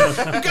Nazis.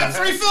 I've got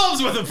 3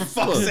 films with them, for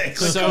fuck's sake.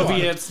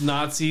 Soviets,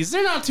 Nazis,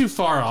 they're not too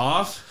far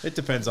off. It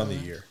depends on the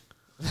year.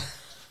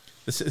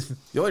 The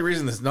only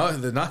reason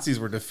the Nazis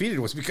were defeated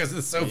was because of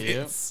the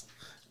Soviets.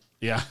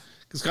 Yeah.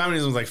 Because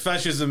communism was like,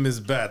 fascism is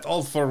bad.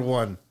 All for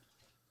one.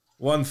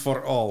 One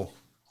for all.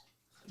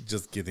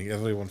 Just kidding.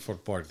 Everyone for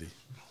party.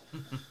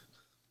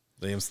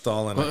 They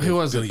Stalin. Well, who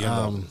was it?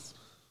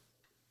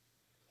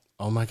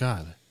 Oh my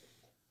God.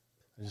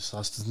 I just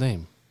lost his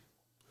name.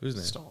 Whose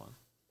name? Stalin.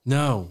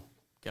 No.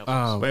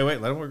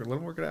 Wait, let him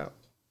work it out.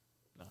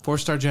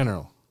 4-star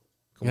general.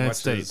 United watch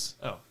States.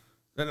 Oh,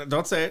 No,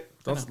 don't say it.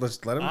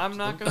 Let's let him. I'm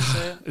not gonna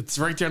say it. It's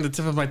right there on the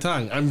tip of my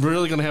tongue. I'm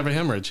really going to have a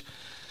hemorrhage.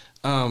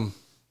 That'll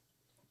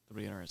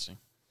be interesting.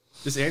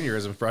 This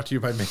aneurysm is brought to you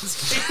by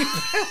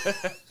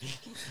Manscaped.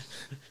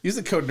 Use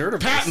the code NERDIVERSE.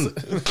 Patton.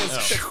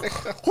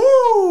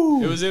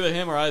 It was either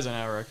him or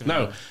Eisenhower. I couldn't No,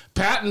 remember.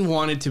 Patton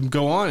wanted to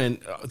go on and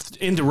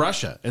into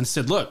Russia and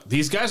said, "Look,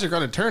 these guys are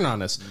going to turn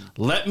on us.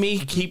 Let me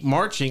keep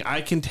marching.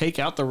 I can take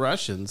out the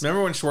Russians."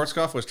 Remember when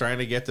Schwarzkopf was trying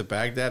to get to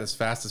Baghdad as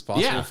fast as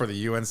possible Yeah. before the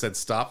UN said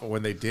stop? And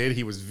when they did,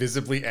 he was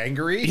visibly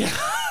angry. Yeah.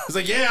 He's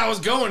like, yeah, I was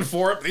going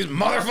for it. These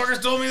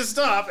motherfuckers told me to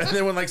stop. And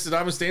then when like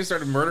Saddam Hussein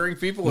started murdering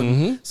people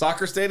in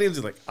soccer stadiums,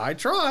 he's like, I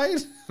tried.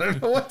 I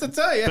don't know what to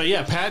tell you. But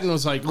yeah, Patton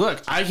was like,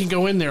 "Look, I can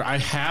go in there. I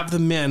have the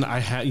men. I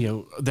have,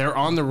 they're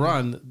on the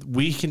run.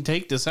 We can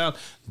take this out.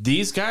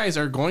 These guys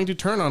are going to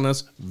turn on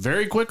us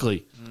very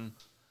quickly."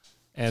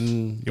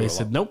 And they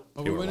said, "Nope."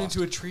 But we went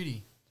into a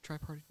treaty.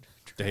 Tri-party.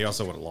 He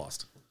also would have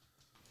lost.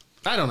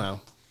 I don't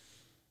know.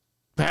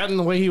 Patton,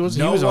 the way he was,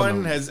 No he was one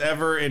on the, has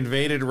ever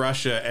invaded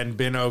Russia and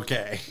been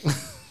okay.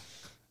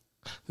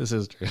 This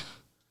is true.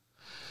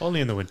 Only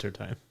in the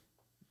wintertime.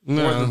 More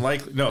No. than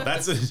likely. No,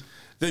 that's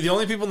the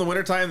only people in the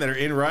wintertime that are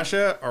in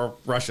Russia are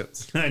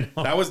Russians. I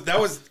know. That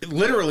was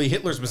literally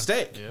Hitler's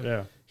mistake.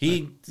 Yeah.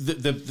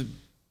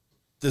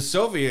 The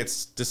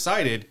Soviets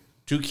decided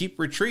to keep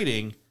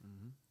retreating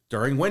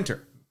during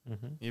winter.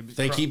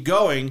 They keep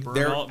going.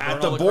 They're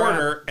at the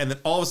border, and then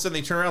all of a sudden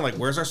they turn around like,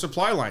 "Where's our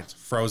supply lines?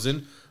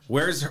 Frozen.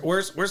 Where's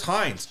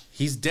Heinz?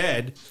 He's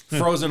dead,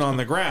 frozen on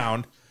the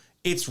ground.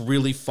 It's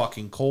really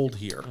fucking cold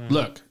here."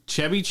 Look,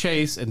 Chevy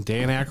Chase and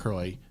Dan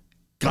Aykroyd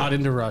got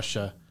into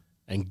Russia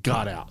and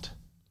got out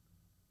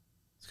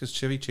It's because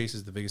Chevy Chase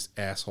is the biggest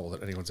asshole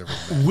that anyone's ever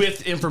met.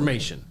 with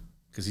information.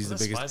 Because he's the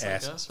biggest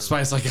ass.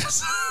 Spies like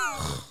us.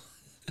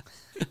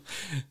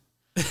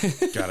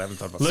 God, I haven't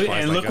thought about Look,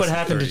 spies and like look us what in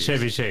happened to 30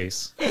 Chevy years.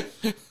 Chase.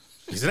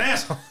 He's an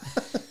asshole.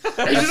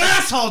 He's an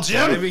asshole,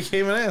 He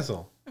became an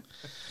asshole.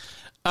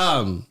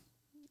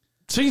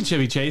 Speaking of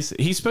Chevy Chase,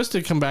 he's supposed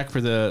to come back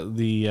for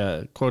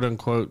the quote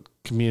unquote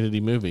Community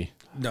movie.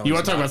 No, You he's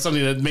want to talk not. about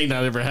something that may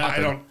not ever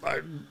happen?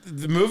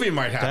 The movie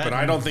might happen.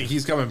 I don't think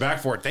he's coming back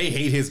for it. They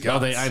hate his Oh,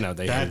 guts. I know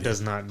they hate That it.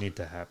 does not need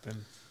to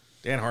happen.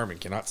 Dan Harmon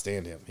cannot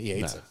stand him. He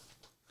hates him.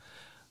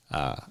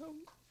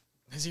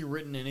 Has he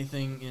written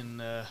anything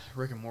in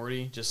Rick and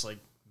Morty? Just like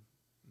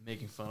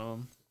making fun of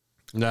him?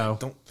 No, I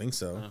don't think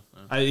so.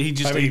 he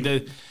just I mean,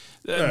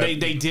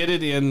 they did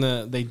it in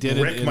they did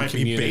it Rick in might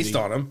Community. be based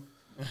on him.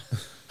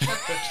 But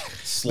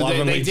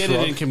Slovenly they did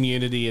truck. it in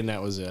Community, and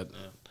that was it.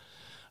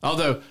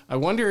 Although I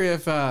wonder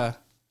if God,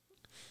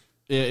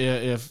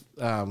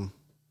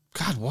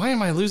 why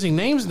am I losing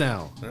names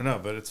now? I don't know,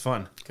 but it's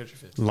fun. Coach your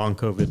fit. Long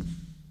COVID.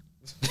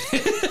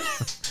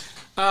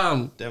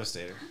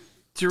 Devastator.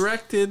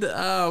 Directed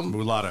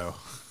Mulatto.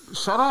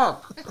 shut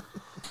up.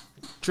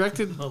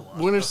 Directed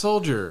Winter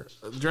Soldier.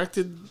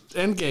 Directed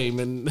Endgame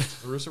and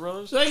The Russo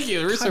Brothers? thank you,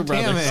 the Russo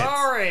Brothers.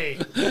 Sorry.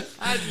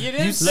 You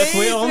didn't Look,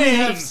 we only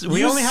have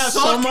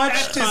so much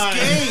at this time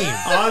game.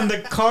 on the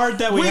card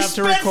that we have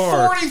to spent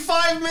record.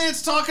 45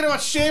 minutes talking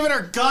about shaving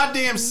our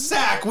goddamn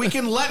sack. We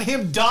can let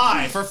him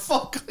die for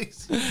fuck's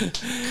sake.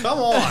 Come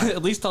on.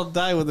 At least I'll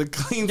die with a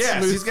clean, Yes,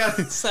 smooth he's got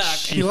sack.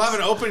 He'll have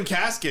an open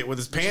casket with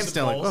his pants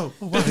down. Like, balls.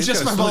 whoa, wow, he's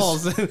Just got my a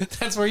balls. smooth-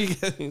 That's where you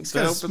get. He's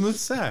got a smooth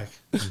sack.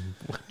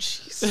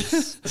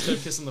 Instead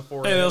of kissing the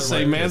forehead. And they'll other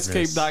say way.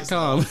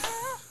 manscaped.com.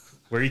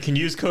 Where you can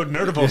use code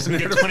NERDIBLES and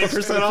get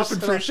 20% off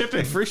and free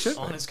shipping. Free shit.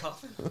 On his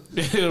coffin?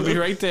 It'll be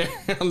right there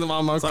on the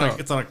mama car.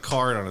 It's on a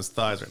card on his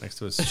thighs right next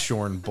to his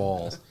shorn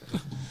balls.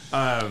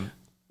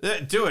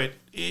 Do it.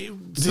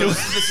 So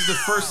this is the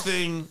first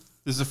thing.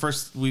 This is the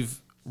first we've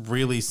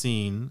really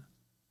seen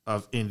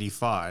of Indy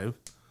 5.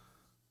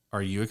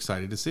 Are you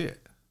excited to see it?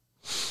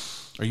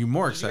 Are you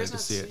more Did you excited guys to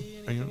not see it? see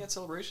Are you- anything at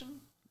Celebration?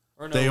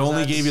 Or no, They was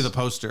only that gave you the s-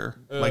 poster,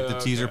 like the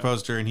teaser okay.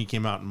 poster, and he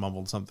came out and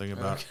mumbled something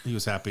about he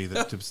was happy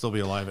that to still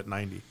be alive at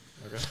 90.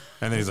 Okay.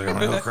 And then he's like, I'm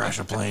gonna go crash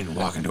a plane and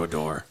walk into a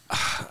door.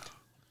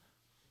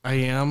 I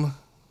am.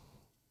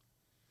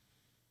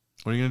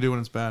 What are you gonna do when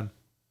it's bad?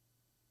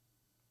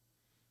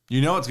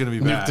 You know it's gonna be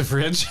bad. Nuke the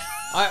fridge.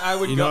 I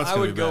would You know it's I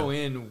gonna would be go bad.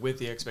 in with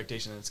the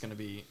expectation that it's going to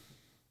be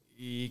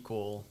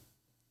equal.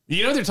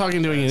 You know they're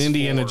talking doing an That's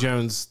Indiana 4.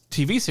 Jones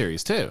TV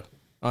series too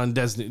on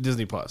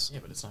Disney Plus. Yeah,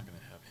 but it's not going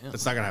to have him.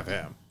 It's not gonna have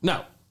him.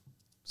 No.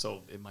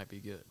 So it might be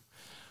good.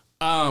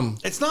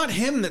 It's not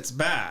him that's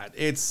bad.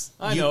 It's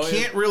I you know,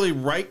 can't really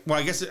write. Well,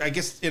 I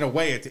guess in a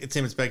way it's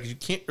him that's bad because you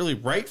can't really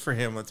write for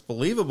him that's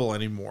believable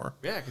anymore.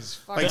 Yeah, because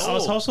Like, It's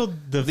also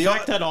the The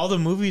fact o- that all the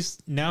movies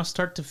now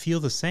start to feel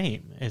the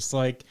same. It's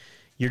like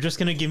you're just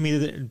gonna give me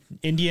the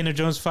Indiana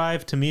Jones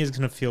 5. To me, is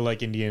gonna feel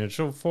like Indiana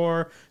Jones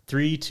 4,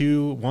 3,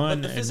 2,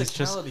 1. the and it's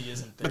just physicality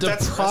isn't there. But The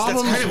that's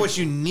problem- kind of what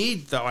you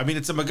need, though. I mean,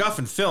 it's a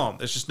MacGuffin film.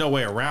 There's just no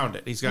way around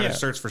it. He's got Yeah. to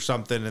search for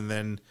something, and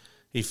then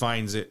he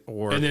finds it,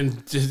 or And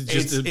then just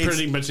It's-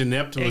 pretty much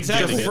inept with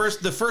Exactly. getting it.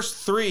 the first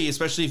three,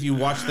 especially if you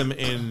watch them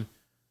in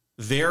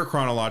their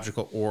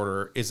chronological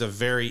order, is a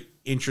very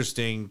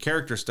interesting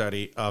character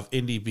study of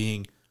Indy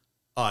being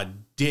a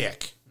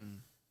dick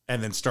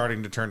and then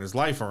starting to turn his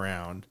life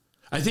around.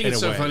 I think in it's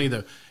a so way. funny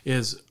though.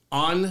 Is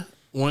on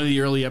one of the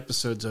early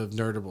episodes of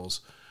Nerdables,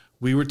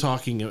 we were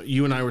talking.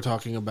 You and I were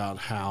talking about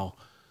how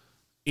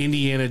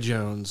Indiana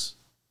Jones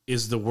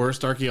is the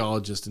worst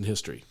archaeologist in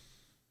history.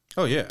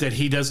 Oh yeah, That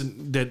he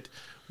doesn't. That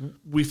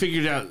we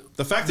figured out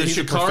the fact that the he's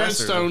a Shakara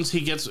professor. stones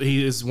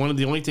he is one of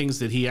the only things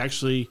that he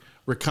actually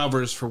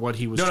recovers for what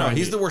he was No, trying.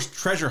 he's to the worst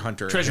treasure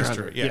hunter. Treasure in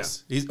history. hunter,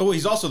 Yes,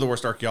 he's also the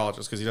worst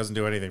archaeologist because he doesn't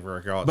do anything for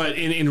archaeology. But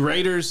in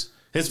Raiders,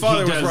 his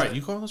father he was does- right.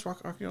 You call this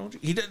rock archaeology?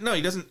 He didn't. No,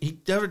 he doesn't. He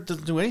never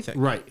doesn't do anything.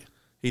 Right.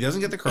 He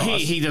doesn't get the cross.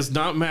 He does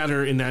not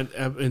matter in that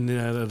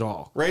at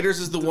all. Raiders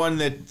is the one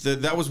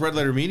that was Red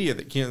Letter Media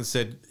that came and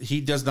said he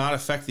does not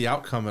affect the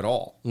outcome at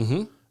all.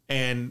 Mm-hmm.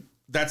 And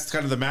that's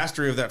kind of the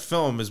mastery of that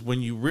film is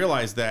when you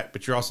realize that,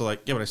 but you're also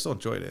like, yeah, but I still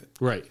enjoyed it.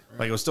 Right.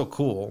 Like it was still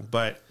cool,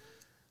 but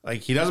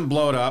like he doesn't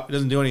blow it up. He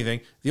doesn't do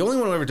anything. The only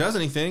one who ever does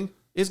anything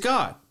is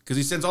God because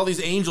he sends all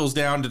these angels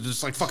down to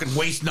just like fucking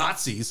waste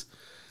Nazis.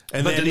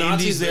 And But then the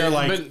Indy's Nazis- there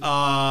like, but-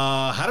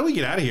 how do we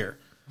get out of here?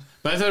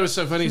 But I thought it was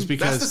so funny is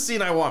because That's the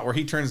scene I want where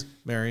he turns,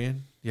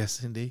 Marion,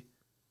 yes, Indy,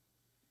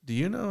 do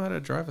you know how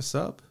to drive a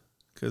sub?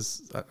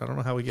 Because I don't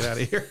know how we get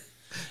out of here.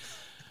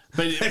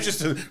 but It's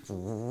just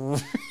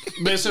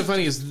But it's so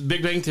funny is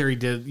Big Bang Theory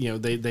did,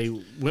 they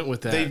went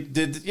with that. they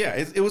did, yeah.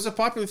 It was a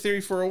popular theory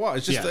for a while.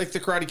 It's just Yeah. like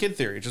the Karate Kid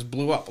theory. It just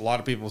blew up. A lot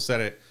of people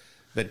said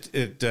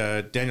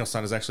that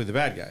Daniel-san is actually the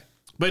bad guy.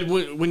 But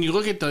when you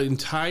look at the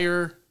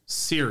entire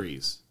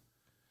series,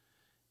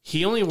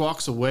 he only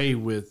walks away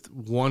with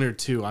one or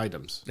two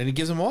items. And he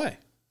gives them away.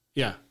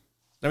 Yeah.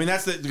 I mean,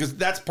 because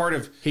that's part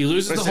of He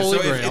loses what I the said. Holy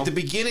So Grail. at the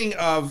beginning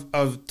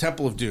of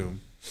Temple of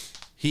Doom,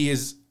 he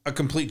is a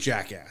complete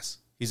jackass.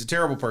 He's a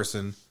terrible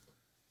person,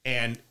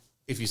 and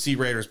if you see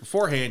Raiders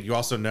beforehand, you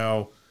also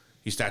know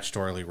he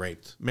statutorily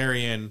raped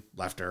Marion,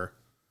 left her,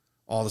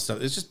 all this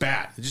stuff. It's just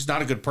bad. He's just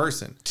not a good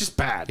person. Just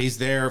bad. He's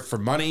there for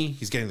money.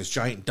 He's getting this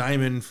giant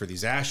diamond for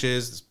these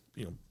ashes.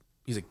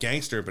 He's a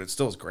gangster, but it's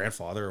still his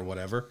grandfather or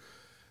whatever.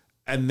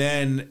 And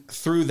then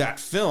through that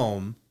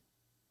film,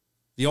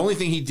 the only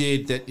thing he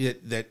did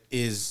that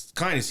is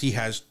kind is he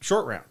has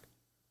short round.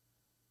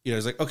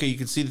 It's like, okay, you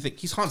can see the thing.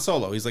 He's Han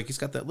Solo. He's like, he's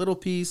got that little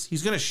piece.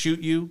 He's going to shoot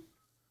you,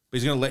 but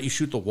he's going to let you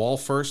shoot the wall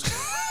first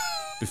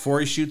before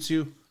he shoots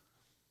you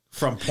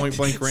from point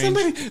blank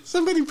range.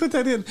 Somebody put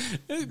that in.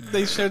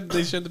 They showed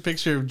the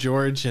picture of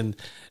George and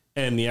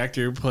the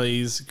actor who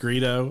plays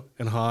Greedo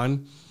and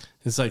Han.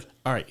 It's like,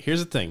 all right, here's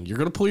the thing. You're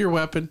going to pull your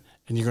weapon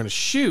and you're going to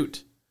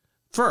shoot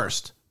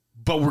first.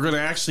 But we're going to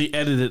actually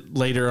edit it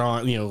later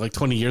on, like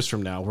 20 years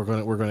from now. We're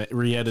going to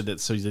re-edit it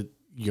so that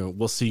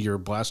we'll see your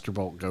blaster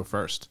bolt go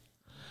first.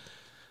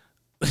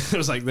 It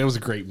was like that was a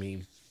great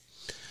meme.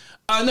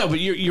 No, but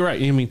you're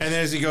right. I mean, And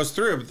then as he goes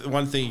through, the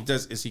one thing he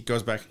does is he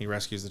goes back and he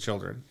rescues the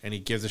children and he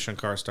gives the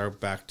Shankar Star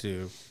back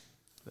to.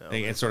 And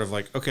it's sort of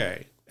like,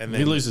 okay, and then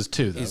he loses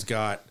two though. he's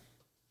got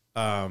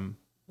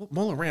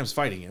Mola Ram's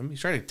fighting him. He's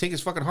trying to take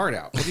his fucking heart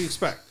out. What do you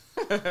expect?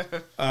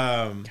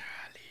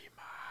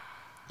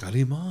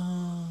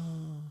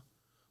 Kalima.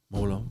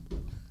 Molam.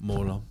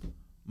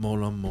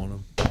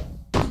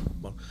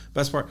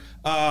 Best part.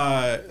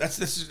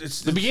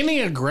 It's The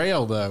beginning of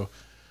Grail though.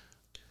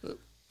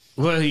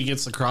 Well, he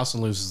gets the cross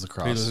and loses the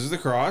cross he loses the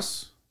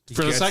cross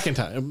for the second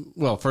time.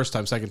 Well, first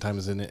time, second time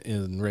is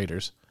in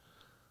Raiders.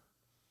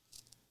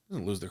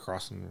 Doesn't lose the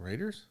cross in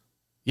Raiders.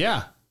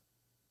 Yeah.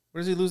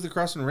 Where does he lose the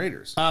cross in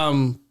Raiders?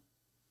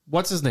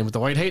 What's his name with the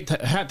white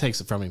hat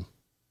takes it from him?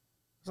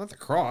 It's not the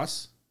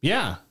cross.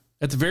 Yeah,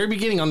 at the very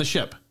beginning on the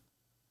ship.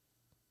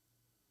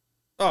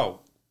 Oh,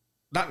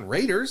 not in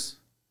Raiders.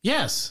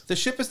 Yes. The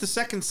ship is the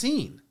second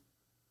scene.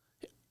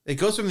 It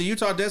goes from the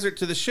Utah desert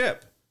to the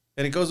ship,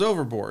 and it goes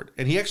overboard,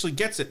 and he actually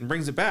gets it and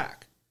brings it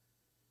back.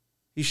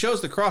 He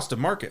shows the cross to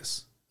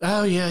Marcus.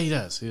 Oh yeah, he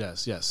does. He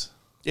does. Yes.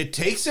 It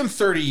takes him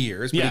 30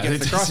 years, but Yeah, he gets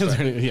it the cross takes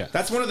him back. 30 yeah.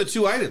 That's one of the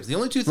two items. The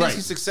only two things Right.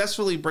 he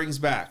successfully brings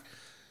back.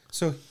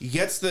 So he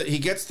gets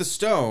the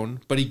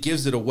stone, but he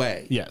gives it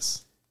away.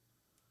 Yes.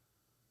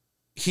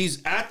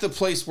 he's at the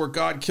place where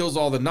God kills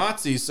all the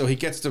Nazis, so he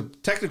gets to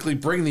technically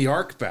bring the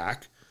Ark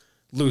back.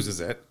 Loses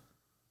it.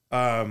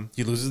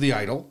 He loses the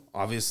idol,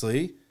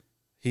 obviously.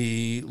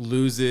 He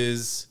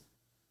loses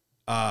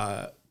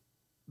the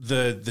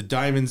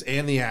diamonds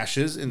and the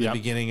ashes in the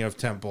beginning of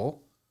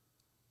Temple.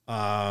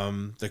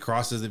 The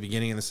cross is the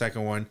beginning of the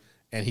second one,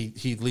 and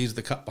he leaves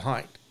the cup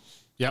behind.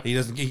 Yep.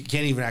 He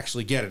can't even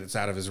actually get it. It's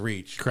out of his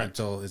reach. Correct.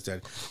 Until it's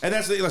dead. And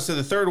that's so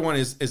the third one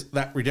is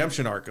that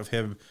redemption arc of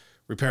him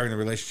repairing the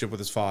relationship with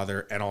his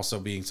father and also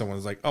being someone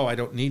who's like, oh, I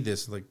don't need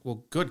this. Like,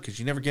 well, good, because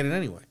you never get it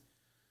anyway.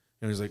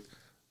 And he's like,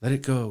 let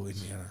it go,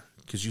 Indiana,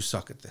 because you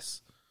suck at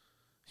this.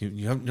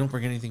 You don't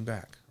bring anything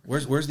back.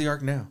 Where's the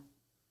ark now?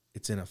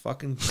 It's in a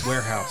fucking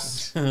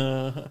warehouse.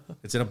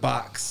 It's in a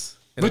box.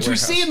 Which we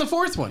see in the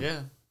fourth one.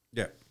 Yeah.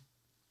 Yeah.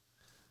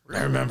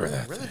 I remember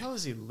that. Where the hell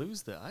does he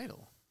lose the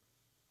idol?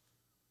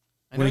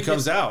 When he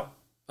comes out,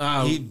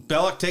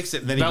 Belloc takes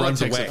it and then he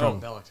runs away. Oh,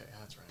 Belloc,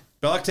 that's right.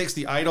 Belloc takes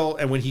the idol,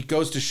 and when he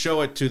goes to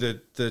show it to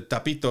the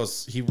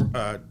Tapitos,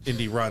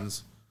 Indy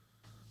runs.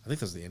 I think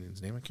that's the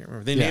Indian's name. I can't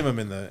remember. They name him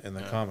in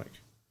the comic.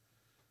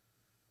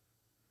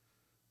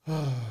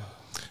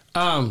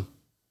 I'm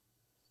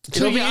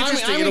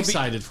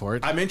excited for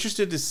it. I'm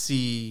interested to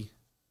see.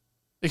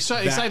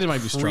 Excited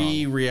might be strong.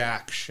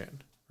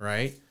 Pre-reaction,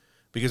 right?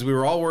 Because we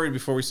were all worried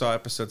before we saw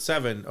episode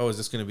 7. Oh, is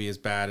this going to be as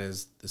bad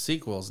as the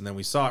sequels? And then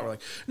we saw it. We're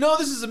like, no,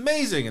 this is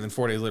amazing. And then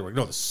 4 days later, we're like,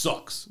 no, this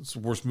sucks. It's the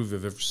worst movie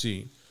I've ever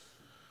seen.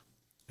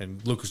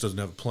 And Lucas doesn't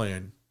have a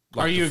plan.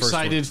 Are you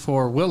excited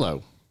for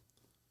Willow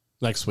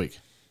next week?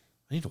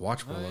 I need to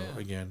watch Willow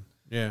again.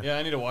 Yeah. Yeah,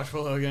 I need to watch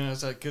Willow again. I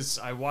was like, because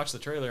I watched the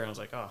trailer and I was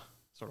like, oh,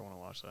 sort of want to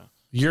watch that.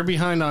 You're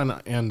behind on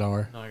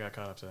Andor. No, I got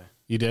caught up today.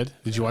 You did?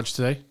 Did you watch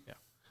today? Yeah.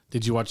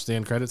 Did you watch the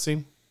end credit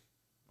scene?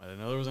 I didn't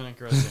know there was an end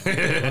credit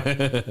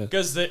scene.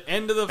 Because the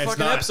end of the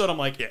fucking episode, I'm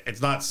like, it's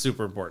not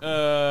super important.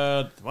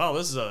 wow,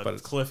 this is a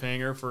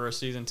cliffhanger for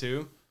season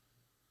 2.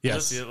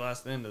 Yes. That's the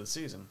last end of the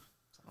season.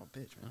 Oh,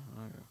 bitch, man.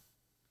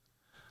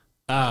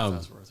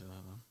 That's worth it.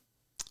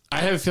 I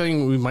have a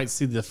feeling we might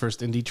see the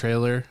first indie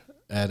trailer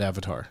at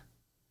Avatar.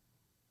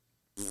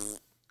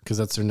 Because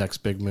that's their next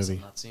big movie.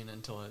 I'm not seeing it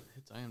until it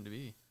hits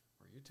IMDb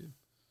or YouTube.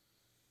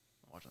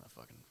 I'm watching that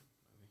fucking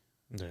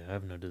movie. Yeah, I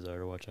have no desire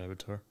to watch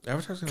Avatar.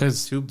 Avatar's going to be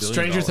 $2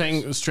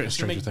 billion.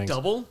 Stranger Things.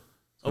 Double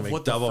of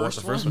what the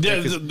first one?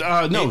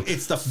 No,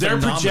 it's the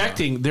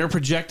they're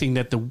projecting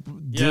that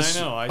this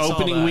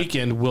opening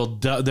weekend will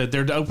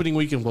their opening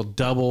weekend will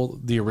double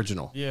the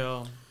original.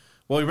 Yeah.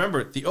 Well,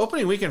 remember the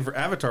opening weekend for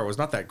Avatar was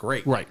not that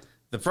great. Right.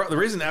 The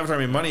reason Avatar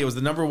made money, it was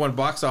the #1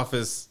 box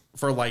office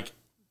for like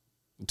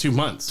 2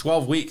 months,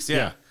 12 weeks.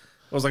 Yeah. It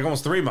was like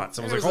almost 3 months.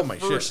 I was like, oh my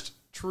shit. First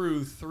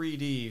true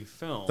 3D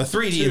film. The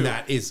 3D in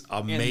that is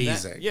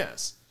amazing.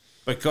 Yes.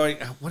 But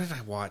what did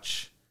I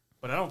watch?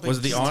 But I don't think was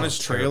it the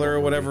honest trailer or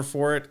whatever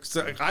for it?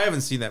 So I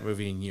haven't seen that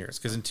movie in years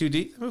because in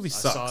 2D the movie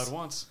sucks. I saw it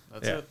once.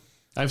 That's it.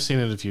 I've seen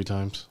it a few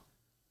times.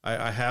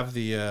 I have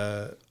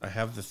the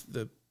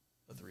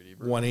 3D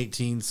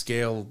 1/18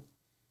 scale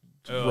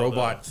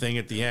robot thing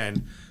at the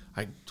end.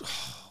 I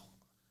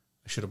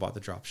should have bought the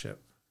drop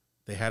ship.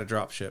 They had a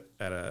drop ship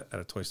at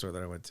a toy store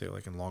that I went to,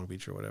 like in Long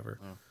Beach or whatever.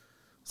 Oh.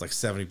 It was like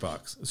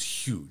 $70. It was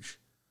huge.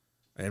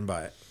 I didn't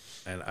buy it,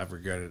 and I've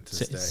regretted it to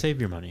this day. Save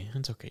your money.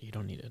 It's okay. You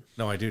don't need it.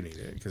 No, I do need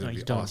it because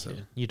it'd be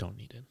awesome. You don't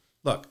need it.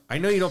 Look, I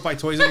know you don't buy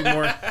toys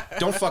anymore.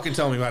 Don't fucking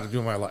tell me what to do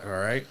in my life. All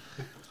right.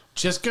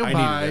 Just go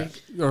buy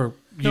or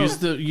use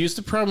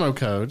the promo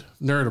code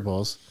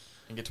Nerdables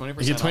and get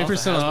 20%. You get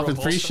 20% off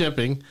and free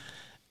shipping,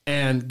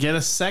 and get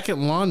a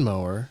second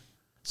lawnmower,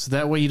 so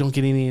that way you don't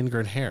get any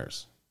ingrown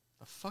hairs.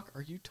 The fuck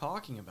are you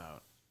talking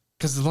about?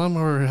 Because the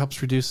lawnmower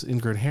helps reduce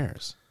ingrown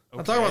hairs. Okay.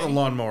 I'm talking about the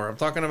lawnmower. I'm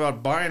talking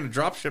about buying a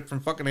dropship from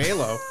fucking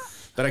Halo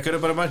that I could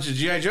have put a bunch of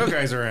G.I. Joe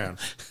guys around.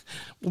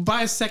 Well,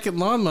 buy a second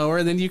lawnmower,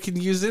 and then you can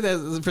use it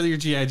for your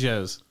G.I.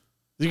 Joes.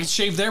 You can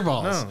shave their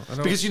balls. No, I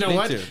don't because you know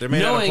what? They're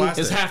made out of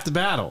plastic. Is half the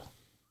battle.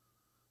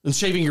 And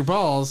shaving your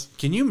balls.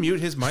 Can you mute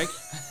his mic?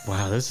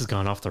 Wow, this has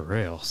gone off the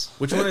rails.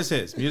 Which one is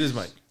his? Mute his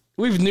mic.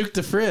 We've nuked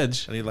the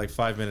fridge. I need like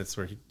 5 minutes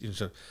where he.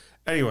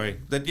 Anyway,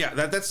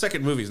 that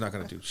second movie is not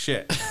going to do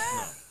shit.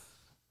 No.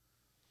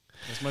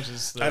 As much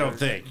as I don't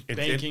think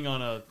banking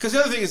on a. Because the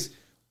other thing is,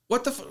 who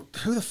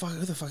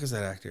the fuck is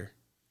that actor?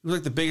 He was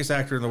like the biggest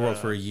actor in the world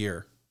for a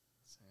year.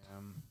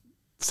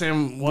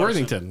 Sam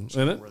Worthington,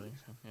 isn't it?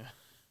 Yeah.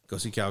 Go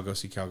see Cal. Go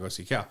see Cal. Go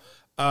see Cal.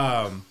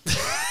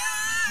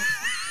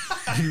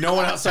 No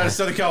one outside of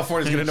Southern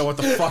California is going to know what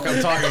the fuck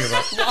I'm talking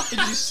about. Why did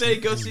you say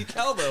go see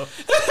Cal though?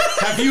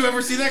 Have you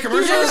ever seen that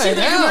commercial?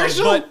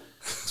 But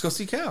let's go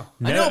see Cal.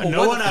 I know, but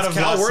no one out of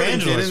Cal Los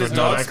Worthington Angeles in his would know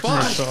dog that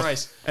spot.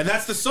 commercial. And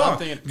that's the song.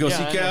 Go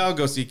see Cal.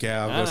 Go see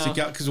Cal. Go see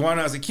Cal. Because when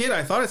I was a kid,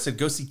 I thought it said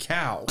go see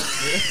Cal.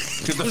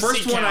 Because the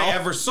first one I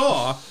ever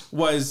saw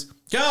was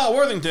Cal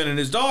Worthington and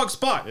his dog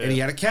Spot, and he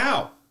had a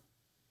cow.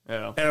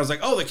 Yeah. And I was like,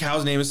 oh, the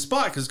cow's name is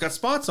Spot because it's got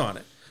spots on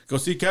it. Go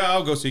see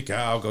Cal. Go see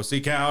Cal. Go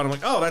see Cal. And I'm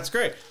like, oh, that's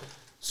great.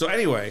 So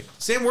anyway,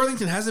 Sam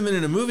Worthington hasn't been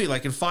in a movie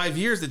like in 5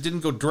 years that didn't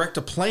go direct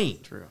to plane.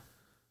 True.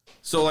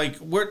 So like,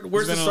 where's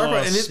There's the been a start?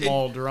 lot And of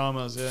small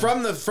dramas. Yeah.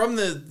 from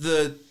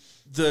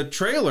the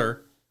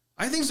trailer,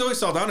 I think Zoe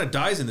Saldana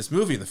dies in this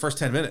movie in the first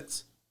 10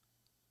 minutes.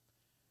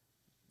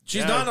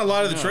 She's not in a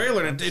lot of the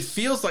trailer, and it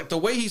feels like the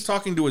way he's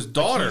talking to his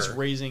daughter. He's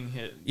raising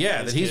his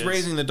that he's kids.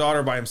 raising the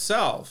daughter by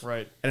himself.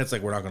 Right. And it's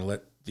like, we're not going to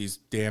let these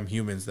damn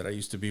humans that I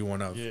used to be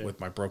one of with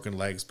my broken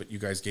legs, but you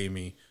guys gave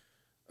me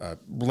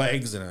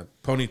legs and a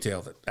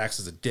ponytail that acts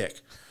as a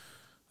dick.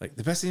 Like,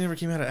 the best thing that ever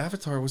came out of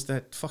Avatar was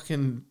that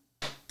fucking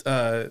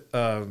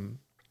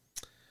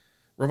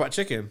Robot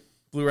Chicken.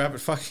 Blue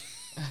Rabbit fucking.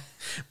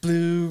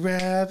 Blue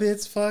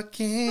Rabbit's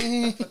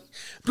fucking.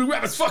 Blue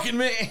Rabbit's fucking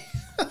me.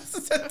 That's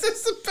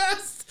the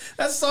best.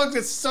 That song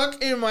gets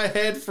stuck in my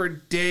head for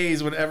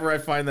days whenever I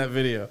find that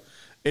video.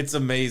 It's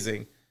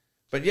amazing.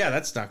 But yeah,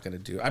 that's not going to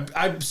do.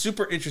 I'm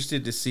super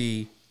interested to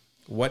see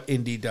what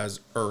Indy does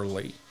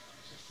early.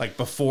 Like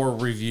before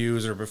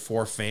reviews or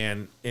before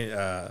fan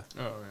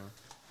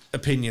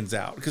opinions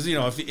out. Because, you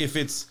know, if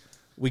it's...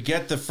 We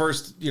get the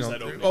first, you know,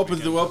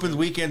 open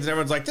weekends and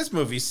everyone's like, this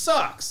movie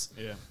sucks.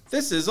 Yeah.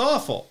 This is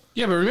awful.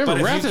 Yeah, but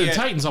remember, Wrath of the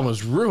Titans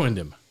almost ruined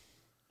him.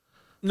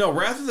 No,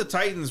 Wrath of the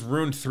Titans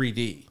ruined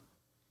 3D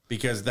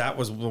because that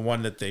was the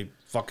one that they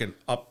fucking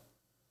up.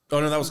 Oh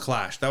no, that was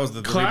Clash. That was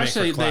the Clash.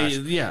 Remake for Clash.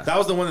 Yeah, that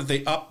was the one that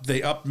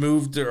they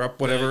moved or up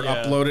whatever,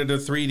 uploaded to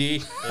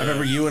 3D. I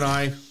remember you and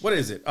I. What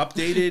is it?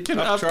 Updated,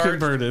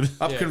 upconverted,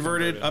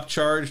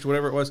 upcharged,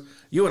 whatever it was.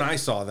 You and I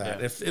saw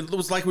that. If it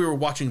was like we were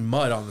watching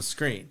mud on the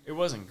screen. It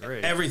wasn't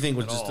great. Everything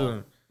was just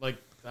doing. Like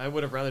I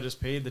would have rather just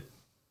paid the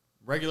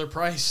regular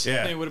price.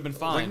 Yeah, it would have been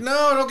fine. Like,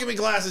 no, don't give me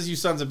glasses, you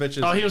sons of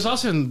bitches. Oh, he was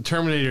also in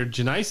Terminator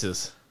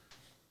Genisys.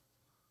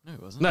 No, he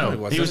wasn't.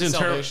 No, he was in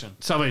Salvation.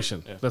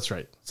 Salvation. Yeah. That's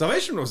right.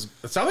 Salvation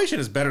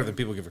is better than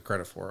people give it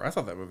credit for. I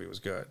thought that movie was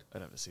good.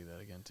 I'd have to see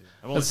that again too.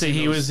 Let's see.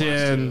 He was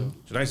in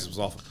Genisys was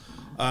awful.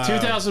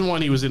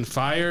 2001. He was in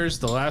Fires,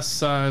 The Last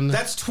Son.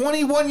 That's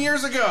 21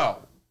 years ago.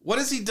 What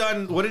has he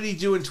done? What did he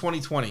do in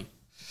 2020?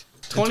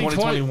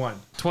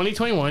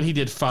 2021. He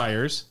did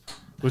Fires,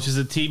 which is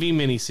a TV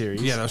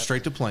miniseries. Yeah, that was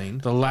straight to plane.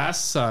 The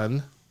Last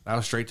Son. That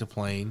was straight to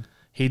plane.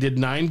 He did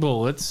 9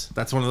 Bullets.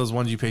 That's one of those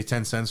ones you pay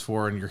 10 cents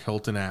for in your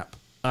Hilton app.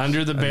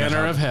 Under the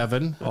Banner of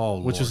Heaven, which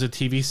Lord. Was a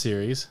TV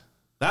series.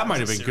 That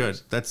might have been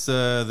good. That's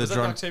the was that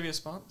John Octavia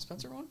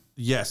Spencer one?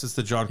 Yes, it's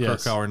the John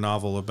Krakauer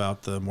novel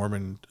about the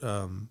Mormon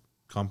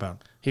compound.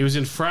 He was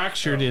in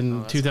Fractured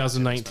in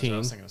 2019. I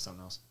was thinking of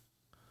something else.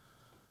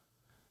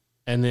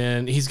 And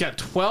then he's got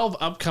 12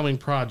 upcoming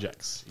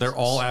projects. They're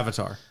all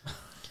Avatar.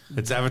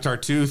 It's Avatar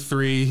 2,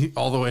 3,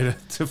 all the way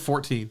to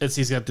 14.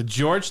 He's got the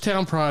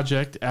Georgetown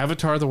Project,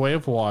 Avatar: The Way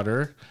of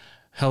Water,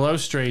 Hello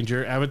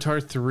Stranger, Avatar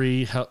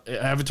 3,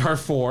 Avatar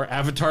 4,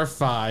 Avatar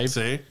 5.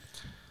 See?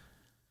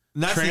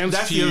 That's the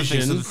other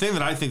thing. So the thing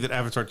that I think that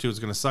Avatar 2 is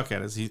going to suck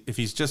at is if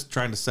he's just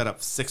trying to set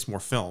up 6 more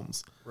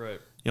films. Right.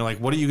 You know, like,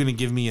 what are you going to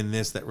give me in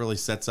this that really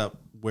sets up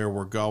where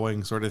we're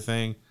going sort of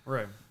thing?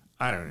 Right.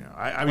 I don't know.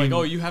 I mean...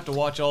 you have to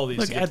watch all these.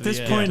 Look, at this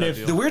point,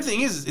 the weird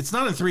thing is, it's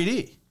not in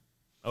 3D.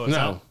 Oh, it's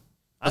not?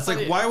 It's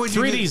like, why would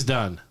you... 3D's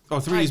done. Oh,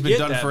 3D's been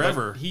done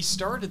forever. He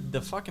started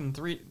the fucking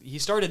 3... He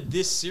started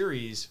this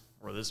series...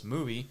 or this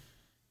movie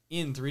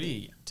in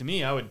 3D. To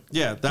me, I would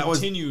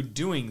continue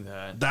doing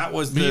that. That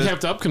was But you'd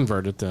have to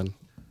upconvert it then.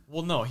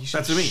 Well, no, he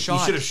should have shot.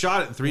 You should have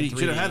shot it in 3D. You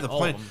should have had the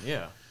plane.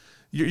 Yeah.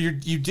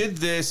 You did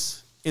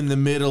this in the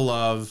middle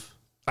of...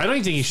 I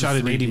don't think he shot it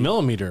in 80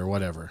 millimeter or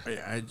whatever.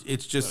 Yeah,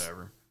 it's just...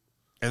 Whatever.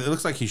 And it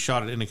looks like he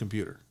shot it in a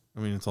computer.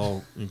 I mean, it's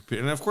all...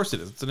 And of course it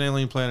is. It's an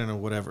alien planet or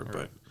whatever,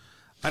 but...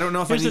 I don't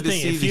know if I need to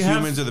see the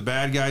humans are the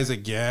bad guys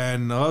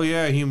again. Oh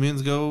yeah,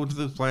 humans go to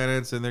the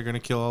planets and they're going to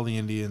kill all the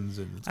Indians.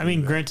 And I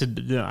mean,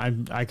 granted,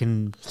 I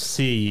can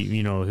see,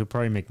 he'll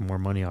probably make more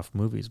money off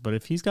movies. But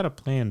if he's got a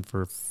plan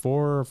for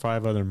 4 or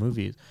 5 other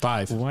movies,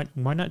 5,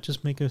 why not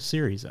just make a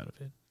series out of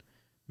it?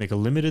 Make a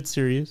limited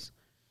series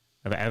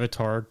of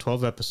Avatar,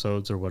 12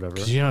 episodes or whatever.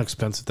 You know how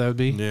expensive that would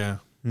be? Yeah.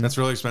 That's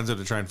really expensive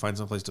to try and find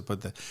someplace to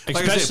put that.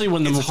 Especially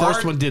when the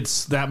first one did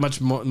that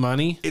much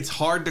money. It's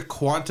hard to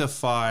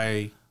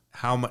quantify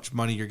how much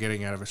money you're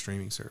getting out of a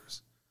streaming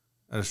service,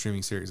 out of a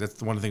streaming series.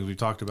 That's one of the things we've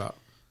talked about.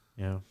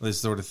 Yeah.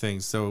 This sort of thing.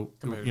 So,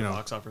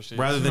 box office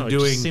rather than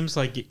doing seems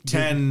like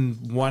 10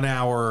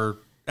 1-hour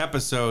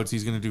episodes,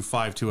 he's going to do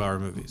 5 2-hour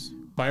movies.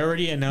 By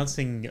already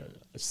announcing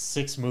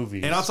 6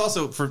 movies. And it's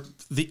also, for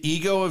the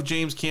ego of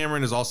James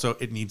Cameron is also,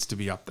 it needs to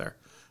be up there.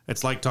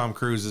 It's like Tom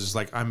Cruise is just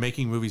like, I'm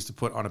making movies to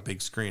put on a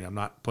big screen. I'm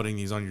not putting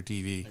these on your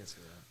TV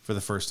for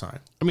the first time.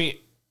 I mean,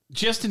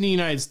 just in the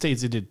United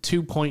States, it did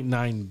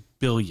 $2.9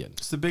 billion.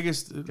 It's the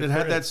biggest. It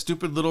had that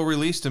stupid little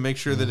release to make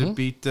sure that it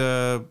beat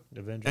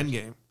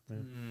Endgame.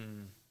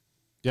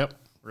 Yep.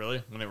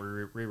 Really? When they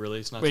were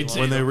re-released?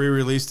 When they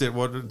re-released it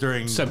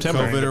during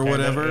September. COVID or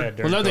whatever?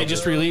 Well, no, they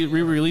just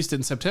re-released it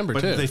in September,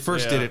 but too. They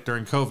first did it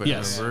during COVID,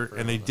 yes. remember?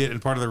 And they did,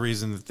 and part of the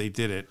reason that they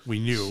did it, we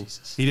knew.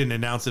 He didn't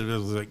announce it. It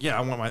was like, yeah,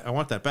 I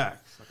want that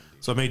back.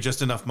 So it made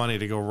just enough money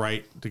to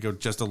go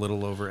just a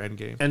little over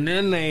Endgame. And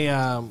then they,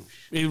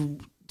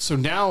 so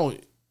now,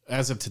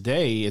 as of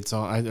today, it's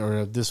on,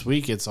 or this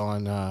week, it's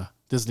on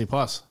Disney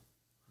Plus.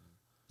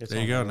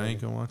 There you go. Now you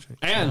can watch it.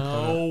 And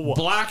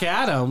Black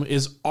Adam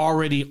is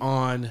already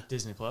on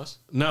Disney Plus.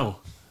 No,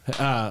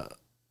 on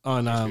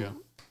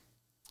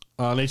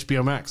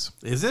HBO Max.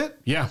 Is it?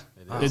 Yeah,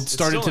 it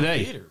started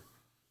today.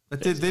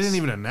 They didn't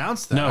even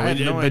announce that. No, I had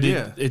no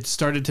idea. It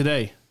started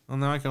today. Well,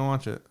 now I can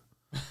watch it.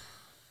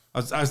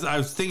 I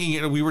was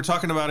thinking we were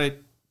talking about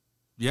it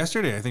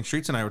yesterday. I think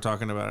Streets and I were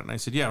talking about it, and I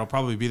said, yeah, it'll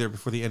probably be there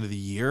before the end of the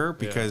year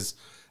because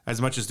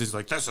as much as this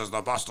is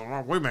the best,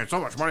 we made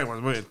so much money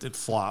with it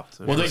flopped.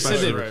 Well, they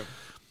said that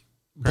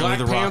Black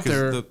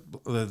Panther.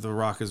 The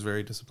Rock is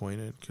very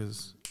disappointed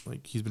because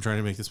like he's been trying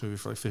to make this movie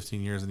for like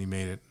 15 years and he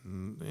made it.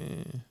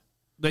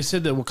 They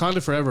said that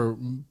Wakanda Forever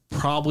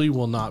probably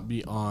will not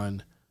be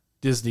on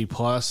Disney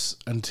Plus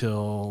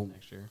until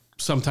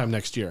sometime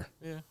next year.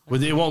 Yeah,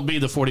 it won't be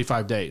the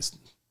 45 days.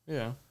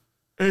 Yeah.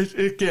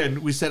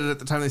 Again, we said it at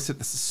the time. They said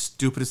this is the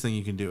stupidest thing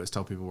you can do is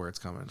tell people where it's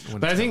coming.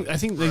 But I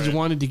think they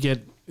wanted to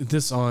get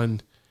this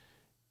on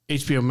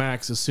HBO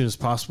Max as soon as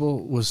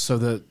possible was so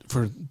that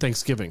for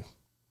Thanksgiving.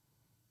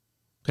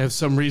 They have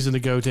some reason to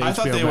go to HBO Max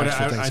for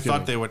Thanksgiving. I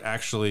thought they would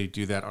actually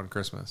do that on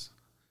Christmas.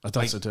 I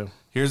thought so too.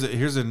 Here's a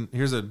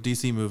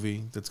DC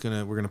movie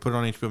we're gonna put it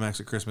on HBO Max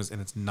at Christmas, and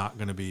it's not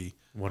gonna be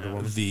Wonder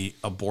Woman. The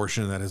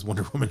abortion that is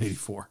Wonder Woman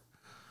 84.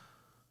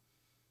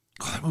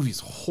 Oh, that movie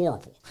is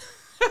horrible.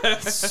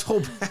 It's so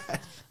bad.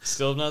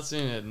 Still have not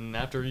seen it, and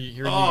after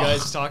hearing you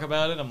guys talk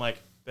about it, I'm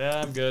like,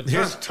 yeah, I'm good.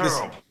 Here's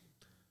terrible.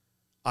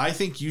 I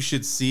think you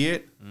should see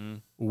it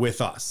with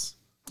us.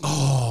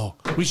 Oh,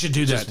 we should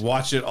do that. Just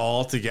watch it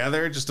all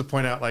together, just to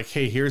point out, like,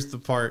 hey, here's the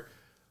part.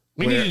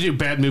 We need to do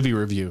bad movie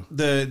review.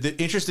 The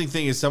interesting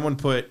thing is someone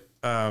put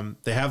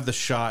they have the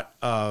shot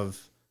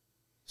of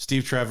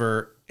Steve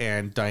Trevor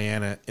and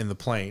Diana in the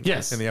plane.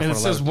 Yes, in the F-111. And it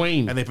says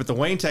Wayne. And they put the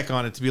Wayne tech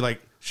on it to be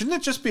like, shouldn't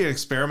it just be an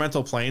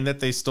experimental plane that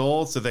they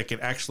stole so they could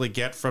actually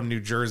get from New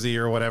Jersey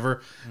or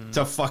whatever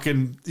to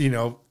fucking,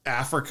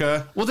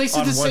 Africa? Well, they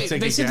said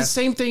the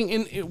same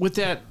thing with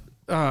that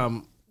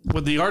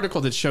with the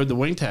article that showed the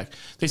Wayne tech.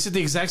 They said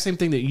the exact same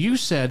thing that you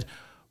said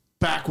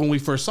back when we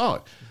first saw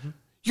it. Mm-hmm.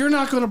 You're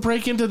not going to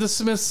break into the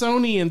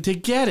Smithsonian to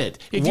get it.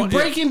 If you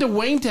break into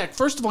Wayne Tech,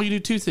 first of all, you do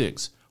two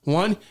things.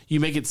 One,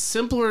 you make it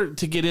simpler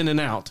to get in and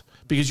out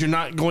because you're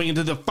not going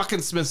into the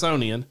fucking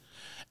Smithsonian.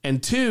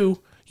 And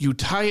two, you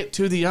tie it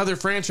to the other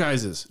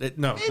franchises. But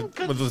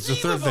there's the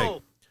third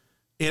thing.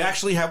 It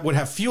actually would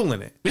have fuel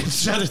in it.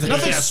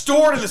 Nothing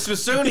stored in the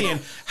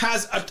Smithsonian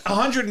has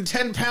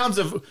 110 pounds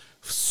of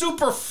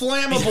super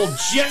flammable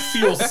jet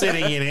fuel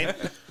sitting in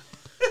it.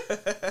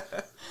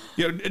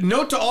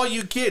 Note to all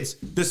you kids,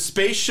 the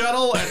space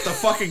shuttle at the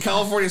fucking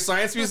California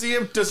Science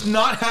Museum does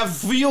not have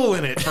fuel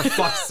in it, for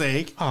fuck's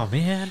sake. Oh,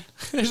 man.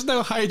 There's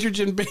no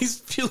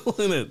hydrogen-based fuel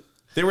in it.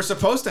 They were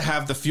supposed to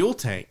have the fuel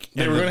tank.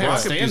 They were going to have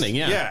it standing,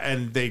 Yeah,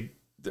 and they're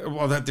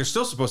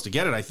still supposed to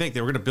get it, I think.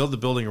 They were going to build the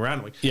building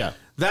around it. Yeah.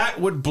 That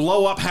would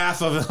blow up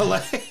half of LA,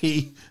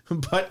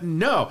 but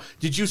no.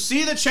 Did you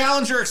see the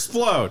Challenger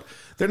explode?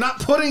 They're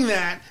not putting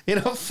that in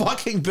a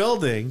fucking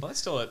building.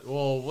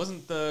 Well,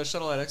 wasn't the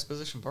shuttle at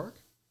Exposition Park?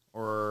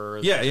 Or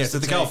it's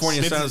at the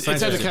California Science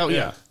Museum.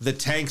 Yeah. The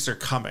tanks are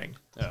coming.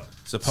 Oh.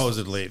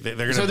 Supposedly, they're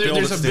going to build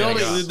there's a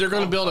building. They're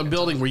going to build a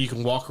building where you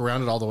can walk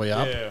around it all the way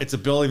up. Yeah. It's a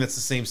building that's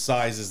the same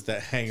size as the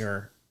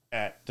hangar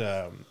at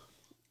Cape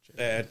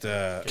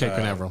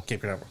Canaveral.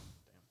 Cape Canaveral.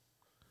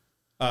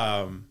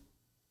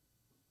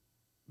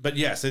 But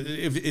yes,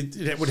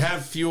 it would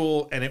have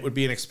fuel, and it would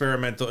be an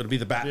experimental. It would be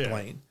the Bat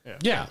plane.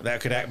 Yeah, that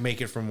could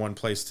make it from one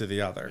place to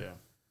the other. Yeah.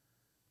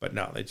 But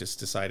no, they just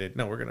decided,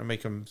 no, we're going to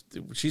make them.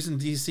 She's in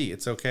DC.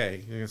 It's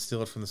okay. You're going to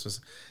steal it from this.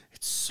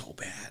 It's so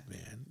bad,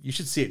 man. You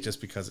should see it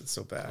just because it's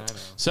so bad.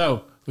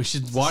 So we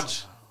should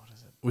watch.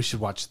 We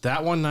should watch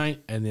that one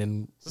night and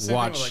then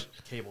watch. Like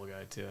Cable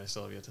Guy too. I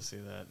still have yet to see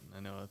that. I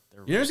know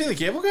they're. You never seen the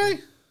Cable Guy?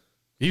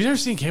 You've never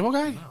seen Cable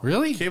Guy? No.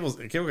 Really? Cable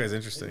Guy's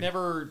interesting.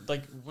 Never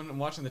when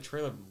watching the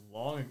trailer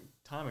long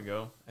time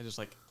ago. I just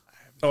like.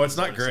 Oh, it's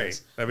not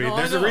great. I mean,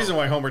 there's a reason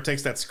why Homer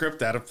takes that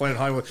script out of Planet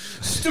Hollywood.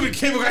 Stupid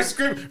Cable Guy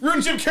script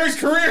ruined Jim Carrey's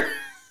career.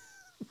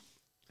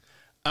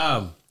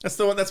 That's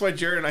the one. That's why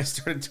Jared and I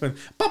started doing.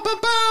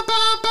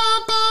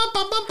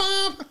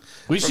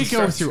 We should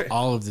go through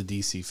all of the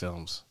DC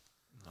films.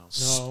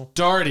 No.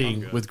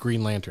 Starting with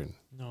Green Lantern.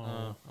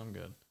 No, I'm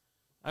good.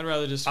 I'd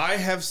rather just. I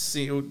have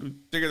seen.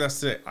 Figure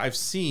this today. I've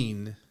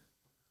seen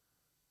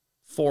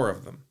 4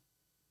 of them.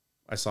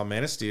 I saw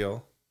Man of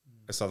Steel.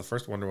 I saw the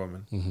first Wonder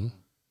Woman. Mm-hmm.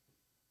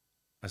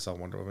 I saw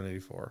Wonder Woman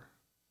 84.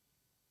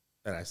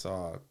 And I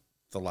saw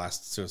the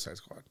last Suicide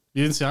Squad.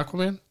 You didn't see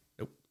Aquaman?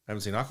 Nope. I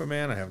haven't seen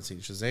Aquaman. I haven't seen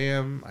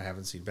Shazam. I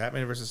haven't seen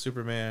Batman vs.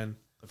 Superman.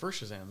 The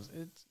first Shazam,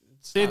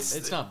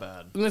 it's not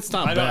bad. It's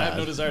not bad. I have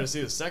no desire to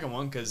see the second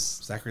one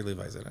because Zachary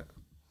Levi's in it.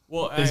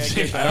 Well, I don't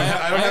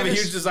have a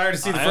huge desire to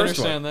see the first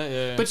one. I understand that,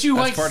 yeah. But you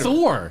like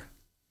Thor.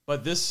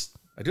 But this...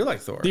 I do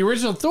like Thor. The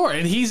original Thor,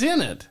 and he's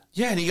in it.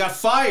 Yeah, and he got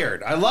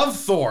fired. I love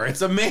Thor.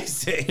 It's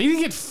amazing. He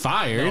didn't get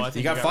fired. No,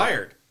 he got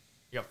fired.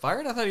 He got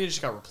fired? I thought he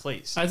just got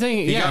replaced. I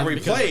think he got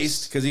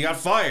replaced because he got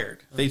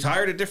fired. They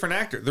hired a different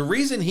actor. The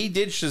reason he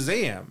did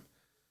Shazam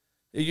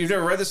You've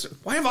never read this?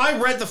 Why have I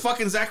read the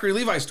fucking Zachary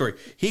Levi story?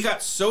 He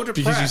got so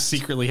depressed. Because you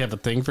secretly have a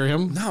thing for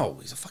him? No,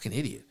 he's a fucking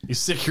idiot. You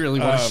secretly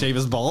want to shave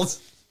his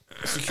balls?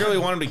 Secretly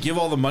want him to give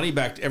all the money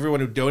back to everyone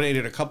who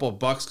donated a couple of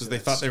bucks because they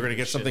thought they were going to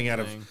get something out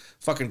of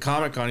fucking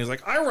Comic-Con. He's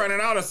like, I rented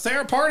out a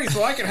fair party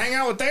so I can hang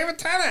out with David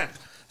Tennant.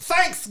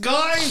 Thanks,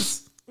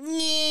 guys.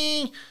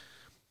 He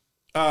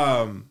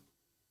got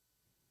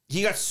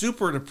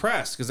super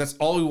depressed because that's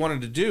all he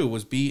wanted to do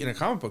was be in a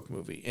comic book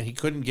movie, and he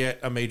couldn't get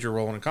a major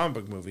role in a comic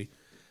book movie.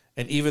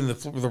 And even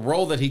the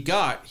role that he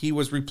got, he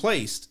was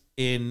replaced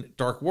in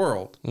Dark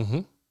World.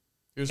 Mm-hmm.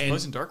 He was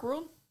replaced in Dark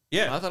World?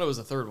 Yeah. I thought it was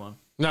the third one.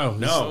 No,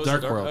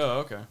 Dark World. Oh,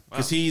 okay.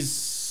 Because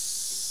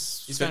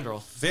he's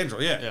Fandral.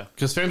 Fandral, yeah.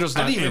 Because Fandral's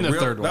not in the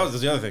third one. That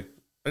was the other thing.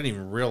 I didn't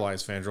even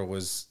realize Fandral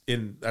was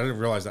in. I didn't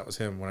realize that was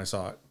him when I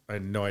saw it. I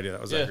had no idea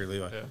that was Zachary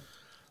Levi. Yeah.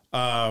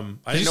 I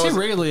Did you say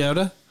Ray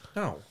Liotta?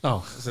 No.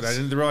 Oh. I said I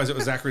didn't realize it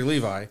was Zachary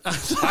Levi.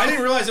 I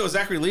didn't realize it was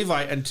Zachary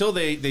Levi until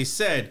they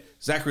said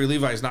Zachary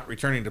Levi is not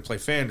returning to play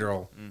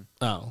Fandral.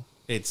 Oh.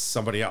 It's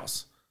somebody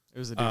else. It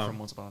was a dude from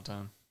Once Upon a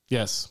Time.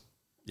 Yes.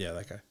 Yeah,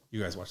 that guy.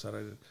 You guys watched that? I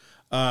did.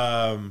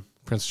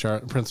 Prince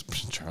Adam.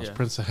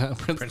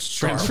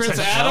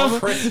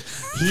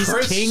 He's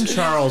King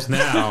Charles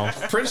now.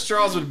 Prince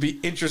Charles would be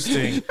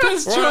interesting.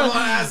 Well,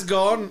 has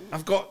gone.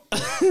 I've got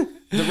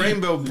the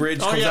Rainbow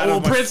Bridge. Oh comes yeah, out well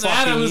of my Prince fucking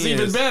Adam is ears.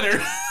 even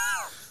better.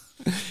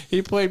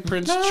 He played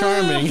Prince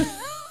Charming.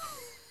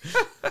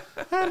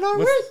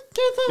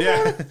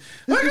 Yeah.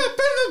 Wake up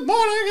in the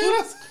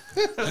morning.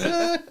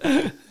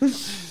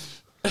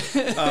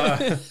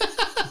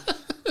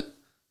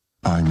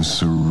 I'm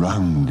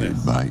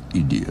surrounded by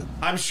idiots.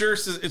 I'm sure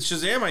it's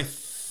Shazam. I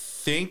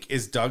think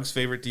is Doug's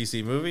favorite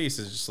DC movie. He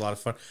says it's just a lot of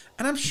fun,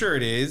 and I'm sure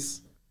it is.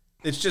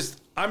 It's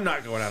just I'm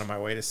not going out of my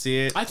way to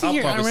see it. I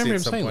think I remember him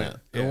saying point.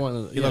 that. Yeah.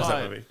 He loves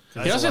that movie.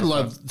 He also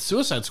loved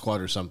Suicide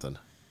Squad or something.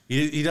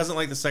 He doesn't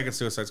like the second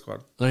Suicide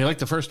Squad. No, he liked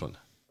the first one.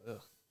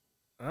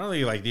 I don't think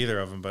he liked either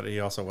of them, but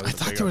he also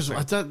wasn't.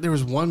 I thought there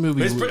was one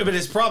movie. But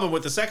his problem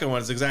with the second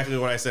one is exactly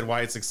what I said.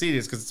 Why it succeeded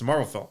is because it's a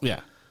Marvel film.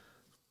 Yeah.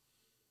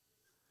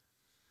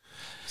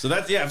 So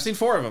that's I've seen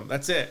 4 of them.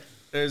 That's it.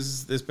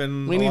 There's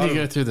been. We need to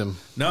go through them.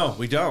 No,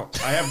 we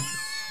don't. I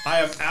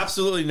have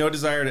absolutely no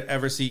desire to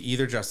ever see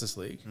either Justice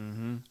League.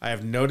 Mm-hmm. I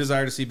have no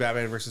desire to see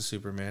Batman versus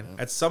Superman.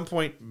 At some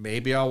point,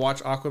 maybe I'll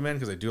watch Aquaman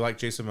because I do like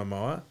Jason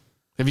Momoa.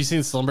 Have you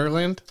seen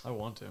Slumberland? I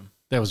want to.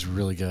 That was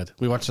really good.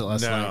 We watched it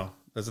last night. No,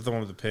 that's the one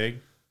with the pig,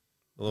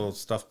 the little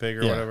stuffed pig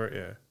or whatever.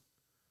 Yeah,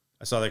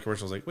 I saw that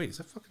commercial. I was like, wait, is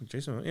that fucking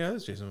Jason Momoa? Yeah,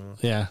 that's Jason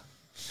Momoa. Yeah.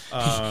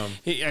 I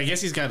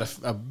guess he's got a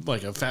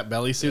fat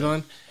belly suit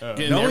on.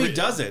 No, he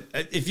doesn't.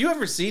 If you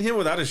ever seen him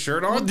without his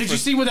shirt on, did you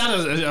see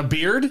without a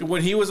beard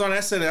when he was on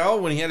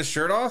SNL when he had his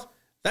shirt off?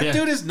 That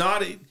dude is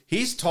not.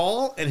 He's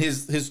tall and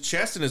his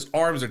chest and his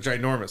arms are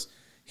ginormous.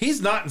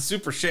 He's not in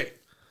super shape.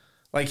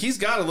 Like he's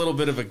got a little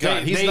bit of a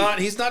gut.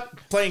 He's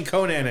not playling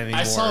Conan anymore.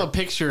 I saw a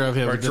picture of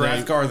him or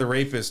Drathgar the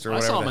Rapist or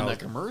whatever. I saw him in that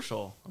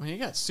commercial. I mean, he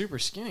got super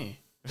skinny.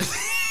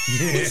 He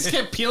just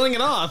kept peeling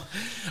it off.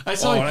 I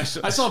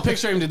saw a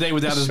picture of him today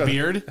without his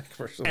beard,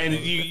 and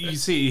you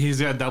see he's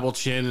got a double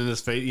chin in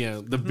his face. You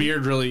know, the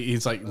beard really.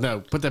 He's like, no,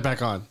 put that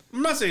back on.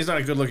 I'm not saying he's not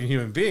a good-looking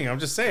human being. I'm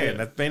just saying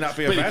that may not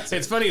be a bad thing.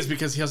 It's funny is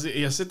because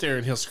he'll sit there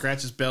and he'll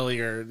scratch his belly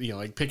or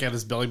like pick out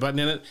his belly button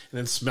in it and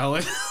then smell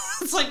it.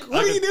 It's like,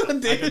 what are you doing,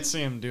 dude? I could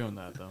see him doing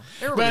that though.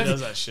 Everybody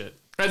does that shit.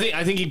 I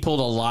think he pulled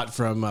a lot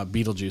from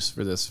Beetlejuice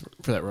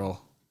for that role.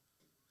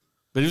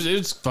 But it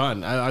was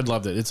fun. I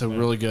loved it. It's a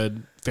really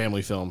good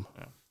family film.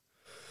 Yeah.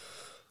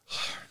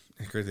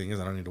 The great thing is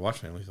I don't need to watch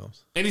family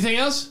films. Anything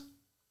else?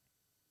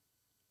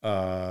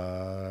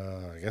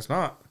 I guess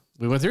not.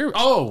 We went through.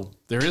 Oh,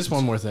 there is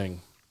one more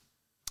thing.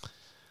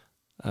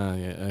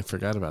 Yeah, I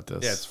forgot about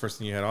this. Yeah, it's the first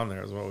thing you had on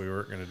there is what we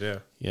were going to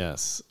do.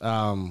 Yes.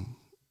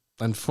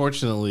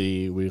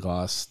 Unfortunately, we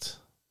lost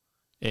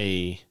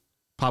a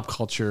pop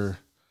culture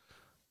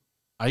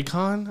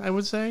icon, I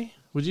would say.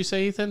 Would you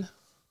say, Ethan,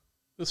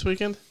 this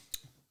weekend?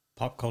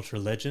 Pop culture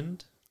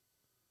legend,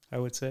 I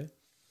would say.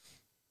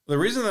 The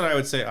reason that I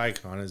would say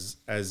icon is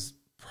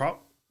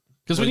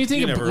because when you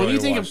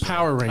think of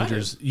Power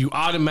Rangers, you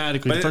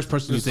automatically the first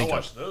person you think of. I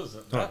watched those.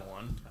 That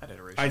one.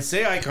 I'd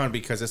say icon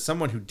because as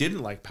someone who didn't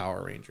like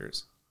Power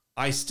Rangers,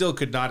 I still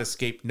could not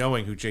escape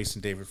knowing who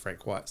Jason David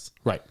Frank was,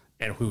 right,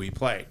 and who he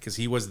played because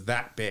he was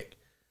that big.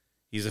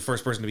 He's the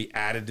first person to be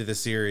added to the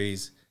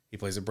series. He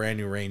plays a brand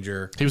new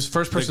Ranger. He was the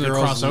first person to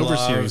cross over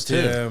series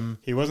too.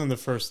 He wasn't the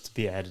first to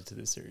be added to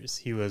the series.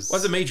 He was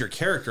a major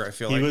character. I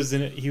feel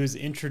he was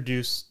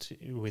introduced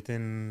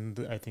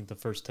within I think the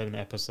first 10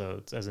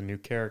 episodes as a new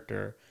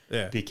character.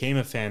 Yeah, became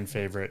a fan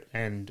favorite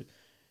and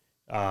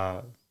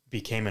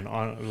became an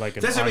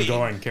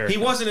ongoing character. He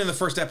wasn't in the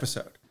first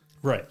episode.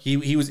 Right.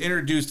 He was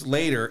introduced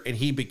later, and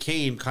he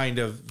became kind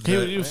of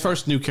the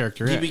first new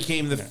character. He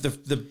became the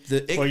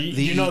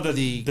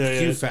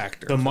Q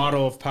factor. The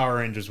motto of Power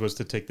Rangers was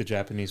to take the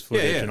Japanese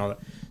footage and all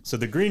that. So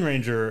the Green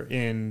Ranger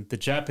in the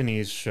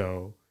Japanese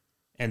show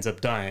ends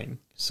up dying.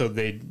 So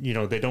they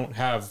don't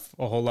have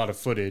a whole lot of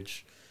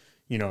footage,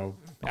 you know,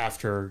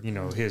 after, you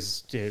know,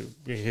 his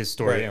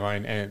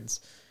storyline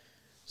ends.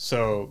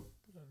 So,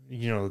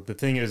 you know, the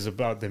thing is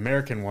about the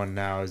American one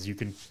now is you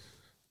can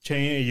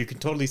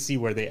totally see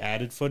where they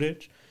added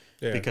footage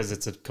because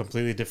it's a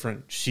completely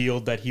different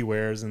shield that he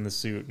wears in the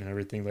suit and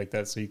everything like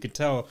that. So you could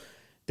tell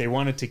they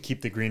wanted to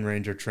keep the Green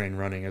Ranger train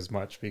running as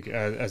much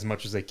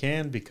as they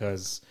can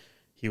because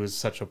he was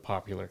such a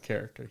popular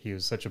character. He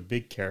was such a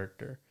big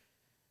character.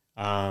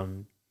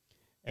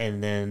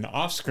 And then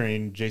off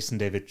screen, Jason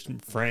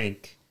David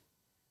Frank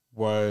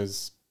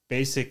was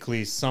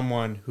basically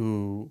someone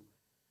who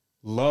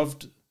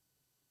loved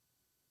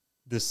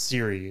the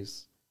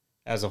series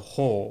as a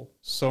whole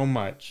so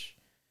much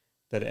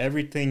that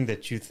everything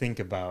that you think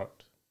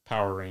about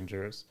Power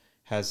Rangers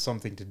has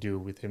something to do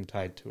with him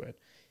tied to it.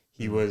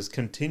 He was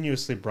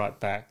continuously brought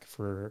back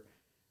for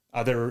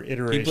other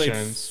iterations. He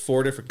played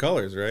 4 different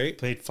colors, right?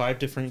 Played 5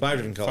 different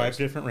colors. 5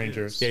 different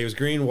Rangers. Yeah, he was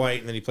green, white,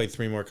 and then he played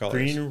 3 more colors.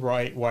 Green,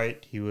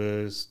 white. He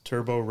was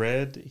Turbo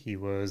Red. He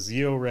was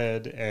Zeo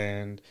Red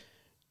and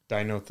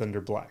Dino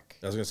Thunder Black.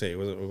 I was gonna say it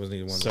wasn't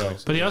even one.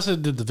 But he also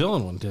did the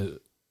villain one.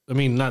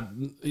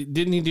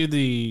 Didn't he do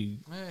the?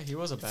 He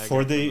was a bad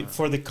guy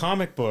for the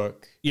comic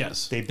book.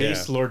 Yes, they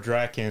based Lord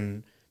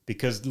Draken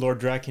because Lord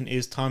Draken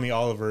is Tommy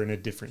Oliver in a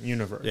different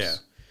universe. Yeah,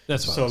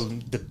 that's what so.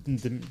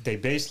 They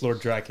based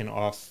Lord Draken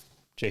off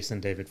Jason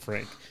David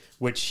Frank,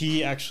 which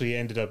he actually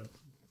ended up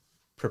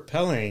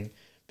propelling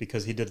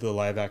because he did the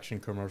live action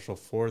commercial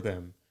for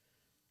them.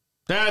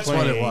 That's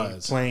what it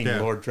was. Playing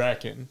Lord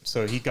Draken.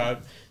 So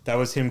that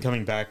was him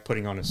coming back,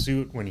 putting on a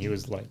suit when he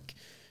was like,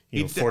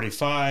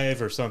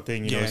 45 or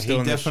something. You know, still he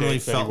in definitely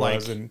the shape felt that he like.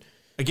 was. And,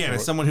 again,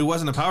 as someone who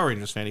wasn't a Power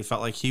Rangers fan, he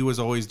felt like he was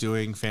always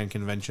doing fan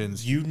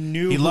conventions. You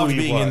knew he loved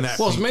being in that.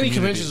 Well, as many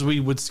conventions we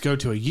would go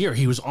to a year,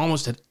 he was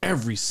almost at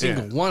every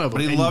single one of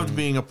them. But he loved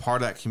being a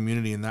part of that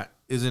community, and that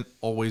isn't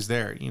always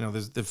there. You know,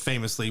 there's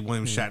famously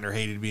William Shatner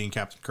hated being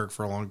Captain Kirk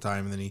for a long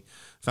time, and then he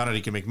found out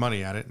he could make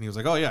money at it, and he was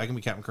like, "Oh yeah, I can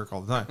be Captain Kirk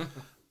all the time."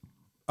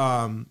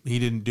 He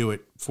didn't do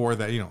it for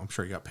that. You know, I'm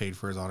sure he got paid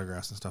for his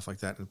autographs and stuff like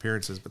that and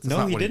appearances, but that's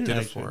not what he did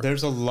it for.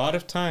 There's a lot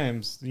of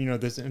times, you know,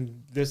 this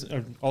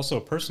also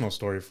a personal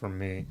story from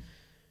me,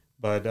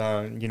 but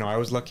you know, I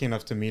was lucky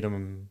enough to meet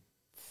him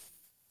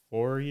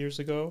 5 years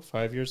ago,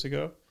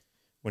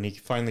 when he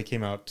finally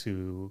came out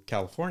to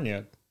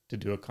California to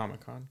do a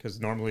Comic-Con, because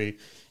normally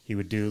he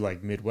would do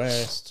like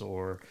Midwest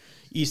or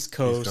East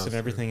Coast and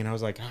everything, and I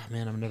was like, oh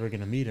man, I'm never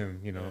gonna meet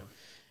him, you know. Yeah.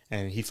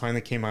 And he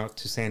finally came out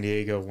to San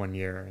Diego one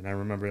year, and I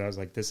remember I was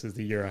like, "This is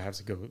the year I have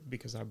to go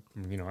because I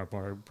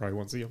probably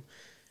won't see him."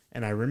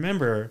 And I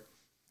remember,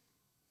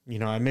 you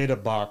know, I made a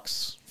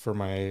box for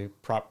my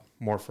prop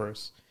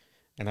morphers,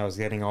 and I was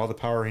getting all the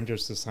Power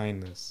Rangers to sign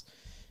this.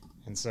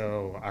 And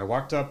so I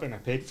walked up and I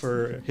paid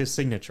for his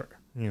signature.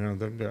 You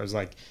know, I was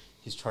like,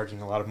 he's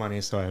charging a lot of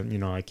money, so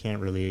I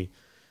can't really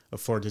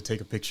afford to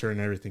take a picture and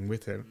everything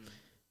with him.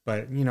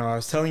 But, you know, I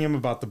was telling him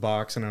about the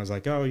box, and I was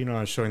like, oh, you know,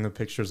 I was showing the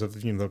pictures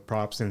of, you know, the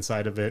props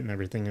inside of it and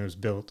everything that was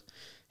built.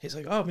 He's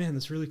like, oh, man,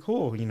 that's really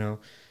cool, you know.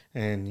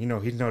 And, you know,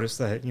 he noticed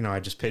that, you know, I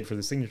just paid for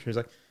the signature. He's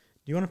like, do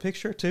you want a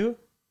picture too?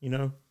 You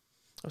know,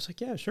 I was like,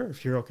 yeah, sure,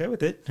 if you're okay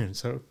with it. And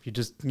so he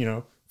just, you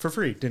know, for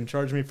free, didn't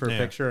charge me for a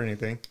picture or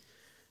anything.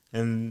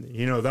 And,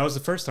 you know, that was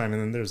the first time.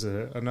 And then there's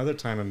another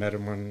time I met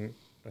him when,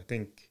 I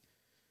think,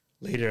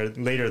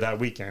 later that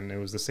weekend. It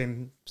was the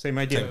same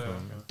idea.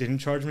 Didn't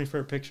charge me for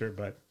a picture,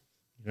 but...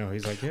 You know,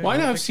 he's like, yeah. Well, I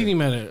know I've seen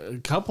him at a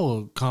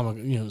couple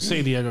of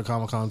San Diego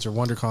Comic Cons or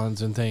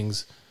WonderCons and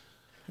things.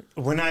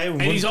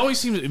 And he's always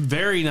seemed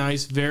very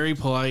nice, very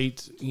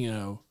polite. You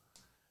know,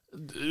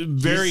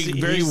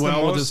 very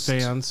well with his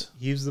fans.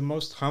 He's the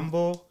most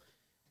humble,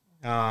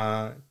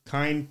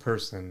 kind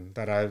person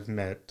that I've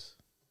met,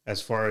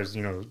 as far as,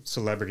 you know,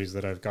 celebrities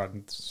that I've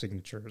gotten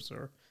signatures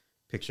or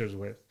pictures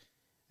with.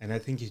 And I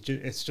think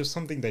it's just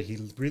something that he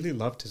really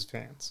loved his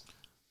fans.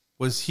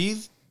 Was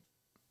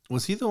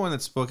he the one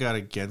that spoke out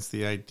against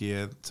the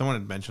idea? Someone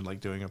had mentioned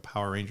like doing a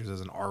Power Rangers as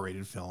an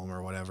R-rated film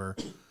or whatever.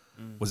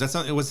 Was that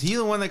something? Was he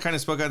the one that kind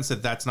of spoke out and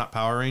said that's not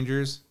Power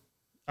Rangers?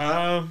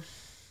 I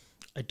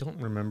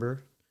don't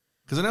remember,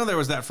 because I know there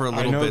was that for a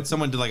little bit.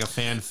 Someone did like a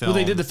fan film. Well,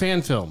 they did the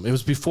fan film. It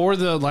was before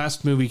the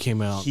last movie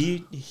came out.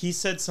 He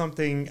said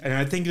something, and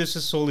I think this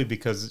is solely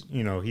because,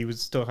 you know, he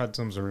still had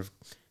some sort of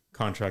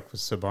contract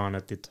with Saban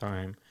at the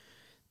time,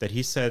 that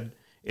he said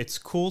it's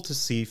cool to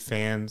see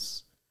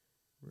fans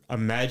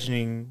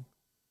imagining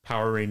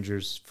Power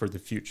Rangers for the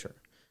future,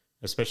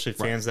 especially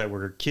fans that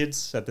were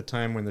kids at the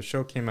time when the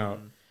show came out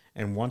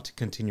and want to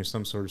continue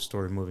some sort of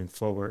story moving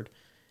forward.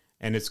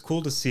 And it's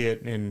cool to see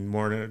it in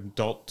more an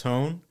adult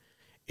tone.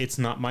 It's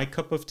not my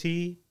cup of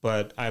tea,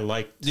 but I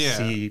like to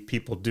see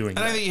people doing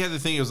that. And I think he had the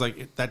thing, it was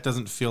like, that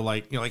doesn't feel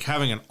like, you know, like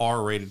having an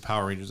R-rated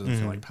Power Rangers doesn't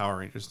feel like Power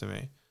Rangers to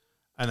me.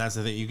 And that's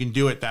the thing. You can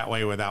do it that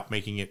way without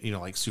making it, you know,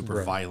 like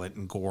super violent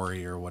and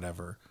gory or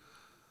whatever.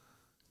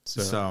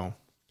 So.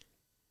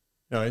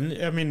 No,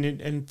 and I mean,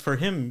 and for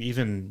him,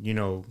 even, you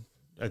know,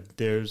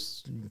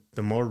 there's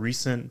the more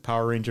recent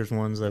Power Rangers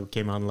ones that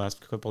came out in the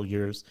last couple of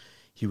years.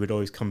 he would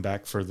always come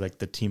back for like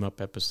the team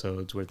up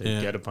episodes where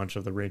they get a bunch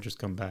of the Rangers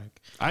come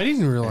back. I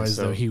didn't realize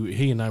though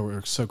he and I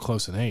were so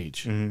close in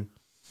age. Mm-hmm.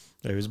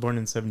 He was born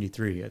in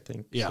 1973, I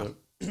think. Yeah.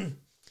 So.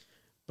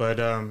 But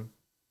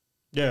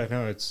yeah,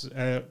 no, it's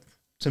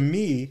to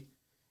me,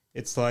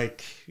 it's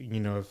like, you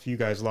know, if you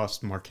guys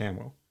lost Mark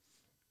Hamill.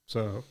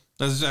 So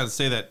I was just going to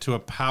say that to a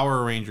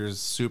Power Rangers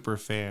super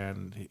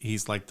fan,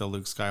 he's like the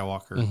Luke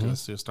Skywalker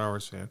to a Star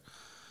Wars fan.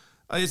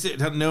 I just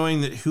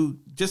knowing that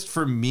just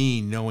for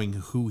me, knowing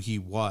who he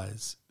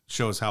was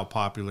shows how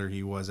popular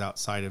he was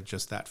outside of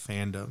just that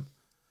fandom.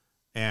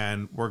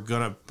 And we're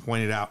going to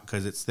point it out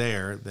because it's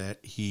there that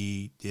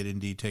he did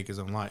indeed take his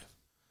own life.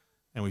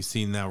 And we've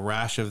seen the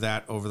rash of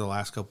that over the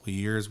last couple of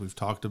years. We've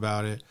talked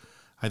about it.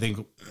 I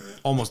think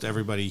almost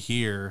everybody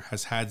here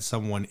has had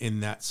someone in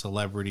that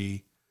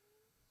celebrity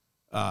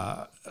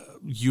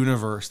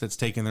universe that's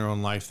taken their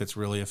own life that's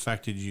really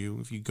affected you.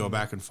 If you go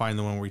back and find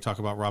the one where we talk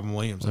about Robin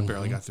Williams, I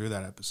barely got through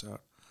that episode.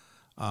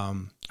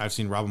 I've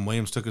seen Robin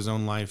Williams took his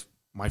own life.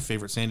 My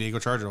favorite San Diego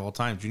Charger of all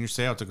time, Junior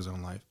Seau, took his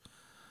own life.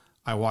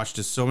 I watched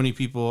as so many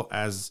people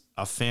as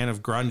a fan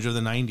of grunge of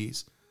the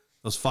 90s.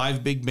 Those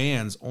 5 big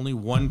bands, only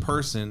one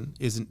person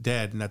isn't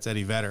dead, and that's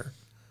Eddie Vedder.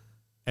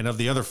 And of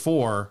the other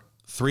 4,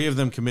 3 of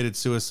them committed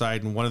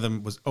suicide, and one of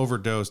them was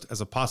overdosed as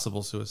a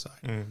possible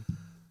suicide.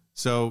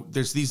 So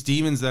there's these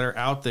demons that are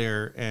out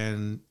there,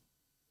 and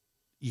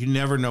you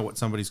never know what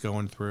somebody's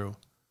going through.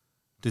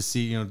 To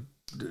see, you know,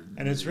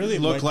 and it's really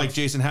look like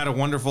Jason had a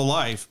wonderful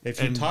life.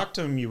 If you talk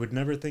to him, you would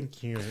never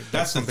think you.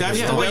 That's the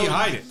way you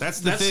hide it. That's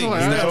the thing. He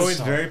was always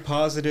very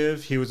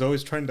positive. He was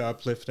always trying to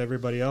uplift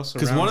everybody else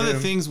around him. Because one of the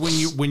things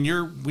when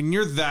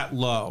you're that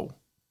low,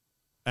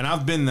 and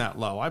I've been that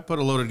low. I put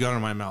a loaded gun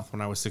in my mouth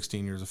when I was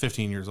 15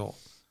 years old.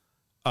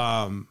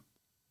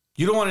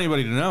 You don't want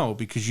anybody to know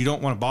because you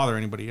don't want to bother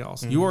anybody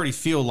else. You already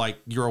feel like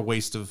you're a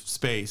waste of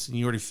space, and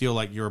you already feel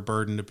like you're a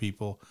burden to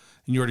people,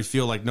 and you already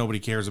feel like nobody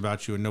cares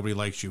about you and nobody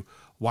likes you.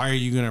 Why are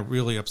you going to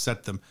really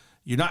upset them?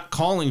 You're not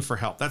calling for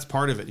help. That's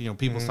part of it. You know,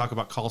 people talk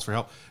about calls for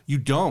help. You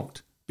don't,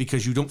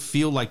 because you don't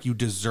feel like you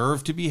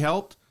deserve to be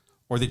helped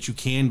or that you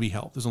can be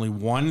helped. There's only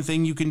one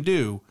thing you can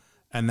do,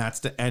 and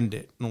that's to end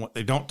it. And what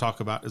they don't talk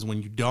about is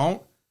when you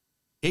don't,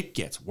 it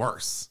gets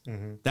worse.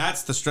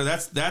 That's the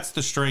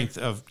strength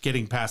of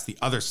getting past the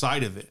other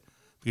side of it,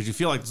 because you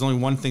feel like there's only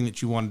one thing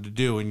that you wanted to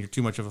do, and you're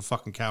too much of a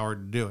fucking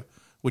coward to do it,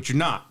 which you're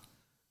not,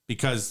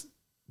 because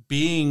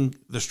being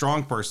the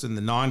strong person,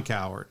 the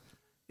non-coward,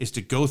 is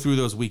to go through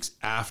those weeks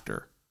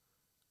after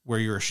where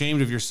you're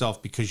ashamed of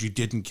yourself because you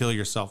didn't kill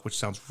yourself, which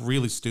sounds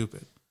really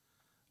stupid.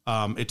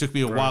 It took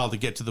me a while to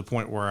get to the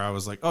point where I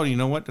was like, oh, you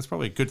know what? That's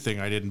probably a good thing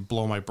I didn't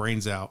blow my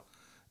brains out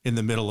in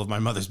the middle of my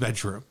mother's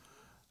bedroom.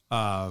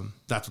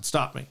 That's what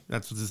stopped me.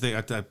 That's what the thing.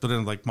 I put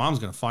in like, mom's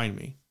going to find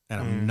me,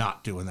 and I'm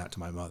not doing that to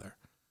my mother,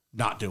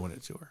 not doing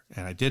it to her.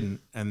 And I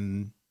didn't.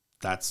 And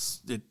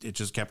that's it. It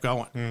just kept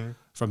going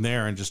from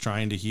there, and just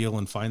trying to heal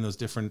and find those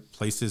different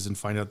places and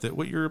find out that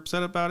what you're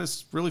upset about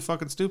is really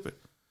fucking stupid.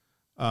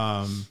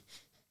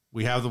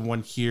 We have the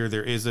one here.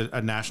 There is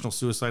a national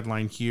suicide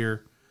line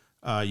here.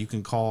 You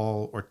can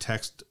call or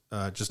text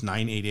just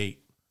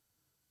 988,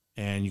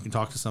 and you can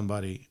talk to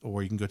somebody,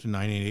 or you can go to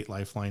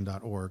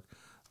 988lifeline.org.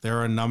 There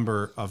are a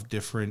number of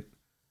different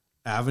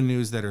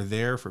avenues that are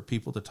there for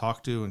people to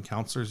talk to, and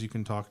counselors you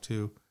can talk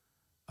to.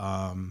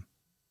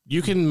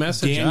 You can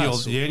message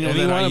us. Daniel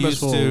that I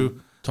used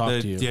to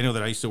talk to you. Daniel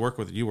that I used to work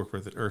with, you work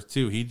with at Earth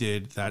 2. He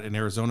did that in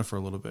Arizona for a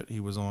little bit. He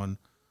was on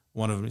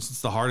one of them.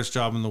 It's the hardest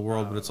job in the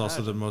world, but it's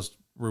also the most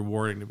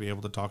rewarding to be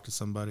able to talk to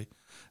somebody.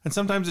 And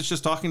sometimes it's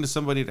just talking to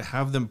somebody to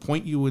have them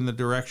point you in the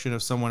direction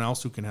of someone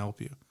else who can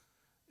help you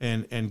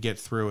and get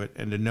through it,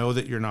 and to know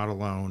that you're not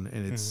alone.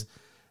 And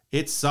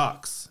it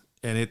sucks,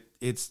 and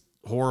it's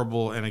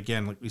horrible. And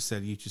again, like we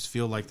said, you just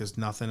feel like there's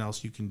nothing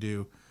else you can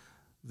do.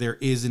 There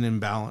is an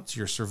imbalance.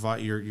 Your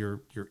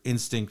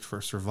instinct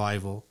for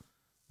survival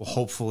will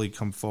hopefully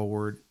come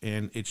forward,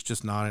 and it's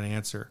just not an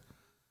answer.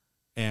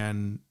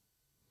 And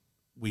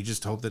we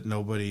just hope that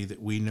nobody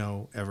that we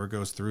know ever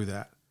goes through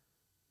that.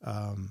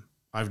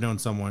 I've known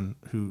someone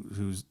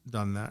who's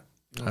done that.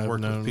 I've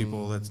worked with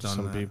people that's done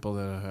some that. People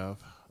that I have.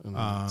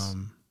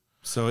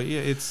 So yeah,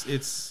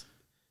 it's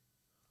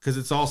because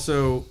it's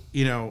also,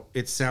 you know,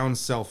 it sounds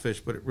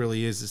selfish, but it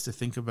really is to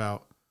think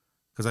about,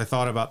 because I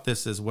thought about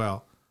this as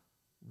well.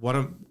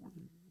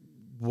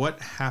 What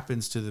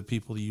happens to the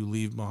people you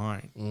leave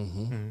behind?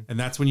 And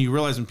that's when you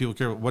realize, when people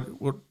care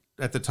about what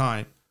at the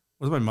time,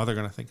 what is my mother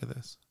going to think of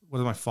this? What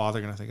is my father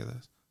going to think of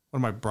this? What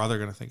is my brother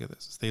going to think of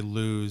this? If they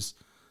lose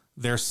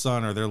their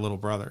son or their little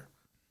brother.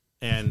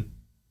 And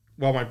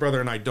while my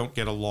brother and I don't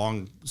get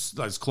along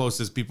as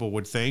close as people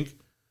would think,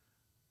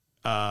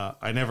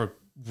 I never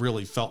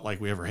really felt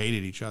like we ever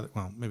hated each other.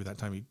 Well, maybe that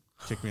time he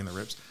kicked me in the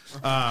ribs.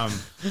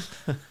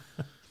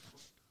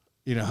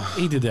 You know,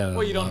 he did that.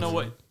 Well, you don't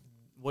know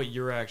what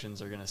your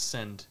actions are going to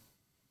send.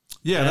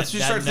 Yeah, that's what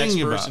you start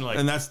thinking about, like,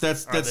 and that's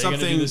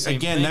something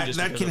again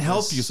that can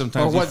help you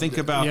sometimes. You think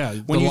about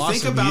when you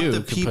think about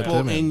the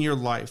people in your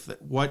life,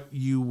 that what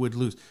you would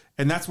lose,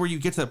 and that's where you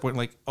get to that point.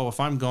 Like, oh,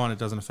 if I'm gone, it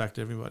doesn't affect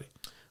everybody.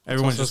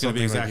 Everyone's just going to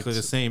be exactly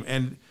the same.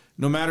 And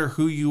no matter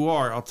who you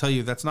are, I'll tell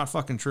you, that's not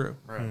fucking true.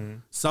 Right.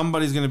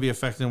 Somebody's going to be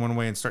affected in one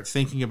way and start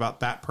thinking about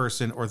that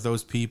person or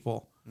those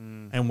people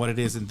and what it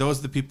is. And those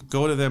are the people,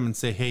 go to them and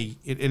say, hey,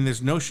 and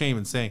there's no shame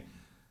in saying,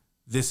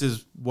 this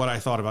is what I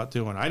thought about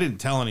doing. I didn't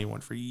tell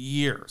anyone for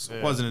years.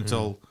 It wasn't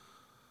until,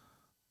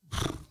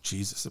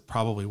 Jesus, it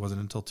probably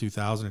wasn't until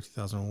 2000 or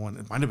 2001.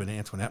 It might have been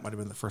Antoinette, might have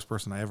been the first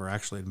person I ever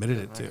actually admitted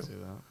it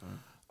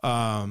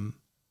to.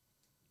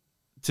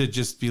 To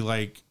just be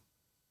like,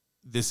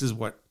 this is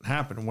what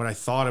happened. And what I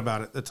thought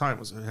about at the time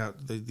was how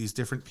these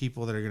different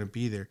people that are going to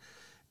be there.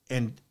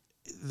 And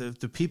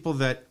the people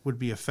that would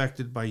be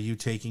affected by you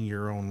taking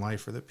your own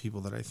life are the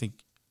people that I think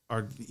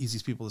are the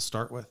easiest people to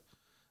start with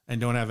and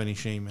don't have any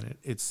shame in it.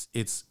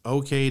 It's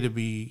okay to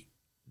be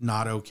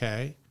not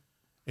okay.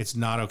 It's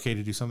not okay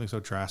to do something so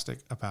drastic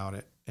about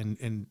it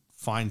and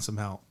find some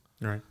help.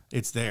 Right.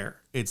 It's there.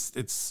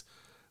 It's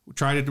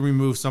try to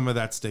remove some of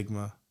that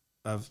stigma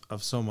of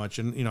so much.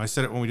 And, you know, I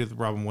said it when we did the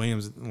Robin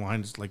Williams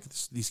line, just like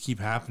these keep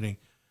happening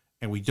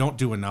and we don't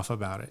do enough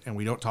about it and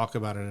we don't talk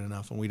about it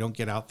enough and we don't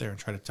get out there and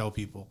try to tell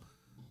people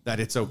that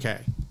it's okay,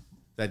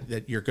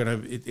 that you're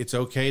going to, it's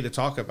okay to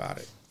talk about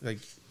it. Like,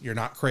 you're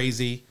not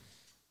crazy.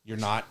 You're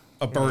not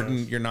a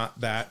burden. You're not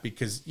that,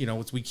 because, you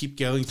know, we keep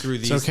going through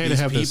these, it's okay these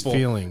to have people, those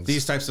feelings,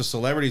 these types of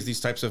celebrities, these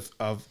types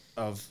of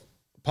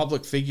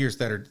public figures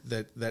that are,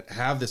 that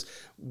have this,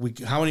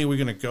 how many are we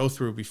going to go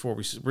through before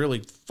we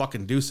really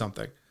fucking do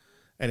something?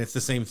 And it's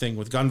the same thing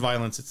with gun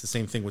violence. It's the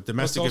same thing with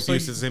domestic abuse.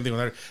 It's the same thing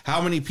with that.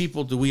 How many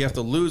people do we have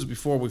to lose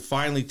before we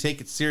finally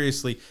take it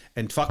seriously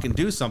and fucking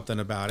do something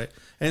about it?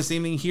 And the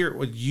same thing here.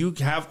 Would you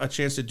have a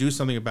chance to do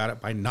something about it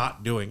by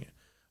not doing it?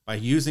 By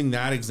using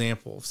that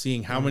example of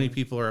seeing how many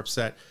people are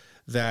upset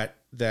that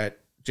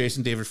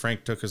Jason David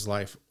Frank took his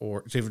life,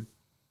 or David,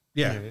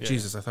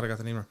 Jesus, I thought I got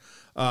the name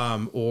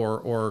wrong.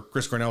 Or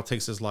Chris Cornell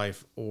takes his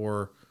life,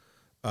 or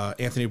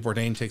Anthony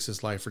Bourdain takes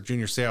his life, or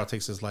Junior Seau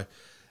takes his life.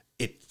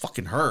 It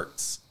fucking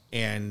hurts.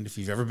 And if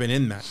you've ever been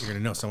in that, you're going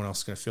to know someone else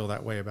is going to feel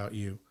that way about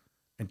you.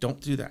 And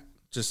don't do that.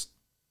 Just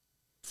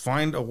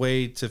find a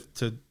way to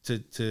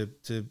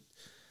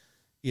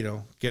you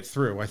know, get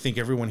through. I think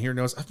everyone here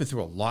knows I've been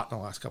through a lot in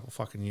the last couple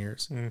fucking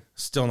years.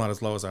 Still not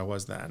as low as I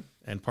was then.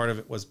 And part of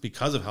it was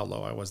because of how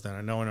low I was then. I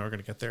know I'm never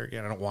going to get there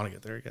again. I don't want to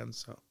get there again.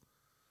 So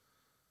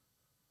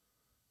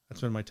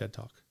that's been my TED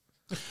Talk.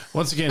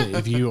 Once again,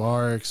 if you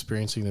are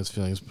experiencing those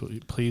feelings,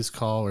 please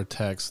call or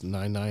text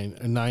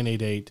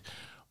 988,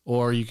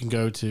 or you can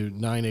go to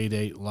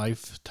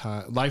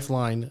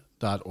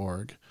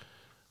 988lifeline.org.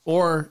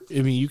 Or,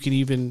 I mean, you can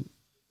even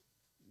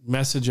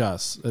message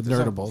us at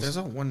Nerdables. There's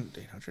a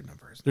 1-800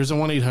 number. There's a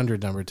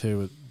 1-800 number,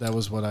 too. That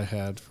was what I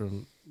had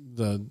from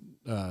the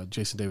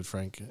Jason David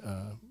Frank.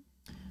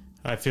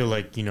 I feel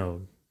like, you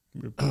know,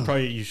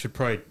 you should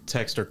probably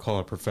text or call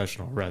a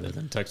professional rather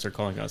than text or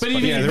calling us. But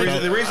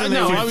the reason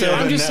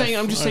I'm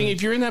just saying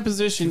if you're in that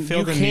position,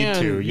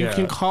 you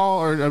can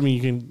call, or I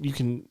mean you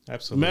can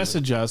absolutely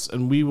message us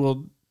and we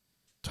will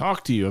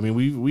talk to you. I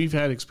mean we've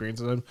had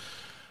experiences.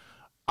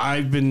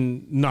 I've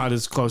been not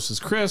as close as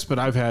Chris, but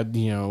I've had,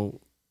 you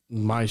know,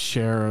 my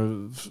share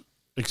of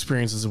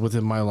experiences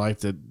within my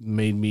life that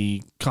made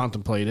me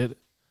contemplate it.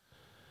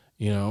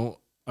 You know,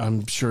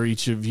 I'm sure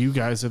each of you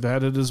guys have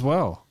had it as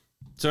well.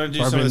 So I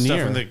do some of the stuff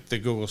in the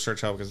Google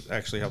search help, because it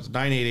actually helps.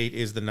 988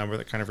 is the number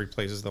that kind of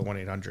replaces the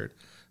 1-800.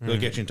 It'll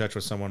get you in touch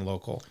with someone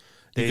local.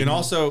 You can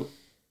also,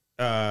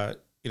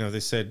 you know, they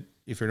said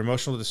if you're in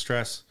emotional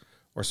distress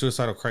or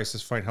suicidal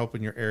crisis, find help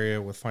in your area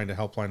with Find a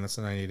Helpline. That's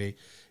the 988.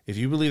 If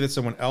you believe that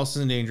someone else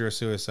is in danger of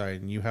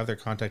suicide and you have their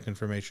contact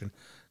information,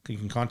 you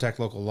can contact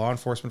local law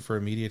enforcement for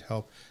immediate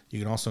help. You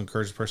can also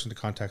encourage the person to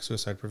contact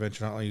suicide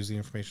prevention hotline using the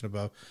information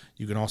above.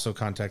 You can also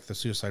contact the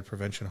suicide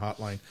prevention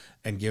hotline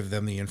and give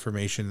them the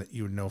information that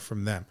you would know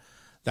from them.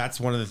 That's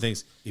one of the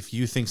things. If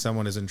you think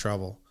someone is in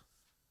trouble,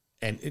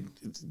 and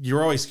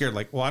you're always scared,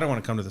 like, well, I don't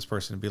want to come to this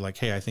person and be like,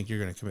 hey, I think you're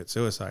going to commit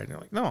suicide. And you're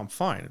like, no, I'm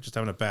fine. I'm just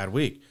having a bad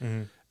week.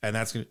 And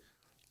that's going to,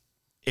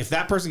 if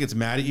that person gets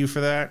mad at you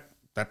for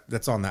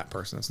that's on that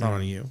person. It's not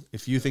on you.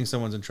 If you think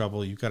someone's in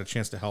trouble, you've got a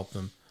chance to help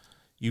them.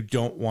 You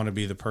don't want to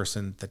be the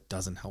person that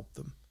doesn't help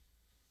them.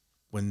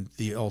 When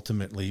the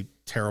ultimately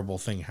terrible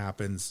thing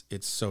happens,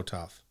 it's so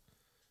tough.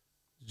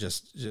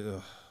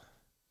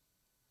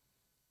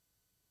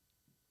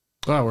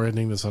 Oh, we're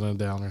ending this on a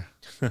downer.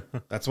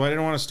 That's why I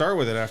didn't want to start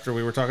with it after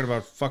we were talking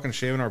about fucking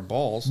shaving our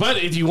balls. But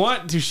if you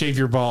want to shave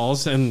your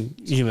balls and,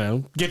 you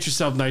know, get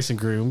yourself nice and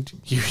groomed,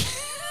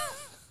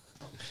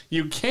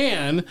 you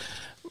can.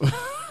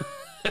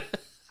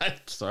 I'm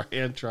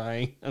sorry, I'm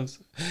trying.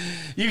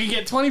 You can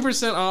get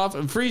 20% off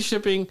and free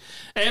shipping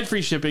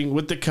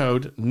with the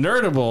code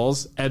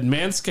NERDABLES at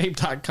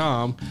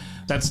manscaped.com.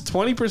 That's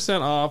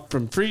 20% off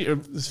from free.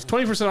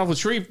 20% off with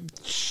free.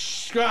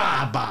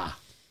 Shababa.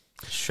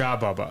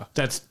 Shababa.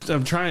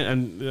 I'm trying,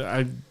 and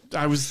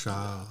I was.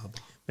 Shab.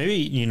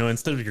 Maybe,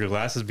 instead of your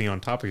glasses being on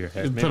top of your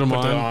head, put them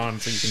on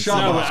so you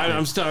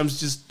can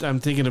see. I'm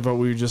thinking about what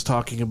we were just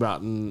talking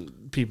about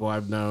and people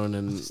I've known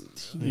and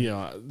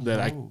that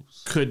I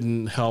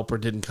couldn't help or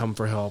didn't come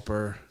for help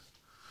or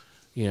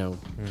and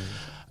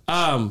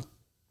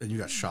you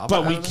got shot.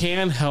 But we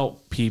can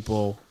help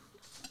people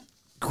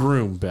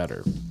groom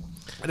better.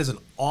 That is an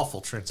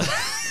awful transition.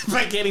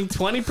 By getting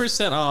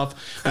 20% off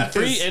and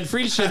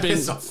free shipping. That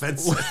is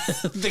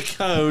offensive. The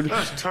code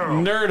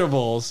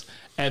Nerdables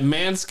at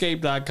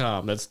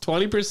manscaped.com. That's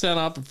 20%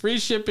 off and free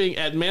shipping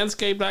at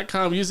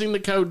manscaped.com using the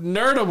code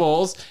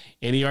Nerdables,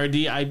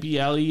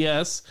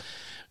 NERDIBLES.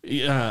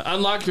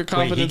 Unlock your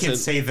confidence. Wait, he can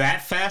say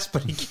that fast,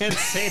 but he can't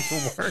say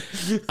the word.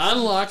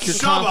 Unlock your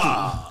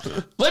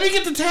confidence. Let me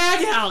get the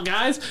tag out,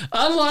 guys.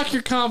 Unlock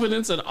your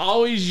confidence and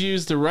always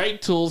use the right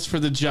tools for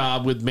the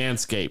job with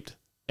Manscaped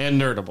and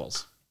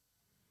Nerdables.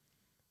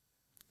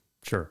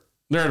 Sure.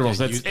 Nerdables.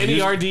 That's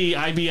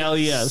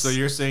NERDIBLES. So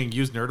you're saying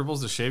use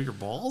Nerdables to shave your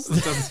balls?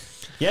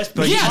 Yes,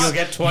 but you'll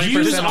get 20%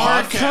 use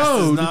our off.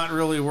 code. Is not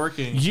really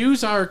working.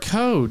 Use our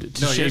code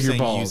to shave your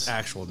balls. Use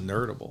actual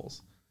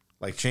Nerdables.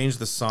 Like change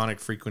the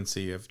sonic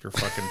frequency of your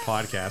fucking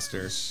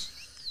podcaster.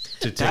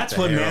 That's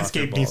what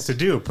Manscaped needs to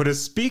do. Put a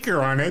speaker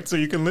on it so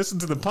you can listen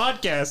to the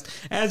podcast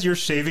as you're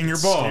shaving your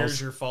balls. Scares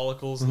your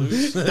follicles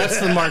loose. That's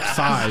the Mark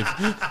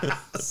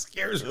V.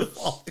 Scares your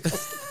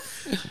follicles.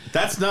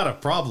 That's not a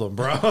problem,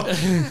 bro.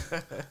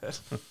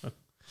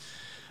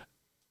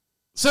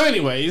 So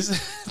anyways,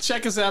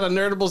 check us out on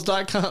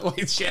nerdables.com.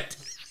 Wait, shit.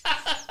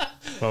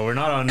 Well, we're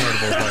not on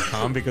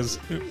nerdables.com because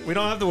we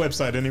don't have the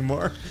website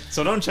anymore.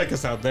 So don't check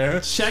us out there.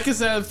 Check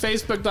us out at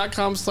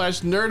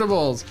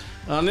facebook.com/nerdables.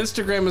 On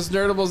Instagram is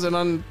Nerdables and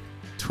on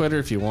Twitter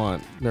if you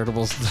want.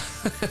 Nerdables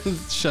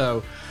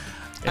show.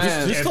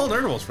 You stole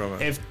Nerdables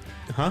from it.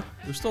 Huh?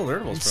 You stole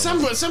Nerdables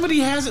from it. Somebody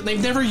has it.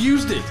 They've never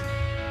used it.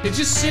 It's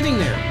just sitting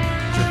there.